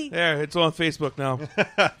Sleazy. there, it's on Facebook now.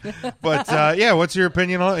 yeah. What's your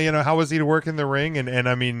opinion on how was he to work in the ring? And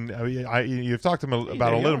I mean, you've talked to him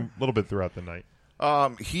about a little bit throughout the night.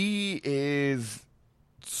 He is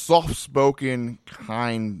soft-spoken,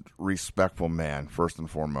 kind, respectful man, first and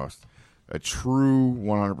foremost. A true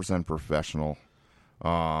 100% professional.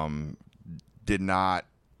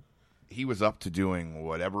 He was up to doing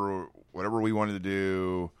whatever we wanted to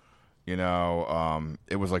do. You know,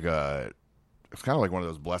 it was kind of like one of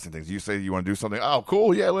those blessing things. You say you want to do something, oh,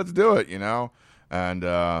 cool, yeah, let's do it, you know? And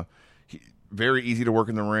very easy to work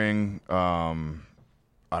in the ring.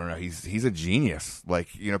 I don't know. He's a genius. Like,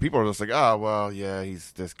 people are just like, oh, well, yeah,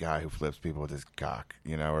 he's this guy who flips people with his cock,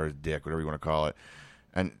 or his dick, whatever you want to call it.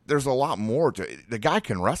 And there's a lot more to it. The guy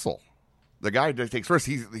can wrestle. the guy that takes risks.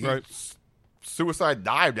 He Right. suicide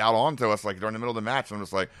dived out onto us like during the middle of the match. And I'm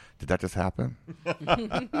just like, did that just happen?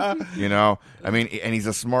 You know, I mean, and he's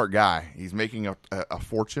a smart guy. He's making a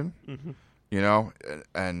fortune. You know,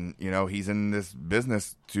 and you know he's in this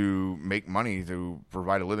business to make money to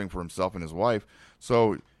provide a living for himself and his wife.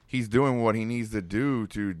 So he's doing what he needs to do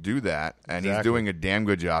that, and he's doing a damn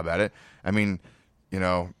good job at it. I mean, you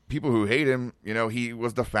know, people who hate him, you know, he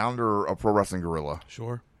was the founder of Pro Wrestling Guerrilla.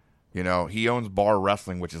 Sure. You know, he owns Bar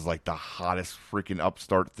Wrestling, which is like the hottest freaking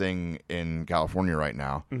upstart thing in California right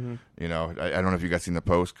now. You know, I don't know if you guys seen the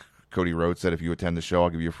post. Cody Rhodes said, if you attend the show, I'll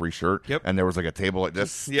give you a free shirt. Yep. And there was like a table like this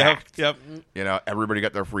stacked. Yep. You know, everybody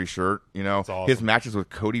got their free shirt. You know, awesome. His matches with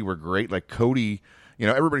Cody were great. Like Cody, you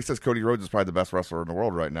know, everybody says Cody Rhodes is probably the best wrestler in the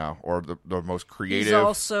world right now, or the most creative. He's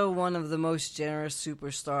also one of the most generous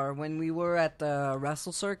superstar. When we were at the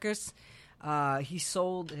Wrestle Circus, he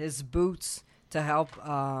sold his boots to help.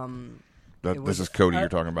 This is Cody you're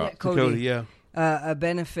talking about. Yeah, Cody, yeah. A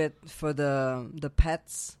benefit for the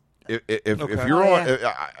pets. If Okay. you're Oh, on,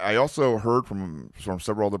 yeah. I also heard from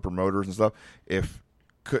several other promoters and stuff. If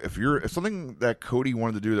something that Cody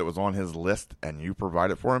wanted to do that was on his list and you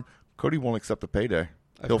provide it for him, Cody won't accept the payday.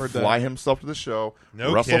 He'll heard fly that. himself to the show,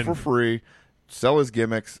 No wrestle kidding. for free, sell his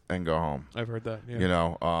gimmicks, and go home. I've heard that. Yeah. You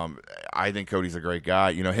know, I think Cody's a great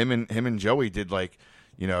guy. You know, him and Joey did like.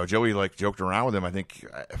 You know, Joey like joked around with him. I think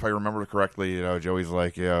if I remember correctly, you know, Joey's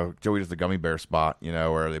like, you know, Joey does the gummy bear spot, you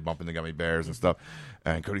know, where they bump into gummy bears and stuff.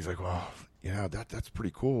 And Cody's like, well, you know, that's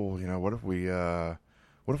pretty cool. You know, what if we had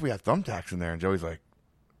thumbtacks in there? And Joey's like,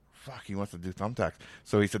 fuck, he wants to do thumbtacks.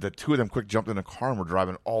 So he said that two of them quick jumped in a car and were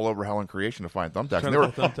driving all over Hell in Creation to find thumbtacks. And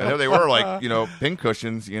I know they were like, you know, pin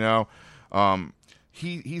cushions, you know.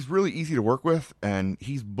 He's really easy to work with, and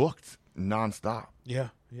he's booked nonstop. Yeah.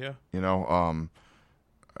 Yeah. You know,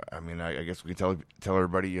 I mean, I guess we can tell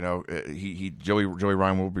everybody. You know, Joey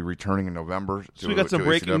Ryan will be returning in November. So we got some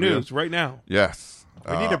breaking news right now. Yes,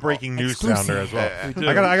 We need a breaking news sounder as well. We do.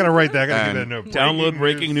 I gotta write that. I gotta give that a note. Download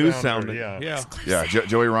breaking news sounder. Yeah. Yeah,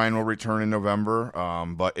 Joey Ryan will return in November,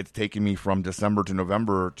 but it's taken me from December to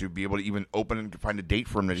November to be able to even open and find a date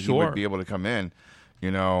for him that he would be able to come in.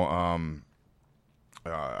 You know, I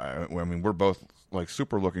mean, we're both like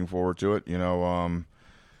super looking forward to it. You know,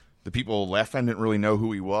 the people last time didn't really know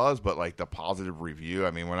who he was, but like the positive review.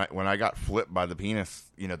 I mean, when I got flipped by the penis,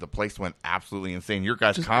 you know, the place went absolutely insane. Your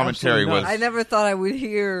guys' commentary was. I never thought I would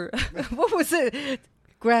hear. What was it?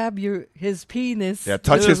 Grab his penis. Yeah,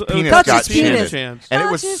 touch his penis Touch got his penis. chanted. And it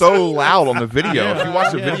Touch was his so penis. loud on the video. If you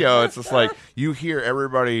watch the video, it's just like you hear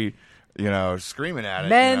everybody, you know, screaming at it.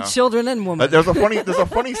 Men, you know? children, and women. There's a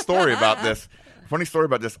funny story about this. Funny story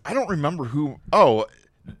about this. I don't remember who. Oh,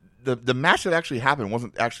 the match that actually happened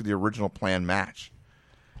wasn't actually the original planned match.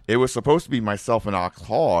 It was supposed to be myself and Ox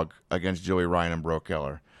Hogg against Joey Ryan and Bro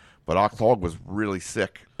Keller, but Ox Hogg was really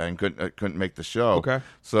sick and couldn't make the show. Okay.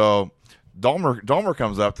 So Dahmer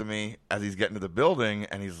comes up to me as he's getting to the building,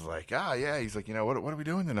 and he's like, yeah. He's like, you know, what are we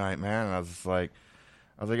doing tonight, man? And I was like,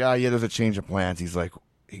 yeah, there's a change of plans.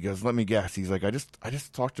 He goes, let me guess. He's like, I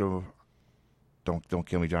just talked to. Don't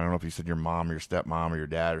kill me, John. I don't know if you said your mom or your stepmom or your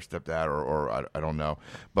dad or stepdad or I don't know.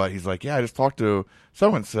 But he's like, yeah, I just talked to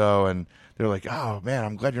so-and-so, and they're like, oh, man,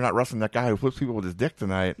 I'm glad you're not wrestling that guy who flips people with his dick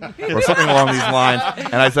tonight or something along these lines.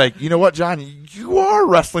 And I was like, you know what, John? You are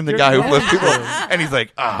wrestling the guy who flips people. And he's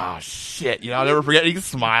like, oh, shit. You know, I'll never forget. He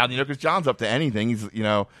smiled, you know, because John's up to anything. He's, you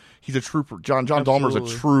know, he's a true John Dahmer's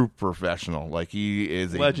a true professional. Like, he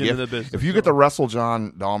is a Legend gift. in the business. If you get to wrestle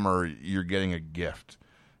John Dahmer, you're getting a gift.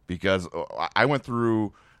 Because I went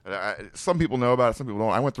through, some people know about it, some people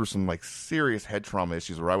don't. I went through some like serious head trauma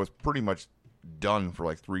issues where I was pretty much done for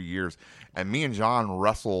like 3 years, and me and John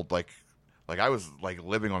wrestled like I was like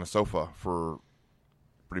living on a sofa for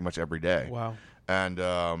pretty much every day. Wow. And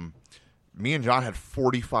me and John had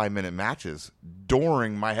 45-minute matches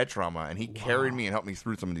during my head trauma, and he carried me and helped me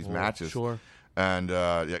through some of these matches. Sure. And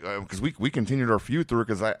because we continued our feud through,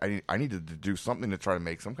 because I needed to do something to try to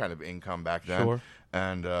make some kind of income back then. Sure.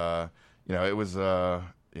 And you know, it was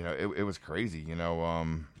it was crazy. You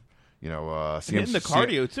know, Hitting the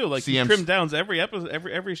cardio too, like he trims down every episode,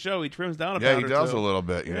 every show. He trims down a pound. Yeah, he does or two. a little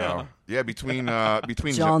bit. You know, yeah. Between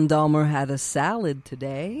John Dahmer had a salad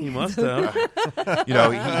today. He must have. You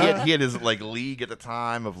know, he had his like league at the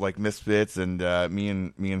time of like Misfits, and me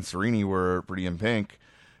and Serini were Pretty in Pink.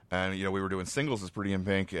 And, you know, we were doing singles as Pretty in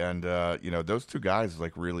Pink, and, you know, those two guys,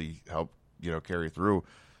 like, really helped, you know, carry through,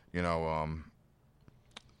 you know,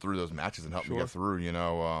 through those matches and helped me get through, you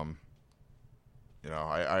know.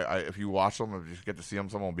 I if you watch them, if you get to see them,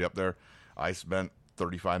 someone will be up there. I spent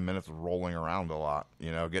 35 minutes rolling around a lot,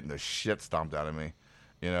 you know, getting the shit stomped out of me,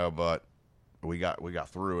 you know, but we got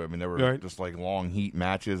through. I mean, they were Right. just like long heat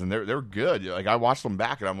matches, and they're good. Like I watched them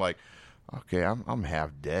back, and I'm like, okay, I'm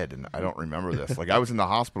half dead, and I don't remember this. Like I was in the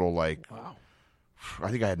hospital, like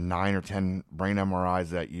I think I had 9 or 10 brain MRIs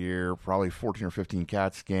that year, probably 14 or 15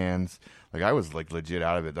 CAT scans. Like I was like legit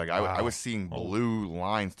out of it. Like I was seeing blue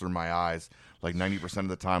lines through my eyes like 90% of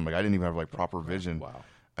the time. Like I didn't even have like proper vision. Wow.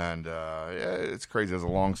 And it's crazy. It's a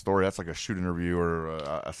long story. That's like a shoot interview or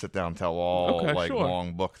a sit down tell all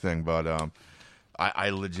long book thing. But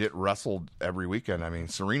I legit wrestled every weekend. I mean,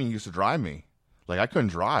 Serena used to drive me. Like I couldn't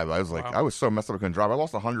drive. I was like I was so messed up I couldn't drive. I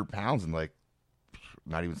lost 100 pounds in like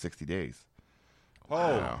not even 60 days.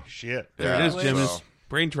 Oh, shit. There it is, Jim. Is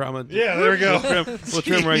brain trauma. Yeah, there we go. We'll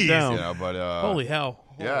trim right down. Yeah, but holy hell.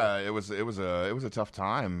 Yeah, it was a tough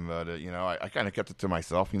time, but I kind of kept it to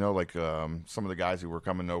myself. Like some of the guys who were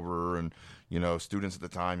coming over and students at the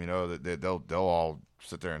time, that they'll all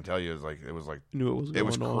sit there and tell you it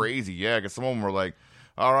was crazy. Yeah, because some of them were like,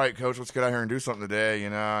 "All right, coach, let's get out here and do something today,"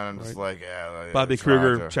 and I'm just like, "Yeah." Bobby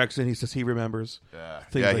Kruger checks in. He says he remembers. Yeah,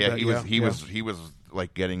 he was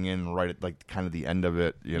like getting in right at like kind of the end of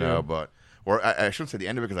it, but. Or I shouldn't say the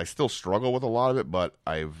end of it because I still struggle with a lot of it, but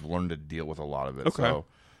I've learned to deal with a lot of it. Okay. So,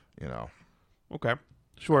 Okay.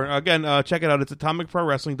 Sure. Again, check it out. It's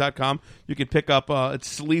atomicprowrestling.com. You can pick up it's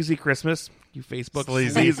Sleazy Christmas. You Facebook.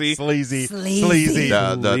 Sleazy.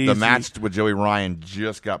 The match with Joey Ryan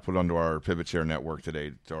just got put onto our Pivot Share network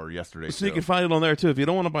today or yesterday. So you can find it on there, too. If you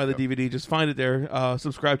don't want to buy the DVD, just find it there.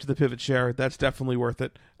 Subscribe to the Pivot Share. That's definitely worth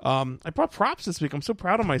it. I brought props this week. I'm so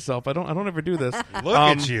proud of myself. I don't ever do this. Look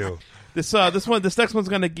at you. This next one's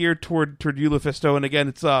kind of geared toward you, Lufisto, and again,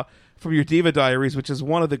 it's from your Diva Diaries, which is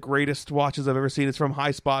one of the greatest watches I've ever seen. It's from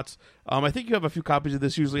High Spots. I think you have a few copies of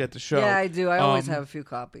this usually at the show. Yeah, I do. I always have a few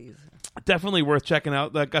copies. Definitely worth checking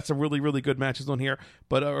out. That got some really, really good matches on here,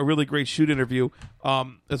 but a really great shoot interview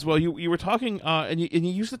as well. You were talking, and you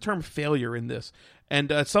used the term failure in this,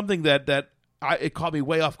 and something that it caught me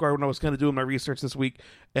way off guard when I was kind of doing my research this week,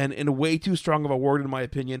 and in a way too strong of a word in my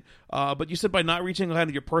opinion. But you said by not reaching kind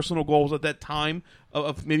of your personal goals at that time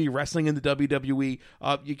of maybe wrestling in the WWE,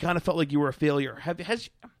 you kind of felt like you were a failure.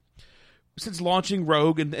 Since launching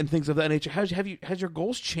Rogue and things of that nature, has your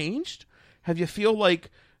goals changed? Have you feel like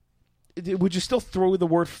would you still throw the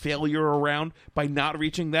word failure around by not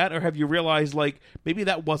reaching that, or have you realized like maybe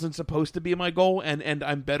that wasn't supposed to be my goal and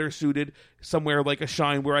I'm better suited somewhere like a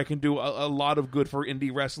Shine where I can do a lot of good for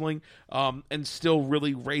indie wrestling and still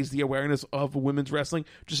really raise the awareness of women's wrestling,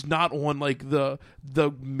 just not on like the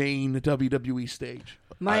main WWE stage?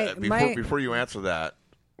 Before you answer that,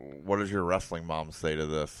 what does your wrestling mom say to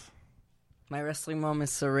this? My wrestling mom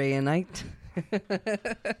is Saraya Knight.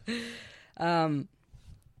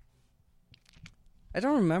 I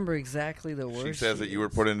don't remember exactly the words. She says that you were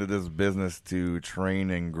put into this business to train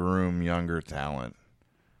and groom younger talent.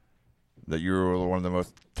 That you were one of the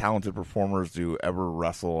most talented performers to ever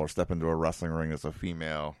wrestle or step into a wrestling ring as a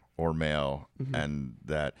female or male. Mm-hmm. And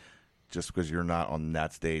that just because you're not on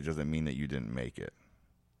that stage doesn't mean that you didn't make it.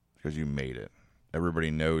 Because you made it. Everybody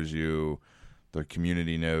knows you. The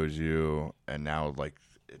community knows you. And now, like,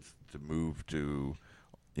 it's to move to,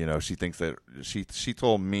 she thinks that she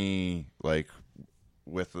told me, like,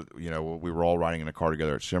 with we were all riding in a car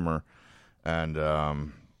together at Shimmer, and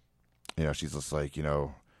she's just like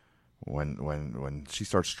when she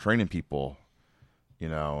starts training people,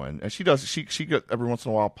 and she does she every once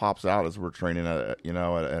in a while pops out as we're training at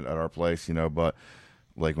our place, but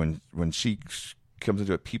like when she comes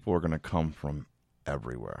into it, people are going to come from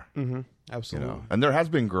everywhere. Mm-hmm. Absolutely. And there has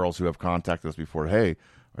been girls who have contacted us before. Hey,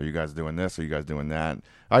 are you guys doing this? Are you guys doing that?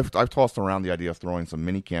 I've tossed around the idea of throwing some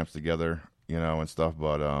mini camps together, and stuff,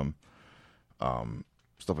 but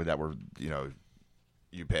stuff like that where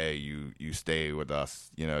you pay, you stay with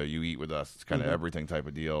us, you eat with us, it's kind of everything type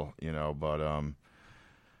of deal, but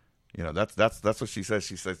that's what she says.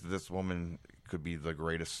 She says this woman could be the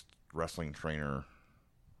greatest wrestling trainer,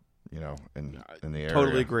 in the area.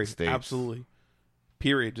 Totally agree. States. Absolutely.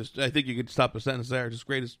 Period. Just I think you could stop a sentence there. Just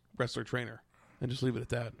greatest wrestler trainer, and just leave it at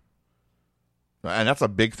that. And that's a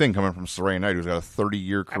big thing coming from Saraya Knight, who's got a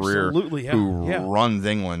 30-year career, Absolutely, yeah. who runs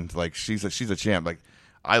England. Like she's a champ. Like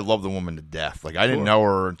I love the woman to death. Like I didn't know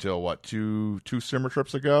her until two Simmer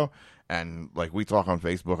trips ago, and like we talk on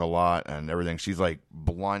Facebook a lot and everything. She's like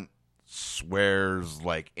blunt, swears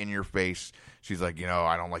like in your face. She's like,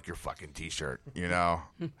 I don't like your fucking T-shirt.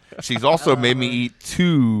 She's also made me eat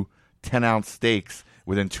 2 10-ounce steaks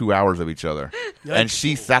within 2 hours of each other, and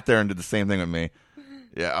she sat there and did the same thing with me.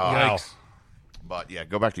 Yeah. Yikes. Wow. But yeah,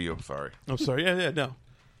 go back to you. I'm sorry. Yeah, no.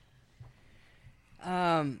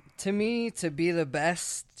 To me, to be the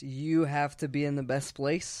best, you have to be in the best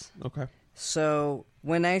place. Okay. So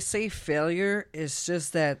when I say failure, it's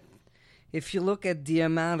just that if you look at the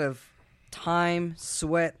amount of time,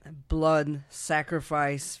 sweat, blood,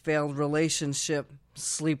 sacrifice, failed relationship,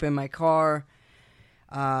 sleep in my car,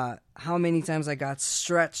 how many times I got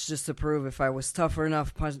stretched just to prove if I was tougher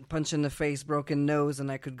enough, punch in the face, broken nose,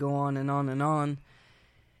 and I could go on and on and on.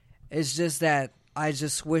 It's just that I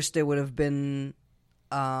just wish there would have been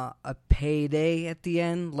a payday at the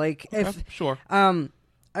end. Like, if sure.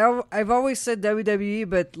 I've always said WWE,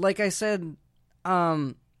 but like I said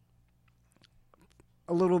a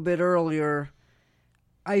little bit earlier,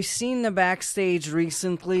 I've seen the backstage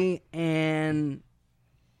recently, and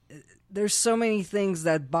there's so many things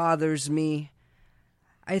that bothers me.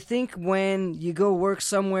 I think when you go work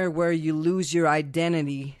somewhere where you lose your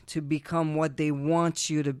identity to become what they want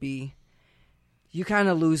you to be, you kind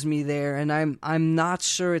of lose me there, and I'm not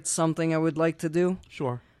sure it's something I would like to do.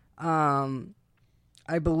 Sure.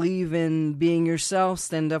 I believe in being yourself,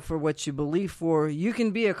 stand up for what you believe for. You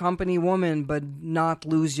can be a company woman, but not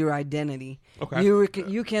lose your identity. Okay.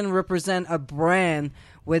 You can represent a brand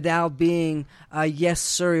without being a yes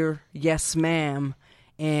sir, yes ma'am,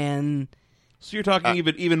 and... So you're talking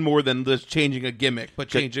even more than just changing a gimmick, but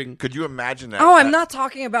changing... Could you imagine that? Oh, I'm not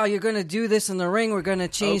talking about you're going to do this in the ring, we're going to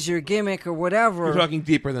change your gimmick or whatever. You're talking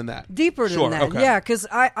deeper than that. Deeper than Sure, that, okay. yeah, because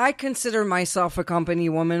I consider myself a company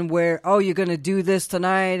woman where, you're going to do this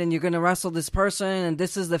tonight and you're going to wrestle this person and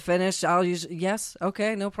this is the finish. I'll use, yes,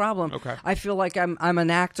 okay, no problem. Okay. I feel like I'm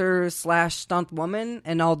an actor / stunt woman,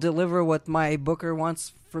 and I'll deliver what my booker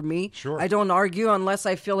wants for me. Sure. I don't argue unless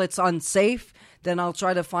I feel it's unsafe, then I'll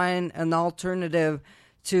try to find an alternative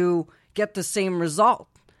to get the same result,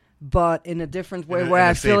 but in a different way, where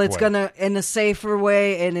I feel it's gonna, in a safer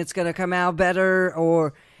way, and it's gonna come out better,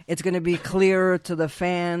 or it's gonna be clearer to the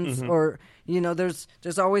fans, or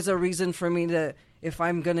there's always a reason for me to, if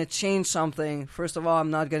I'm gonna change something. First of all, I'm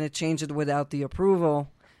not gonna change it without the approval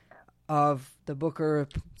of the booker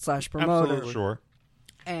 / promoter. Absolutely. Sure.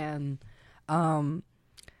 And,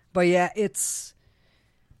 but yeah, it's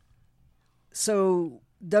so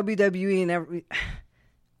WWE and every.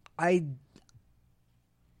 I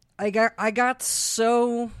got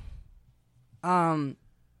so I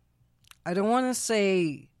don't want to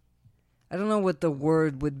say, I don't know what the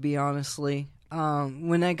word would be, honestly.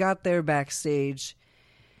 When I got there backstage,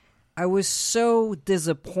 I was so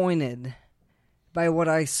disappointed by what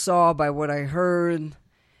I saw, by what I heard,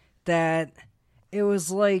 that it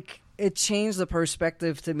was like it changed the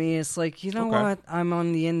perspective to me. It's like, you know what? I'm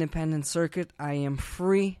on the independent circuit. I am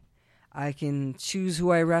free. I can choose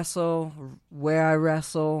who I wrestle, where I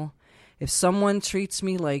wrestle. If someone treats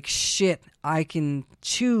me like shit, I can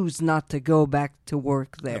choose not to go back to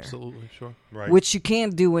work there. Absolutely, sure. Right. Which you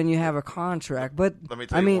can't do when you have a contract. But Let me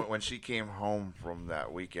tell you, when she came home from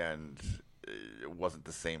that weekend, it wasn't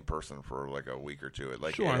the same person for like a week or two.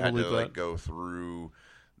 It Sure, I had to believe that. go through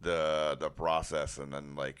the process, and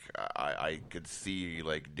then I could see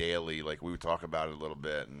like daily, like we would talk about it a little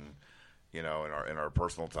bit, and in our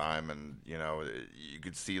personal time, and you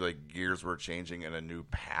could see like gears were changing and a new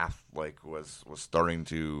path like was starting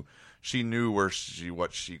to. She knew what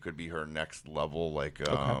she could be her next level, like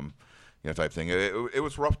type thing. It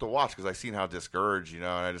was rough to watch because I seen how discouraged, and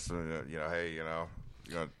I just hey,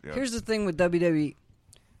 Here's the thing with WWE.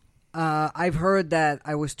 I've heard that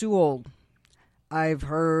I was too old. I've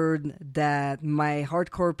heard that my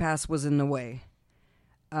hardcore past was in the way.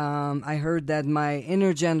 I heard that my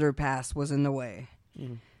intergender past was in the way.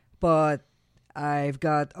 But I've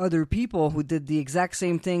got other people who did the exact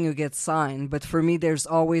same thing who get signed. But for me, there's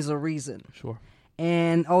always a reason. Sure.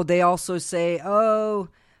 And, they also say,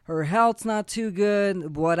 her health's not too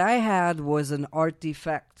good. What I had was an art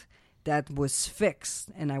defect that was fixed,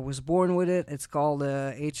 and I was born with it. It's called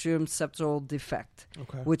a atrium septal defect,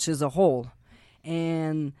 which is a hole.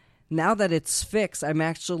 And now that it's fixed, I'm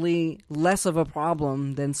actually less of a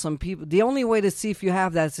problem than some people. The only way to see if you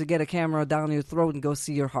have that is to get a camera down your throat and go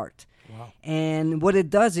see your heart. Wow. And what it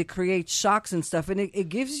does, it creates shocks and stuff, and it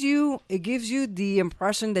gives you the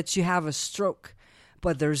impression that you have a stroke.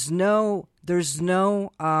 But there's no it's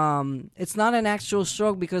not an actual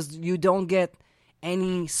stroke because you don't get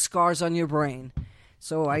any scars on your brain.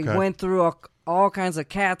 So I went through all kinds of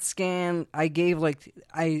CAT scan. I gave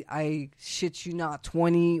I shit you not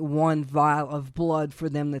 21 vial of blood for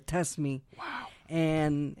them to test me. Wow.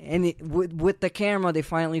 And with the camera they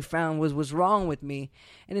finally found was wrong with me,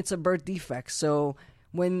 and it's a birth defect. So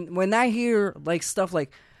when I hear like stuff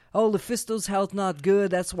like, oh, Lufisto's health not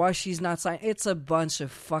good, that's why she's not signed. It's a bunch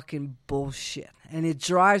of fucking bullshit. And it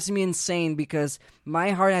drives me insane because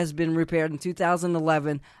my heart has been repaired in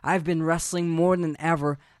 2011. I've been wrestling more than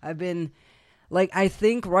ever. I've been, like, I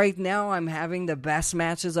think right now I'm having the best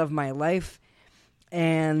matches of my life.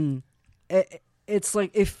 And it's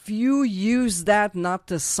like, if you use that not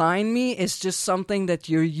to sign me, it's just something that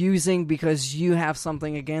you're using because you have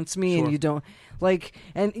something against me and you don't. Like,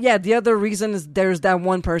 and yeah, the other reason is there's that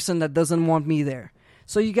one person that doesn't want me there.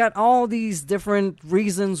 So you got all these different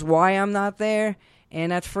reasons why I'm not there.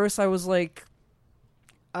 And at first I was like,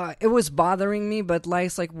 it was bothering me, but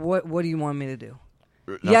Life's like, what do you want me to do?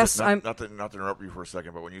 Not to interrupt you for a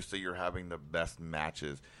second, but when you say you're having the best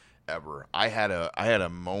matches ever, I had a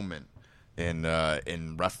moment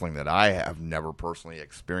in wrestling that I have never personally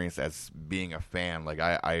experienced as being a fan. Like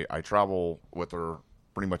I travel with her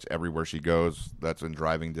pretty much everywhere she goes. That's in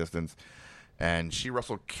driving distance, and she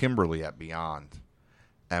wrestled Kimberly at Beyond.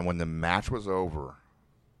 And when the match was over,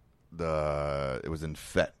 it was in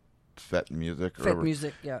Fet Music. Fet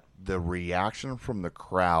Music, yeah. The reaction from the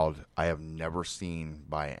crowd I have never seen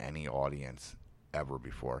by any audience ever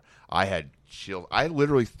before. I had chills. I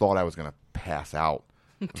literally thought I was going to pass out.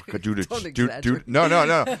 Due to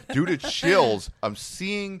chills, I'm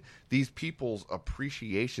seeing these people's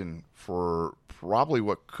appreciation for probably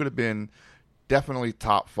what could have been definitely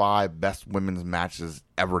top 5 best women's matches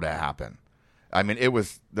ever to happen. I mean, it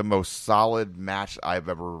was the most solid match I've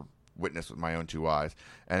ever witnessed with my own 2 eyes.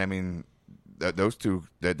 And I mean, those two,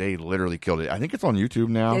 they literally killed it. I think it's on YouTube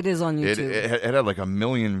now. It is on YouTube. It had like 1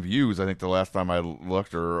 million views, I think, the last time I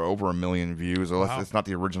looked, or over 1 million views. Wow. It's not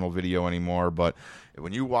the original video anymore, but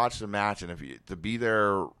when you watch the match, and to be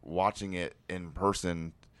there watching it in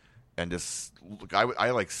person, and just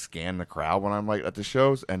I like scan the crowd when I'm like at the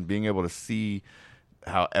shows, and being able to see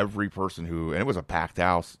how every person and it was a packed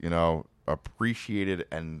house, appreciated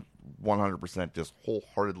and 100% just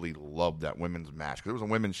wholeheartedly loved that women's match, because it was a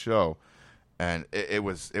women's show. And it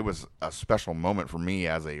was a special moment for me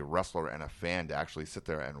as a wrestler and a fan to actually sit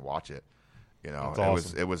there and watch it. That's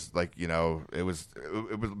awesome. It was like, it was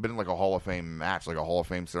been like a Hall of Fame match, like a Hall of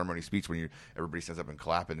Fame ceremony speech when everybody stands up and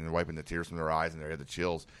clapping and wiping the tears from their eyes and they had the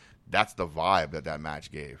chills. That's the vibe that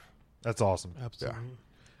match gave. That's awesome. Absolutely. Yeah.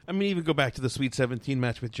 I mean, even go back to the Sweet 17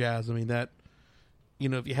 match with Jazz. I mean, that,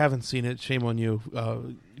 if you haven't seen it, shame on you.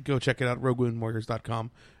 Go check it out,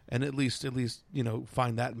 RogueWoundWarriors.com. And at least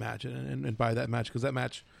find that match and buy that match, because that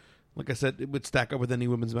match, like I said, it would stack up with any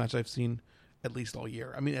women's match I've seen at least all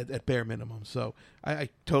year. I mean, at bare minimum. So I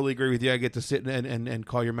totally agree with you. I get to sit and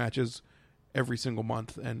call your matches every single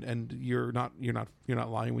month, and you're not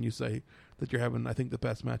lying when you say that you're having, I think, the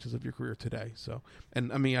best matches of your career today. So,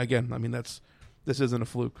 and I mean, again, this isn't a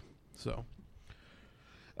fluke. So,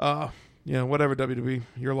 whatever, WWE,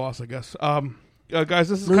 your loss, I guess. Guys,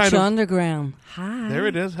 this is Lucha kind of Underground. Hi. There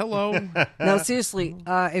it is. Hello. No, seriously.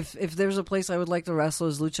 If there's a place I would like to wrestle,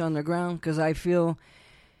 is Lucha Underground, because I feel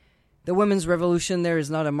the women's revolution there is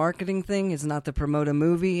not a marketing thing. It's not to promote a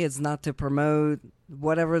movie. It's not to promote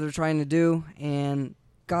whatever they're trying to do. And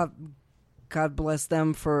God bless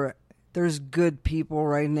them for. There's good people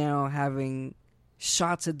right now having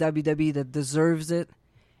shots at WWE that deserves it,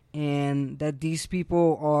 and that these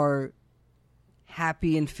people are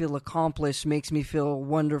happy and feel accomplished makes me feel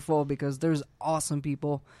wonderful, because there's awesome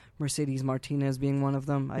people. Mercedes Martinez being one of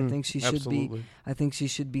them. I think she should absolutely. be. I think she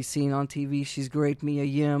should be seen on TV. She's great. Mia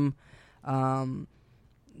Yim, Mary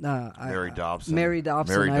Dobson. Mary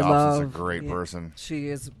Dobson. Mary I Dobson's love. a great person. She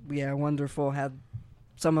is. Yeah, wonderful. Had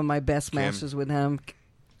some of my best matches with him.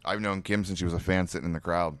 I've known Kim since she was a fan sitting in the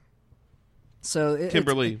crowd. So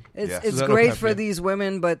Kimberly, it's great for these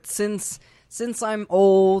women, but since I'm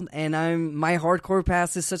old and my hardcore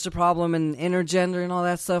past is such a problem, and intergender and all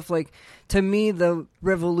that stuff, like, to me, the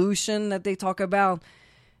revolution that they talk about,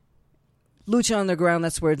 Lucha Underground,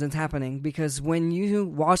 that's where it's happening. Because when you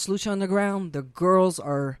watch Lucha Underground, the girls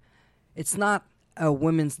it's not a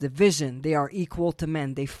women's division. They are equal to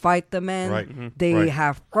men. They fight the men. Right. Mm-hmm. They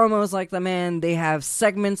have promos like the men. They have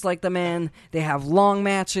segments like the men. They have long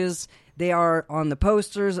matches. They are on the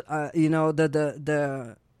posters.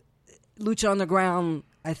 The Lucha Underground,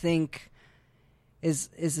 I think, is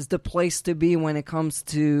the place to be when it comes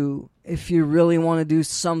to, if you really want to do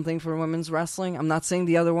something for women's wrestling. I'm not saying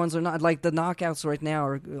the other ones are not, like the Knockouts right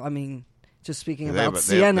now, just speaking about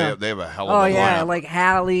Sienna. They have a hell of a lineup. Like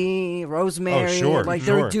Hallie, Rosemary.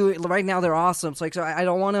 They're doing right now. They're awesome. It's like, so I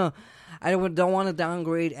don't want to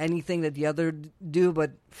downgrade anything that the other do,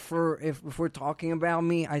 but if we're talking about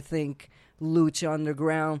me, I think Lucha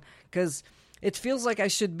Underground, because it feels like I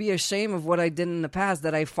should be ashamed of what I did in the past,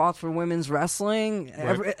 that I fought for women's wrestling.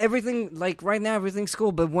 Right. Everything, like right now, everything's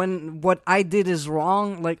cool. But when what I did is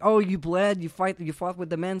wrong, like, oh, you bled, you fought with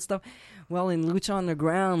the men stuff. Well, in Lucha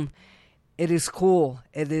Underground, it is cool.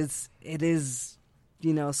 It is.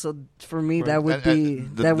 So for me, that would be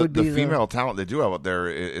the female talent they do have out there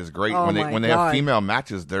is great. Oh when they have female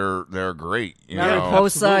matches, they're great.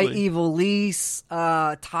 Mariposa, Ivelisse,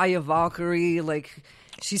 Taya Valkyrie, like.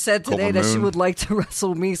 She said today Cobra that she Moon. would like to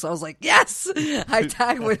wrestle me, so I was like, yes! I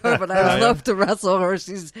tagged with her, but I would love to wrestle her.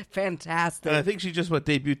 She's fantastic. And I think she just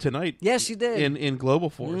debuted tonight. Yeah, she did. In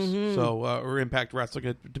Global Force, so or Impact Wrestling.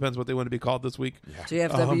 It depends what they want to be called this week.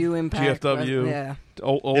 GFW Impact. GFW. Yeah.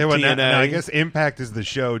 Old well, TNA. now I guess Impact is the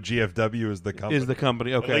show. GFW is the company. Is the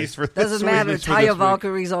company. Okay. At least for this Doesn't week. matter. for this Taya week.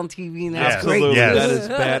 Valkyrie's on TV now. Yes. It's great. Absolutely. Yes. That is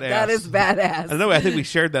badass. That is badass. I know. I think we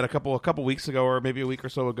shared that a couple weeks ago, or maybe a week or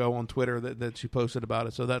so ago on Twitter that she posted about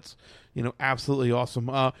it. So that's absolutely awesome.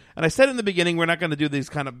 And I said in the beginning, we're not going to do these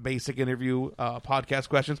kind of basic interview podcast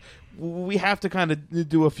questions. We have to kind of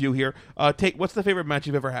do a few here. What's the favorite match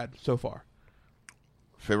you've ever had so far?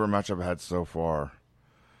 Favorite match I've had so far.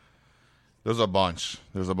 There's a bunch.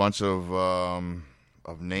 There's a bunch of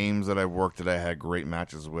names that I've worked that I had great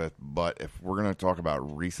matches with. But if we're gonna talk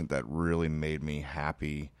about recent that really made me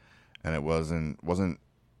happy, and it wasn't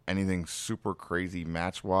anything super crazy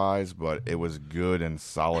match wise, but it was good and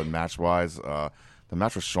solid match wise. The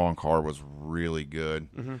match with Sean Carr was really good.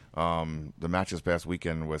 Mm-hmm. The match this past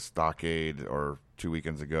weekend with Stockade, or 2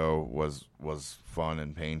 weekends ago, was fun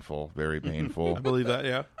and painful, very painful. I believe that.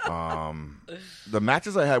 Yeah. The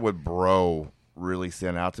matches I had with Bro really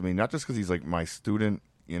stand out to me, not just because he's like my student,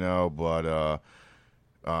 but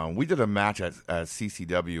we did a match at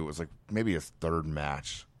CCW. It was like maybe his third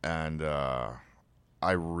match, and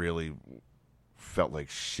I really felt like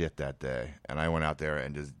shit that day. And I went out there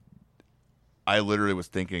and I literally was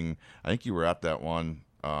thinking, I think you were at that one.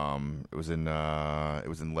 It was in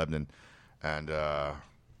Lebanon, and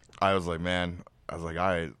I was like, man.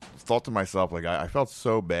 I thought to myself, like, I felt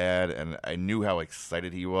so bad, and I knew how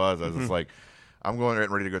excited he was. I was just like, I'm going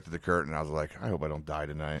ready to go through the curtain. I was like, I hope I don't die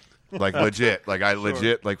tonight. Like, legit. Like, I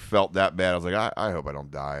legit, like, felt that bad. I was like, I hope I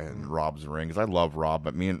don't die in Rob's ring, because I love Rob.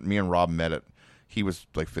 But me and Rob met at, he was,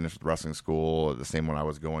 like, finished with wrestling school, the same one I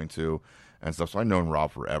was going to, and stuff. So I've known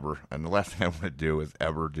Rob forever. And the last thing I want to do is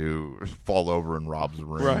fall over in Rob's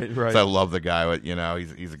ring. Right. So I love the guy, but,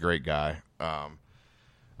 he's a great guy.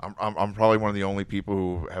 I'm probably one of the only people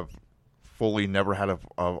who have fully never had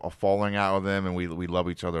a falling out with him, and we love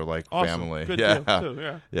each other like Awesome. family. Good yeah, deal,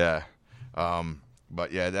 too, yeah.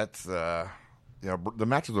 But yeah, that's the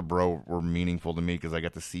matches with Bro were meaningful to me because I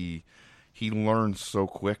got to see he learned so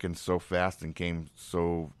quick and so fast and came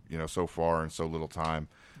so far in so little time.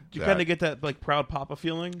 Do you kind of get that like proud papa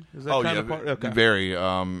feeling? Is that kind of part? Okay. Very.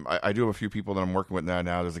 I do have a few people that I'm working with now.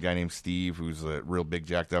 There's a guy named Steve who's a real big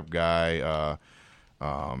jacked up guy.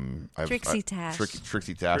 Trixie Tash.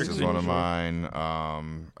 Trixie Tash is one of mine. I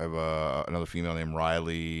have another female named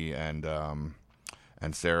Riley and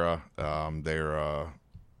Sarah. They're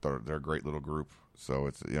a great little group. So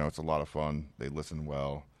it's it's a lot of fun. They listen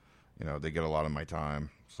well. They get a lot of my time.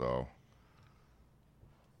 So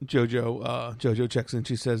Jojo checks in.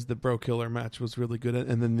 She says the Bro Killer match was really good,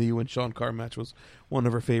 and then the you and Sean Carr match was one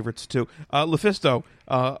of her favorites too. Lufisto,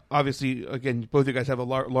 obviously, again, both of you guys have a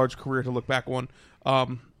large career to look back on.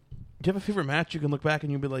 Do you have a favorite match you can look back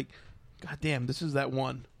and you'll be like, God damn, this is that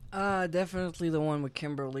one? Definitely the one with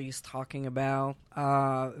Kimberly's talking about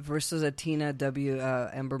versus Athena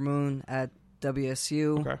Ember Moon at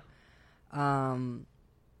WSU. Okay.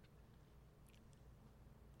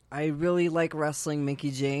 I really like wrestling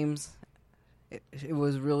Mickie James. It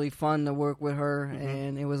was really fun to work with her,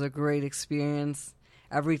 and it was a great experience.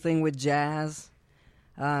 Everything with Jazz.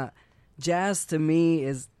 Jazz to me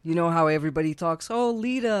is, how everybody talks, oh,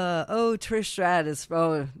 Lita, oh, Trish Stratus.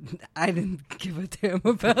 Oh, I didn't give a damn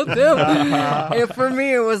about them. And for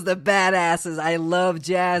me, it was the badasses. I love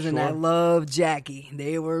Jazz and I love Jackie.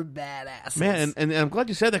 They were badasses. Man, and I'm glad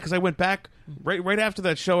you said that because I went back right after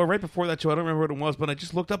that show or right before that show. I don't remember what it was, but I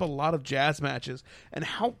just looked up a lot of Jazz matches and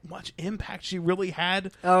how much impact she really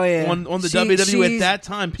had on the WWE at that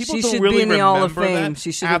time. People don't really remember that. She should be in the Hall of Fame.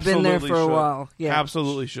 She should have been there for a while. Yeah.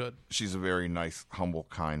 Absolutely should. She's a very nice, humble,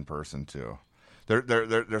 kind person too.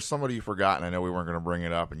 There's somebody you forgot, and I know we weren't going to bring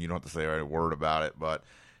it up, and you don't have to say a word about it, but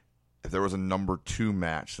if there was a number 2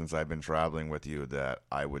 match since I've been traveling with you that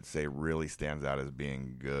I would say really stands out as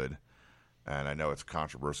being good, and I know it's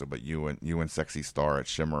controversial, but you and Sexy Star at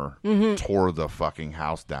Shimmer tore the fucking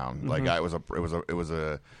house down. Like it was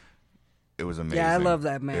amazing. Yeah, I love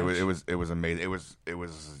that match. It was amazing. It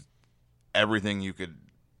was everything you could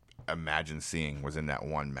imagine seeing was in that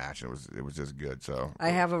one match. It was just good. So I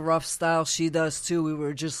have a rough style. She does too. We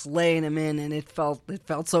were just laying him in, and it felt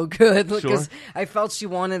so good because I felt she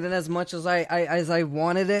wanted it as much as I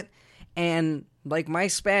wanted it, and like my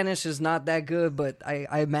Spanish is not that good, but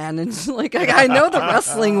I managed. Like I know the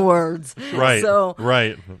wrestling words, right? So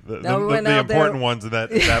right, the important ones at that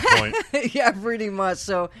point. Yeah, pretty much.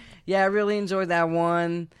 So yeah, I really enjoyed that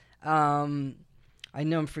one. I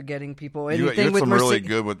know I'm forgetting people. Anything you had with some really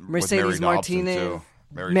good with Mercedes Mary Martinez, Dobson,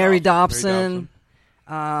 too. Mary Dobson.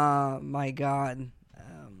 My God.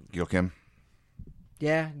 Gail Kim.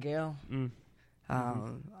 Yeah, Gail.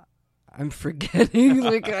 I'm forgetting.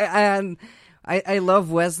 Like I love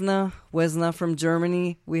Wesna from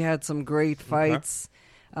Germany. We had some great fights.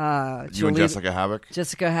 You and Jessica Havoc.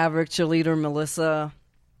 Jessica Havoc, cheerleader Melissa.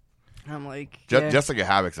 I'm like Jessica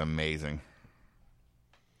Havoc's amazing.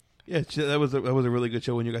 Yeah, that was a really good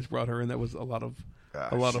show when you guys brought her in. That was a lot of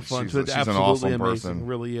fun. She's absolutely an awesome amazing. person.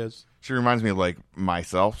 Really is. She reminds me of like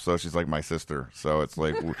myself, so she's like my sister. So it's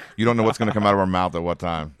like you don't know what's going to come out of her mouth at what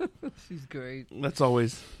time. She's great. That's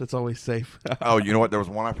always safe. Oh, you know what? There was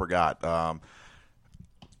one I forgot.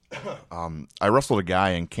 I wrestled a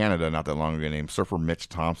guy in Canada not that long ago named Surfer Mitch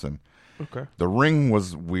Thompson. Okay. The ring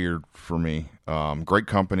was weird for me. Great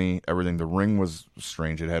company, everything. The ring was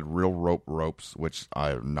strange. It had real ropes, which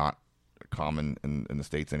are not common in the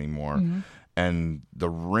States anymore. Mm-hmm. And the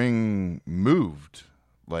ring moved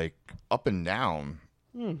like up and down,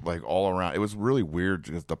 like all around. It was really weird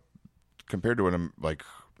because compared to like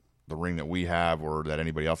the ring that we have or that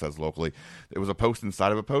anybody else has locally, it was a post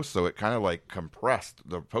inside of a post, so it kind of like compressed.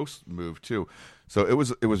 The post moved too. So it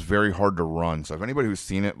was very hard to run. So if anybody who's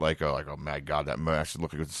seen it, oh my God, that match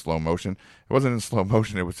looked like it was in slow motion. It wasn't in slow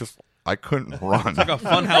motion. It was just I couldn't run. It's like a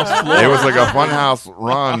funhouse floor. It was like a funhouse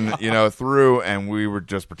run, through, and we were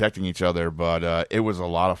just protecting each other. But it was a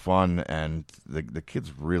lot of fun, and the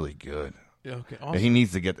kid's really good. Yeah, okay, awesome. He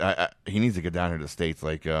needs to get down here to the States.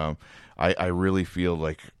 Like I really feel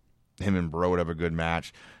like him and Bro would have a good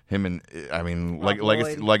match. Him and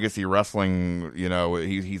Legacy Wrestling,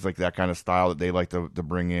 he's like that kind of style that they like to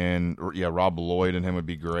bring in. Rob Lloyd and him would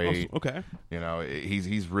be great. Okay,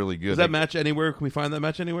 he's really good. Is that match anywhere? Can we find that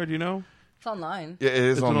match anywhere? Do you know? It's online. Yeah, it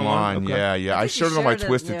is online. Okay. Yeah. I shared it on my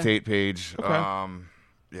Twisted Tate page. Okay.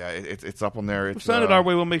 It's up on there. We'll send it our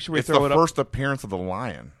way. We'll make sure we throw it up. It's the first appearance of the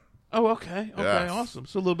Lion. Oh, okay. Yes. Awesome.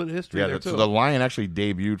 So a little bit of history there, too. So the Lion actually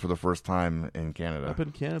debuted for the first time in Canada. Up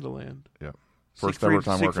in Canada land. Yeah. First ever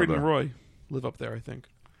time Siegfried working and there. Roy live up there, I think.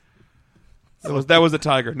 That was a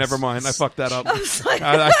tiger. Never mind. I fucked that up. I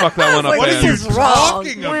fucked that one up. What is this wrong?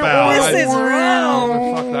 Talking about? This is wrong.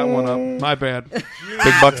 I fucked that one up. My bad. Big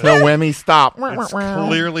bucks, no whammy. Stop. It's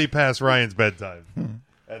clearly past Ryan's bedtime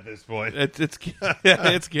at this point.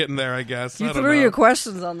 It's getting there, I guess. You threw your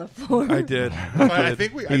questions on the floor. I did. I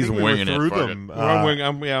think we were through them.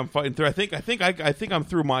 I'm fighting through. I think I'm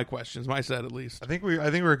through my questions. My set at least. I think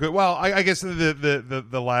we're good. Well, I guess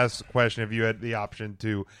the last question, if you had the option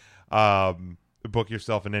to book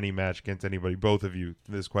yourself in any match against anybody, both of you,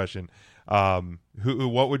 this question,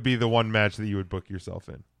 what would be the one match that you would book yourself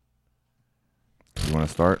in? You want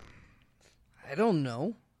to start? I don't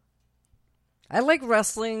know. I like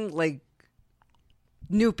wrestling like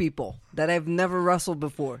new people that I've never wrestled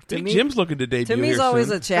before. Jim's looking to debut. To me, it's here always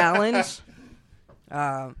soon. a challenge.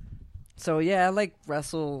 So yeah, I like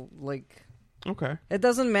wrestle like. Okay. It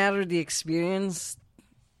doesn't matter the experience.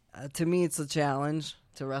 To me, it's a challenge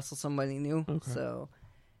to wrestle somebody new. Okay. So.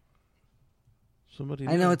 Somebody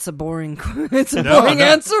I know new. it's a boring. It's a boring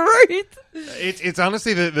answer, right? It's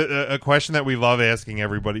honestly a question that we love asking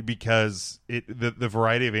everybody because the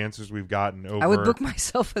variety of answers we've gotten over. I would book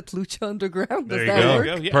myself at Lucha Underground. Does There you that go. work?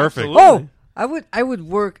 Yeah, Perfect. absolutely. Oh,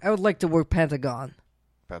 I would like to work Pentagon.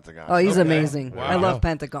 Pentagon. Oh, he's Okay. amazing. Wow. I love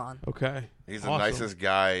Pentagon. Okay. He's Awesome. the nicest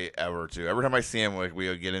guy ever, too. Every time I see him, like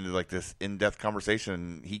we get into like this in-depth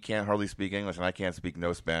conversation. He can't hardly speak English, and I can't speak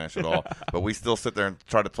no Spanish at all. But we still sit there and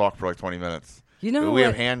try to talk for like 20 minutes. You know we what?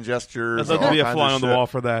 have hand gestures. I'd love to all be a kinds fly of on the shit. wall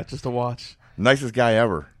for that, just to watch. Nicest guy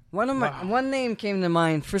ever. One name came to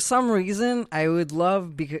mind. For some reason, I would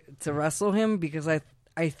love to wrestle him because I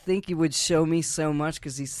think he would show me so much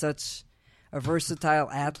because he's such a versatile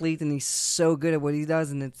athlete and he's so good at what he does.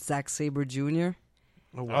 And it's Zack Sabre Jr.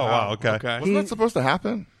 Oh wow, okay. Wasn't that supposed to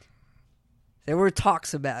happen? There were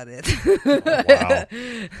talks about it.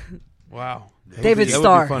 Wow. David That would be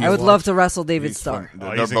Starr. fun I to would watch. love to wrestle David Starr.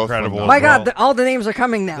 They're he's both incredible. fun. My Well- God, all the names are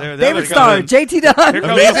coming now. There David they Starr, come. JT Dunn. Here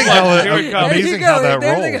comes Amazing the how flood. Here it it- comes. amazing There you how go. that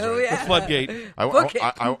There they rolls. go, The yeah. floodgate. I Book it.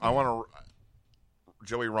 want to.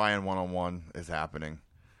 Joey Ryan 1-on-1 is happening.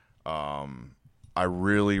 I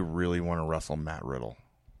really, really want to wrestle Matt Riddle.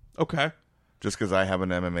 Okay. Just because I have an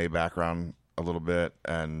MMA background a little bit,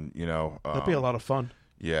 and that'd be a lot of fun.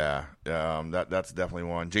 Yeah, that's definitely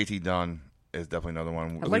one. JT Dunn is definitely another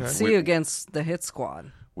one. I'd like to see you against the Hit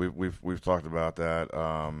Squad. We've talked about that.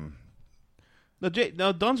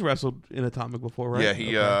 Now Dunn's wrestled in Atomic before, right?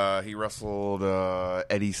 Yeah, he wrestled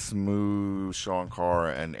Eddie Smooth, Sean Carr,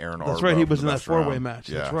 and Aaron. That's Arbo right. He was for in the that best four-way round. match.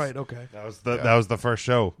 Yeah. That's right. Okay. That was the first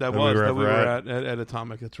show that we were at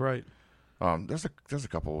Atomic. That's right. There's a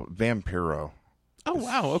couple. Vampiro. Oh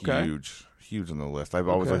wow. Okay. Huge on the list. I've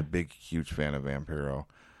always been a huge fan of Vampiro,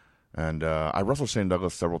 and I wrestled Shane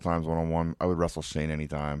Douglas several times one-on-one. I would wrestle Shane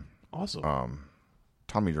anytime. Awesome.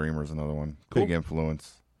 Tommy Dreamer is another one. Cool. Big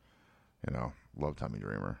influence. Love Tommy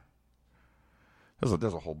Dreamer.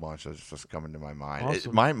 There's a whole bunch that's just coming to my mind.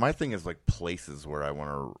 Awesome. My thing is like places where I want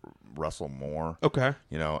to wrestle more. Okay.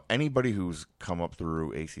 Anybody who's come up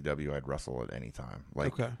through ACW, I'd wrestle at any time.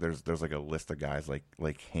 Like there's like a list of guys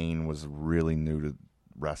like Hayne was really new to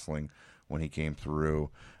wrestling when he came through.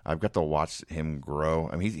 I've got to watch him grow.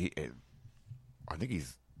 I mean, I think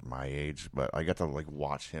he's my age, but I got to like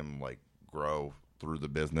watch him like grow through the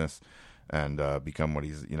business and become what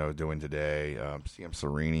he's doing today. CM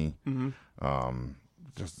Serini,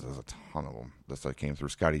 there's a ton of them that came through.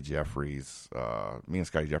 Scotty Jeffries, me and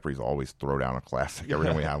Scotty Jeffries always throw down a classic every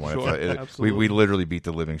time we have one. Sure, we literally beat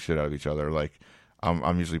the living shit out of each other. Like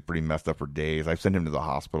I'm usually pretty messed up for days. I've sent him to the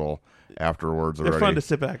hospital afterwards. They're fun to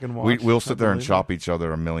sit back and watch. We'll sit there and chop each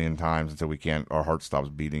other a million times until our heart stops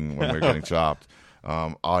beating when we're getting chopped.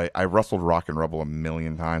 I wrestled Rock and Rebel a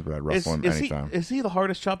million times, but I'd wrestle him anytime. Is he the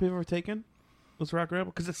hardest chop you've ever taken? Was Rock and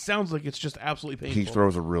Rebel? Because it sounds like it's just absolutely painful. He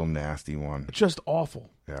throws a real nasty one. Just awful.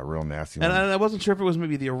 Yeah, real nasty one. And I wasn't sure if it was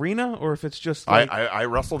maybe the arena or if it's just like... I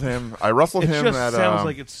wrestled him. It just sounds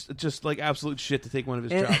like it's just like absolute shit to take one of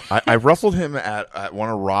his chops. I wrestled him at one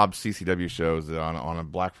of Rob's CCW shows on a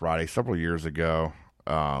Black Friday several years ago.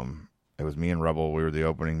 It was me and Rebel. We were the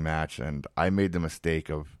opening match, and I made the mistake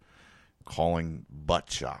of calling butt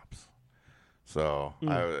chops. So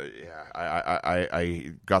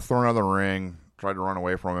I got thrown out of the ring, tried to run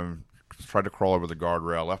away from him, tried to crawl over the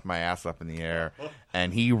guardrail, left my ass up in the air,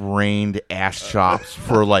 and he rained ass chops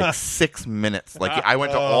for like 6 minutes. Like I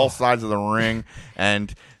went to all sides of the ring,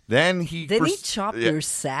 and then he chop your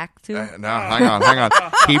sack too? No, hang on.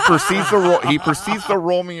 He proceeds to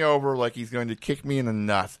roll me over like he's going to kick me in the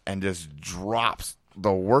nuts, and just drops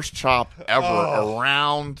the worst chop ever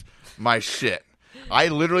around my shit. I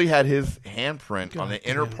literally had his handprint on the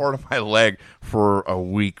inner part of my leg for a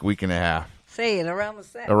week and a half. Say it, around the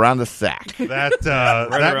sack. Around the sack.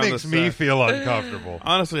 That makes me feel uncomfortable.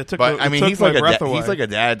 Honestly, it took. He's like a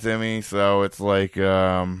dad to me, so it's like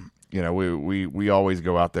we always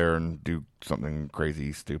go out there and do something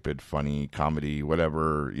crazy, stupid, funny, comedy,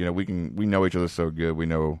 whatever. We know each other so good. We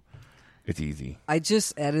know it's easy. I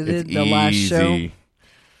just edited the last show,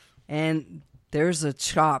 and there's a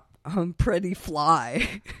chop on Pretty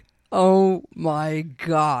Fly. Oh my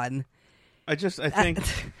God. I think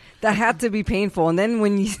that had to be painful. And then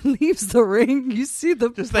when he leaves the ring, you see the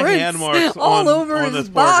just the hand marks all over his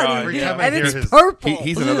body, and it's purple.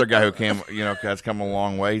 He's another guy who has come a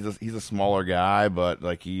long way. He's a smaller guy, but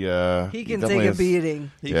like he can take a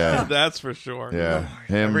beating. Yeah, that's for sure. Yeah,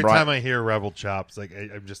 every time I hear Rebel chops, like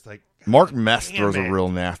I'm just like Mark Mess throws a real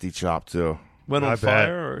nasty chop too. Went on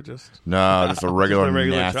fire or just just a regular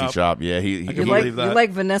nasty chop. Yeah, you like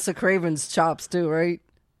Vanessa Craven's chops too, right?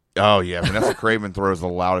 Oh yeah, Vanessa Craven throws the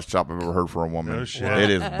loudest chop I've ever heard for a woman. No shit. It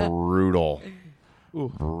is brutal.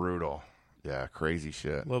 Ooh. Brutal. Yeah, crazy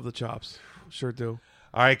shit. Love the chops. Sure do.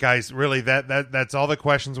 All right, guys. Really, that's all the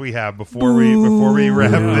questions we have before we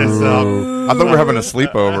wrap this up. I thought we were having a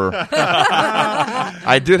sleepover.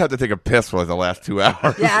 I did have to take a piss for like the last 2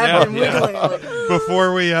 hours. Yeah, I've been wiggling.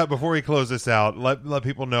 Before we close this out, let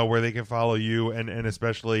people know where they can follow you and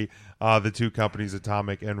especially the two companies,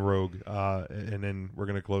 Atomic and Rogue, and then we're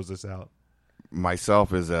gonna close this out.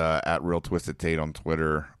 Myself is at Real Twisted Tate on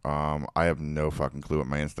Twitter. I have no fucking clue what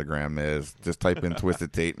my Instagram is. Just type in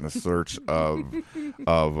Twisted Tate in the search of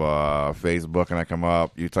Facebook, and I come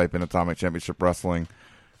up. You type in Atomic Championship Wrestling,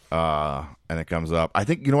 and it comes up. I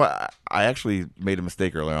think, you know what? I actually made a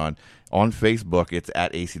mistake earlier on. On Facebook, it's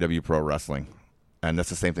at ACW Pro Wrestling, and that's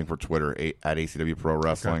the same thing for Twitter, at ACW Pro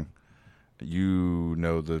Wrestling. Okay. You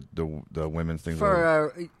know the women's things.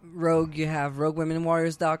 For Rogue, you have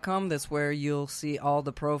RogueWomenWarriors.com. That's where you'll see all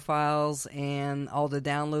the profiles and all the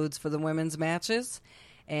downloads for the women's matches.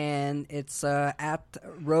 And it's at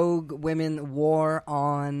Rogue Women War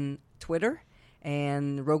on Twitter.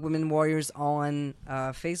 and Rogue Women Warriors on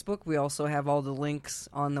Facebook. We also have all the links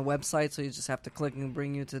on the website, so you just have to click and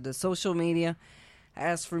bring you to the social media.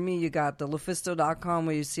 As for me, you got the Lufisto.com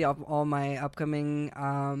where you see all my upcoming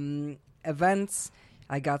events.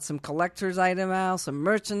 I got some collector's item out, some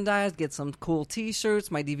merchandise, get some cool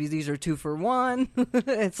T-shirts. My DVDs are 2 for 1.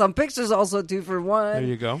 And some pictures also 2 for 1. There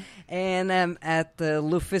you go. And I'm at the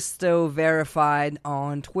Lufisto Verified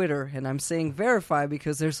on Twitter. And I'm saying verified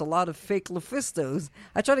because there's a lot of fake Lufistos.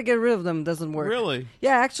 I try to get rid of them. It doesn't work. Really?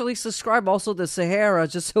 Yeah, actually subscribe also to Sahara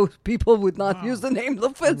just so people would not use the name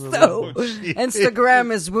Lufisto.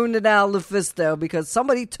 Instagram is Wounded Out Lufisto because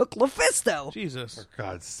somebody took Lufisto. Jesus. For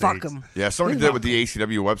God's sake. Fuck them. Yeah, somebody did it with the ACW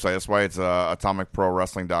website. That's why it's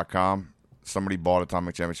AtomicProWrestling.com. Somebody bought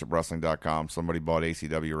AtomicChampionshipWrestling.com. Somebody bought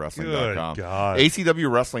ACWWrestling.com. Good God.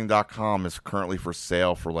 ACWWrestling.com is currently for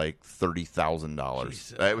sale for like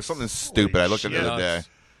 $30,000. It was something stupid. I looked at it the other day.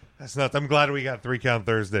 That's nuts. I'm glad we got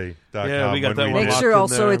 3CountThursday.com. Yeah, we got that one. Make locked sure in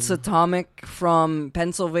also there. it's Atomic from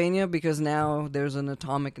Pennsylvania because now there's an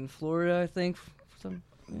Atomic in Florida, I think.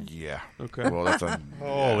 Yeah. Okay. Well, that's a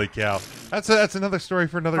Holy cow. That's another story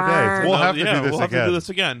for another day. Fine. We'll have to do this we'll have again. to do this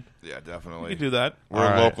again. yeah, definitely. We can do that. We're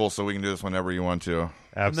All right. local, so we can do this whenever you want to.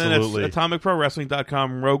 Absolutely. And then it's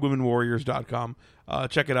AtomicProWrestling.com, RogueWomenWarriors.com.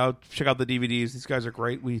 Check it out. Check out the DVDs. These guys are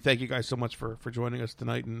great. We thank you guys so much for joining us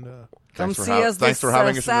tonight. And Come Thanks for see us Thanks this for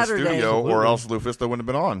having us Saturday. in the studio, Absolutely. or else Lufisto wouldn't have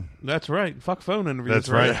been on. that's right. Fuck phone interviews. That's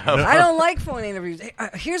right. I don't like phone interviews. Hey,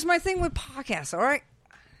 here's my thing with podcasts, all right?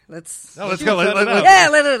 Let's No, let's Shoot go. that Let's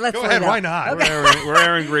out. let's go let ahead. it out. Why not? Okay. We're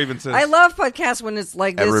airing grievances. I love podcasts when it's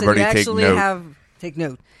like this Everybody and you take actually note. take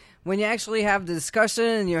note. When you actually have the discussion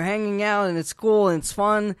and you're hanging out and it's cool and it's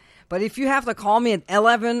fun. But if you have to call me at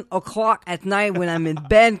 11 o'clock at night when I'm in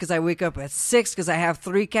bed because I wake up at 6 because I have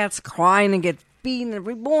 3 cats crying and get feeding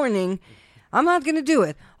every morning, I'm not going to do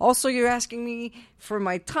it. Also, you're asking me for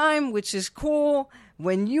my time, which is cool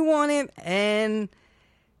when you want it, and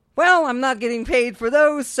well, I'm not getting paid for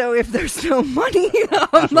those, so if there's no money,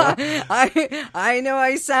 I'm not. I know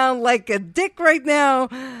I sound like a dick right now,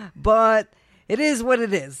 but it is what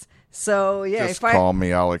it is. So yeah, Just call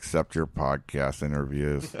me. I'll accept your podcast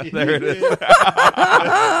interviews. there it is.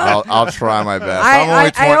 I'll try my best. I I'm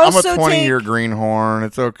only 20, I'm also a 20-year greenhorn.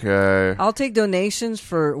 It's okay. I'll take donations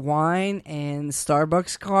for wine and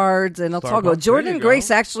Starbucks cards, and I'll talk Starbucks, about there Jordan you Grace.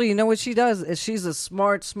 go. Actually, you know what she does? Is she's a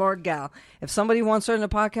smart gal. If somebody wants her in the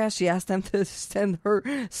podcast, she asks them to send her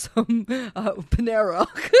some Panera. Panera,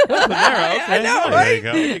 okay. I know, There right? you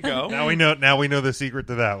go. There you go. Now we know the secret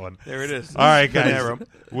to that one. There it is. All right, guys. Panera.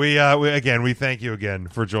 We thank you again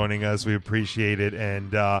for joining us. We appreciate it,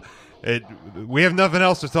 and we have nothing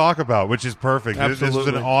else to talk about, which is perfect. This was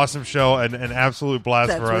Absolutely. an awesome show and an absolute blast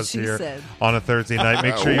That's for what us she here said. on a Thursday night.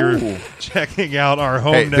 Make sure you're Ooh. checking out our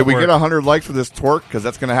home Hey, network. did we get 100 likes for this twerk? Because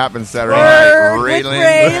that's going to happen Saturday Twerk night.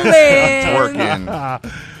 with Raylan.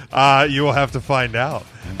 Twerking. You will have to find out.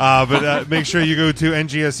 But make sure you go to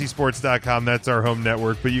ngscsports.com. That's our home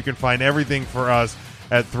network. But you can find everything for us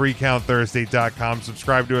at 3CountThursday.com.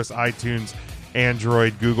 Subscribe to us, iTunes,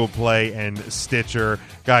 Android, Google Play, and Stitcher.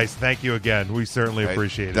 Guys, thank you again. We certainly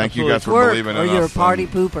appreciate it. Thank you guys for Twerk, believing or in you're a us. party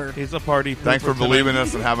and pooper. He's a party. Thanks for pooper believing tonight.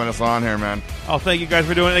 us and having us on here, man. Oh, thank you guys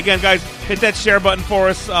for doing it. Again, guys, hit that share button for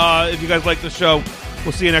us if you guys like the show.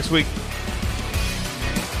 We'll see you next week.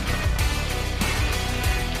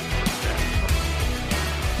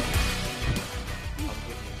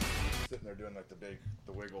 Sitting there doing like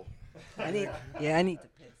the wiggle. I need to.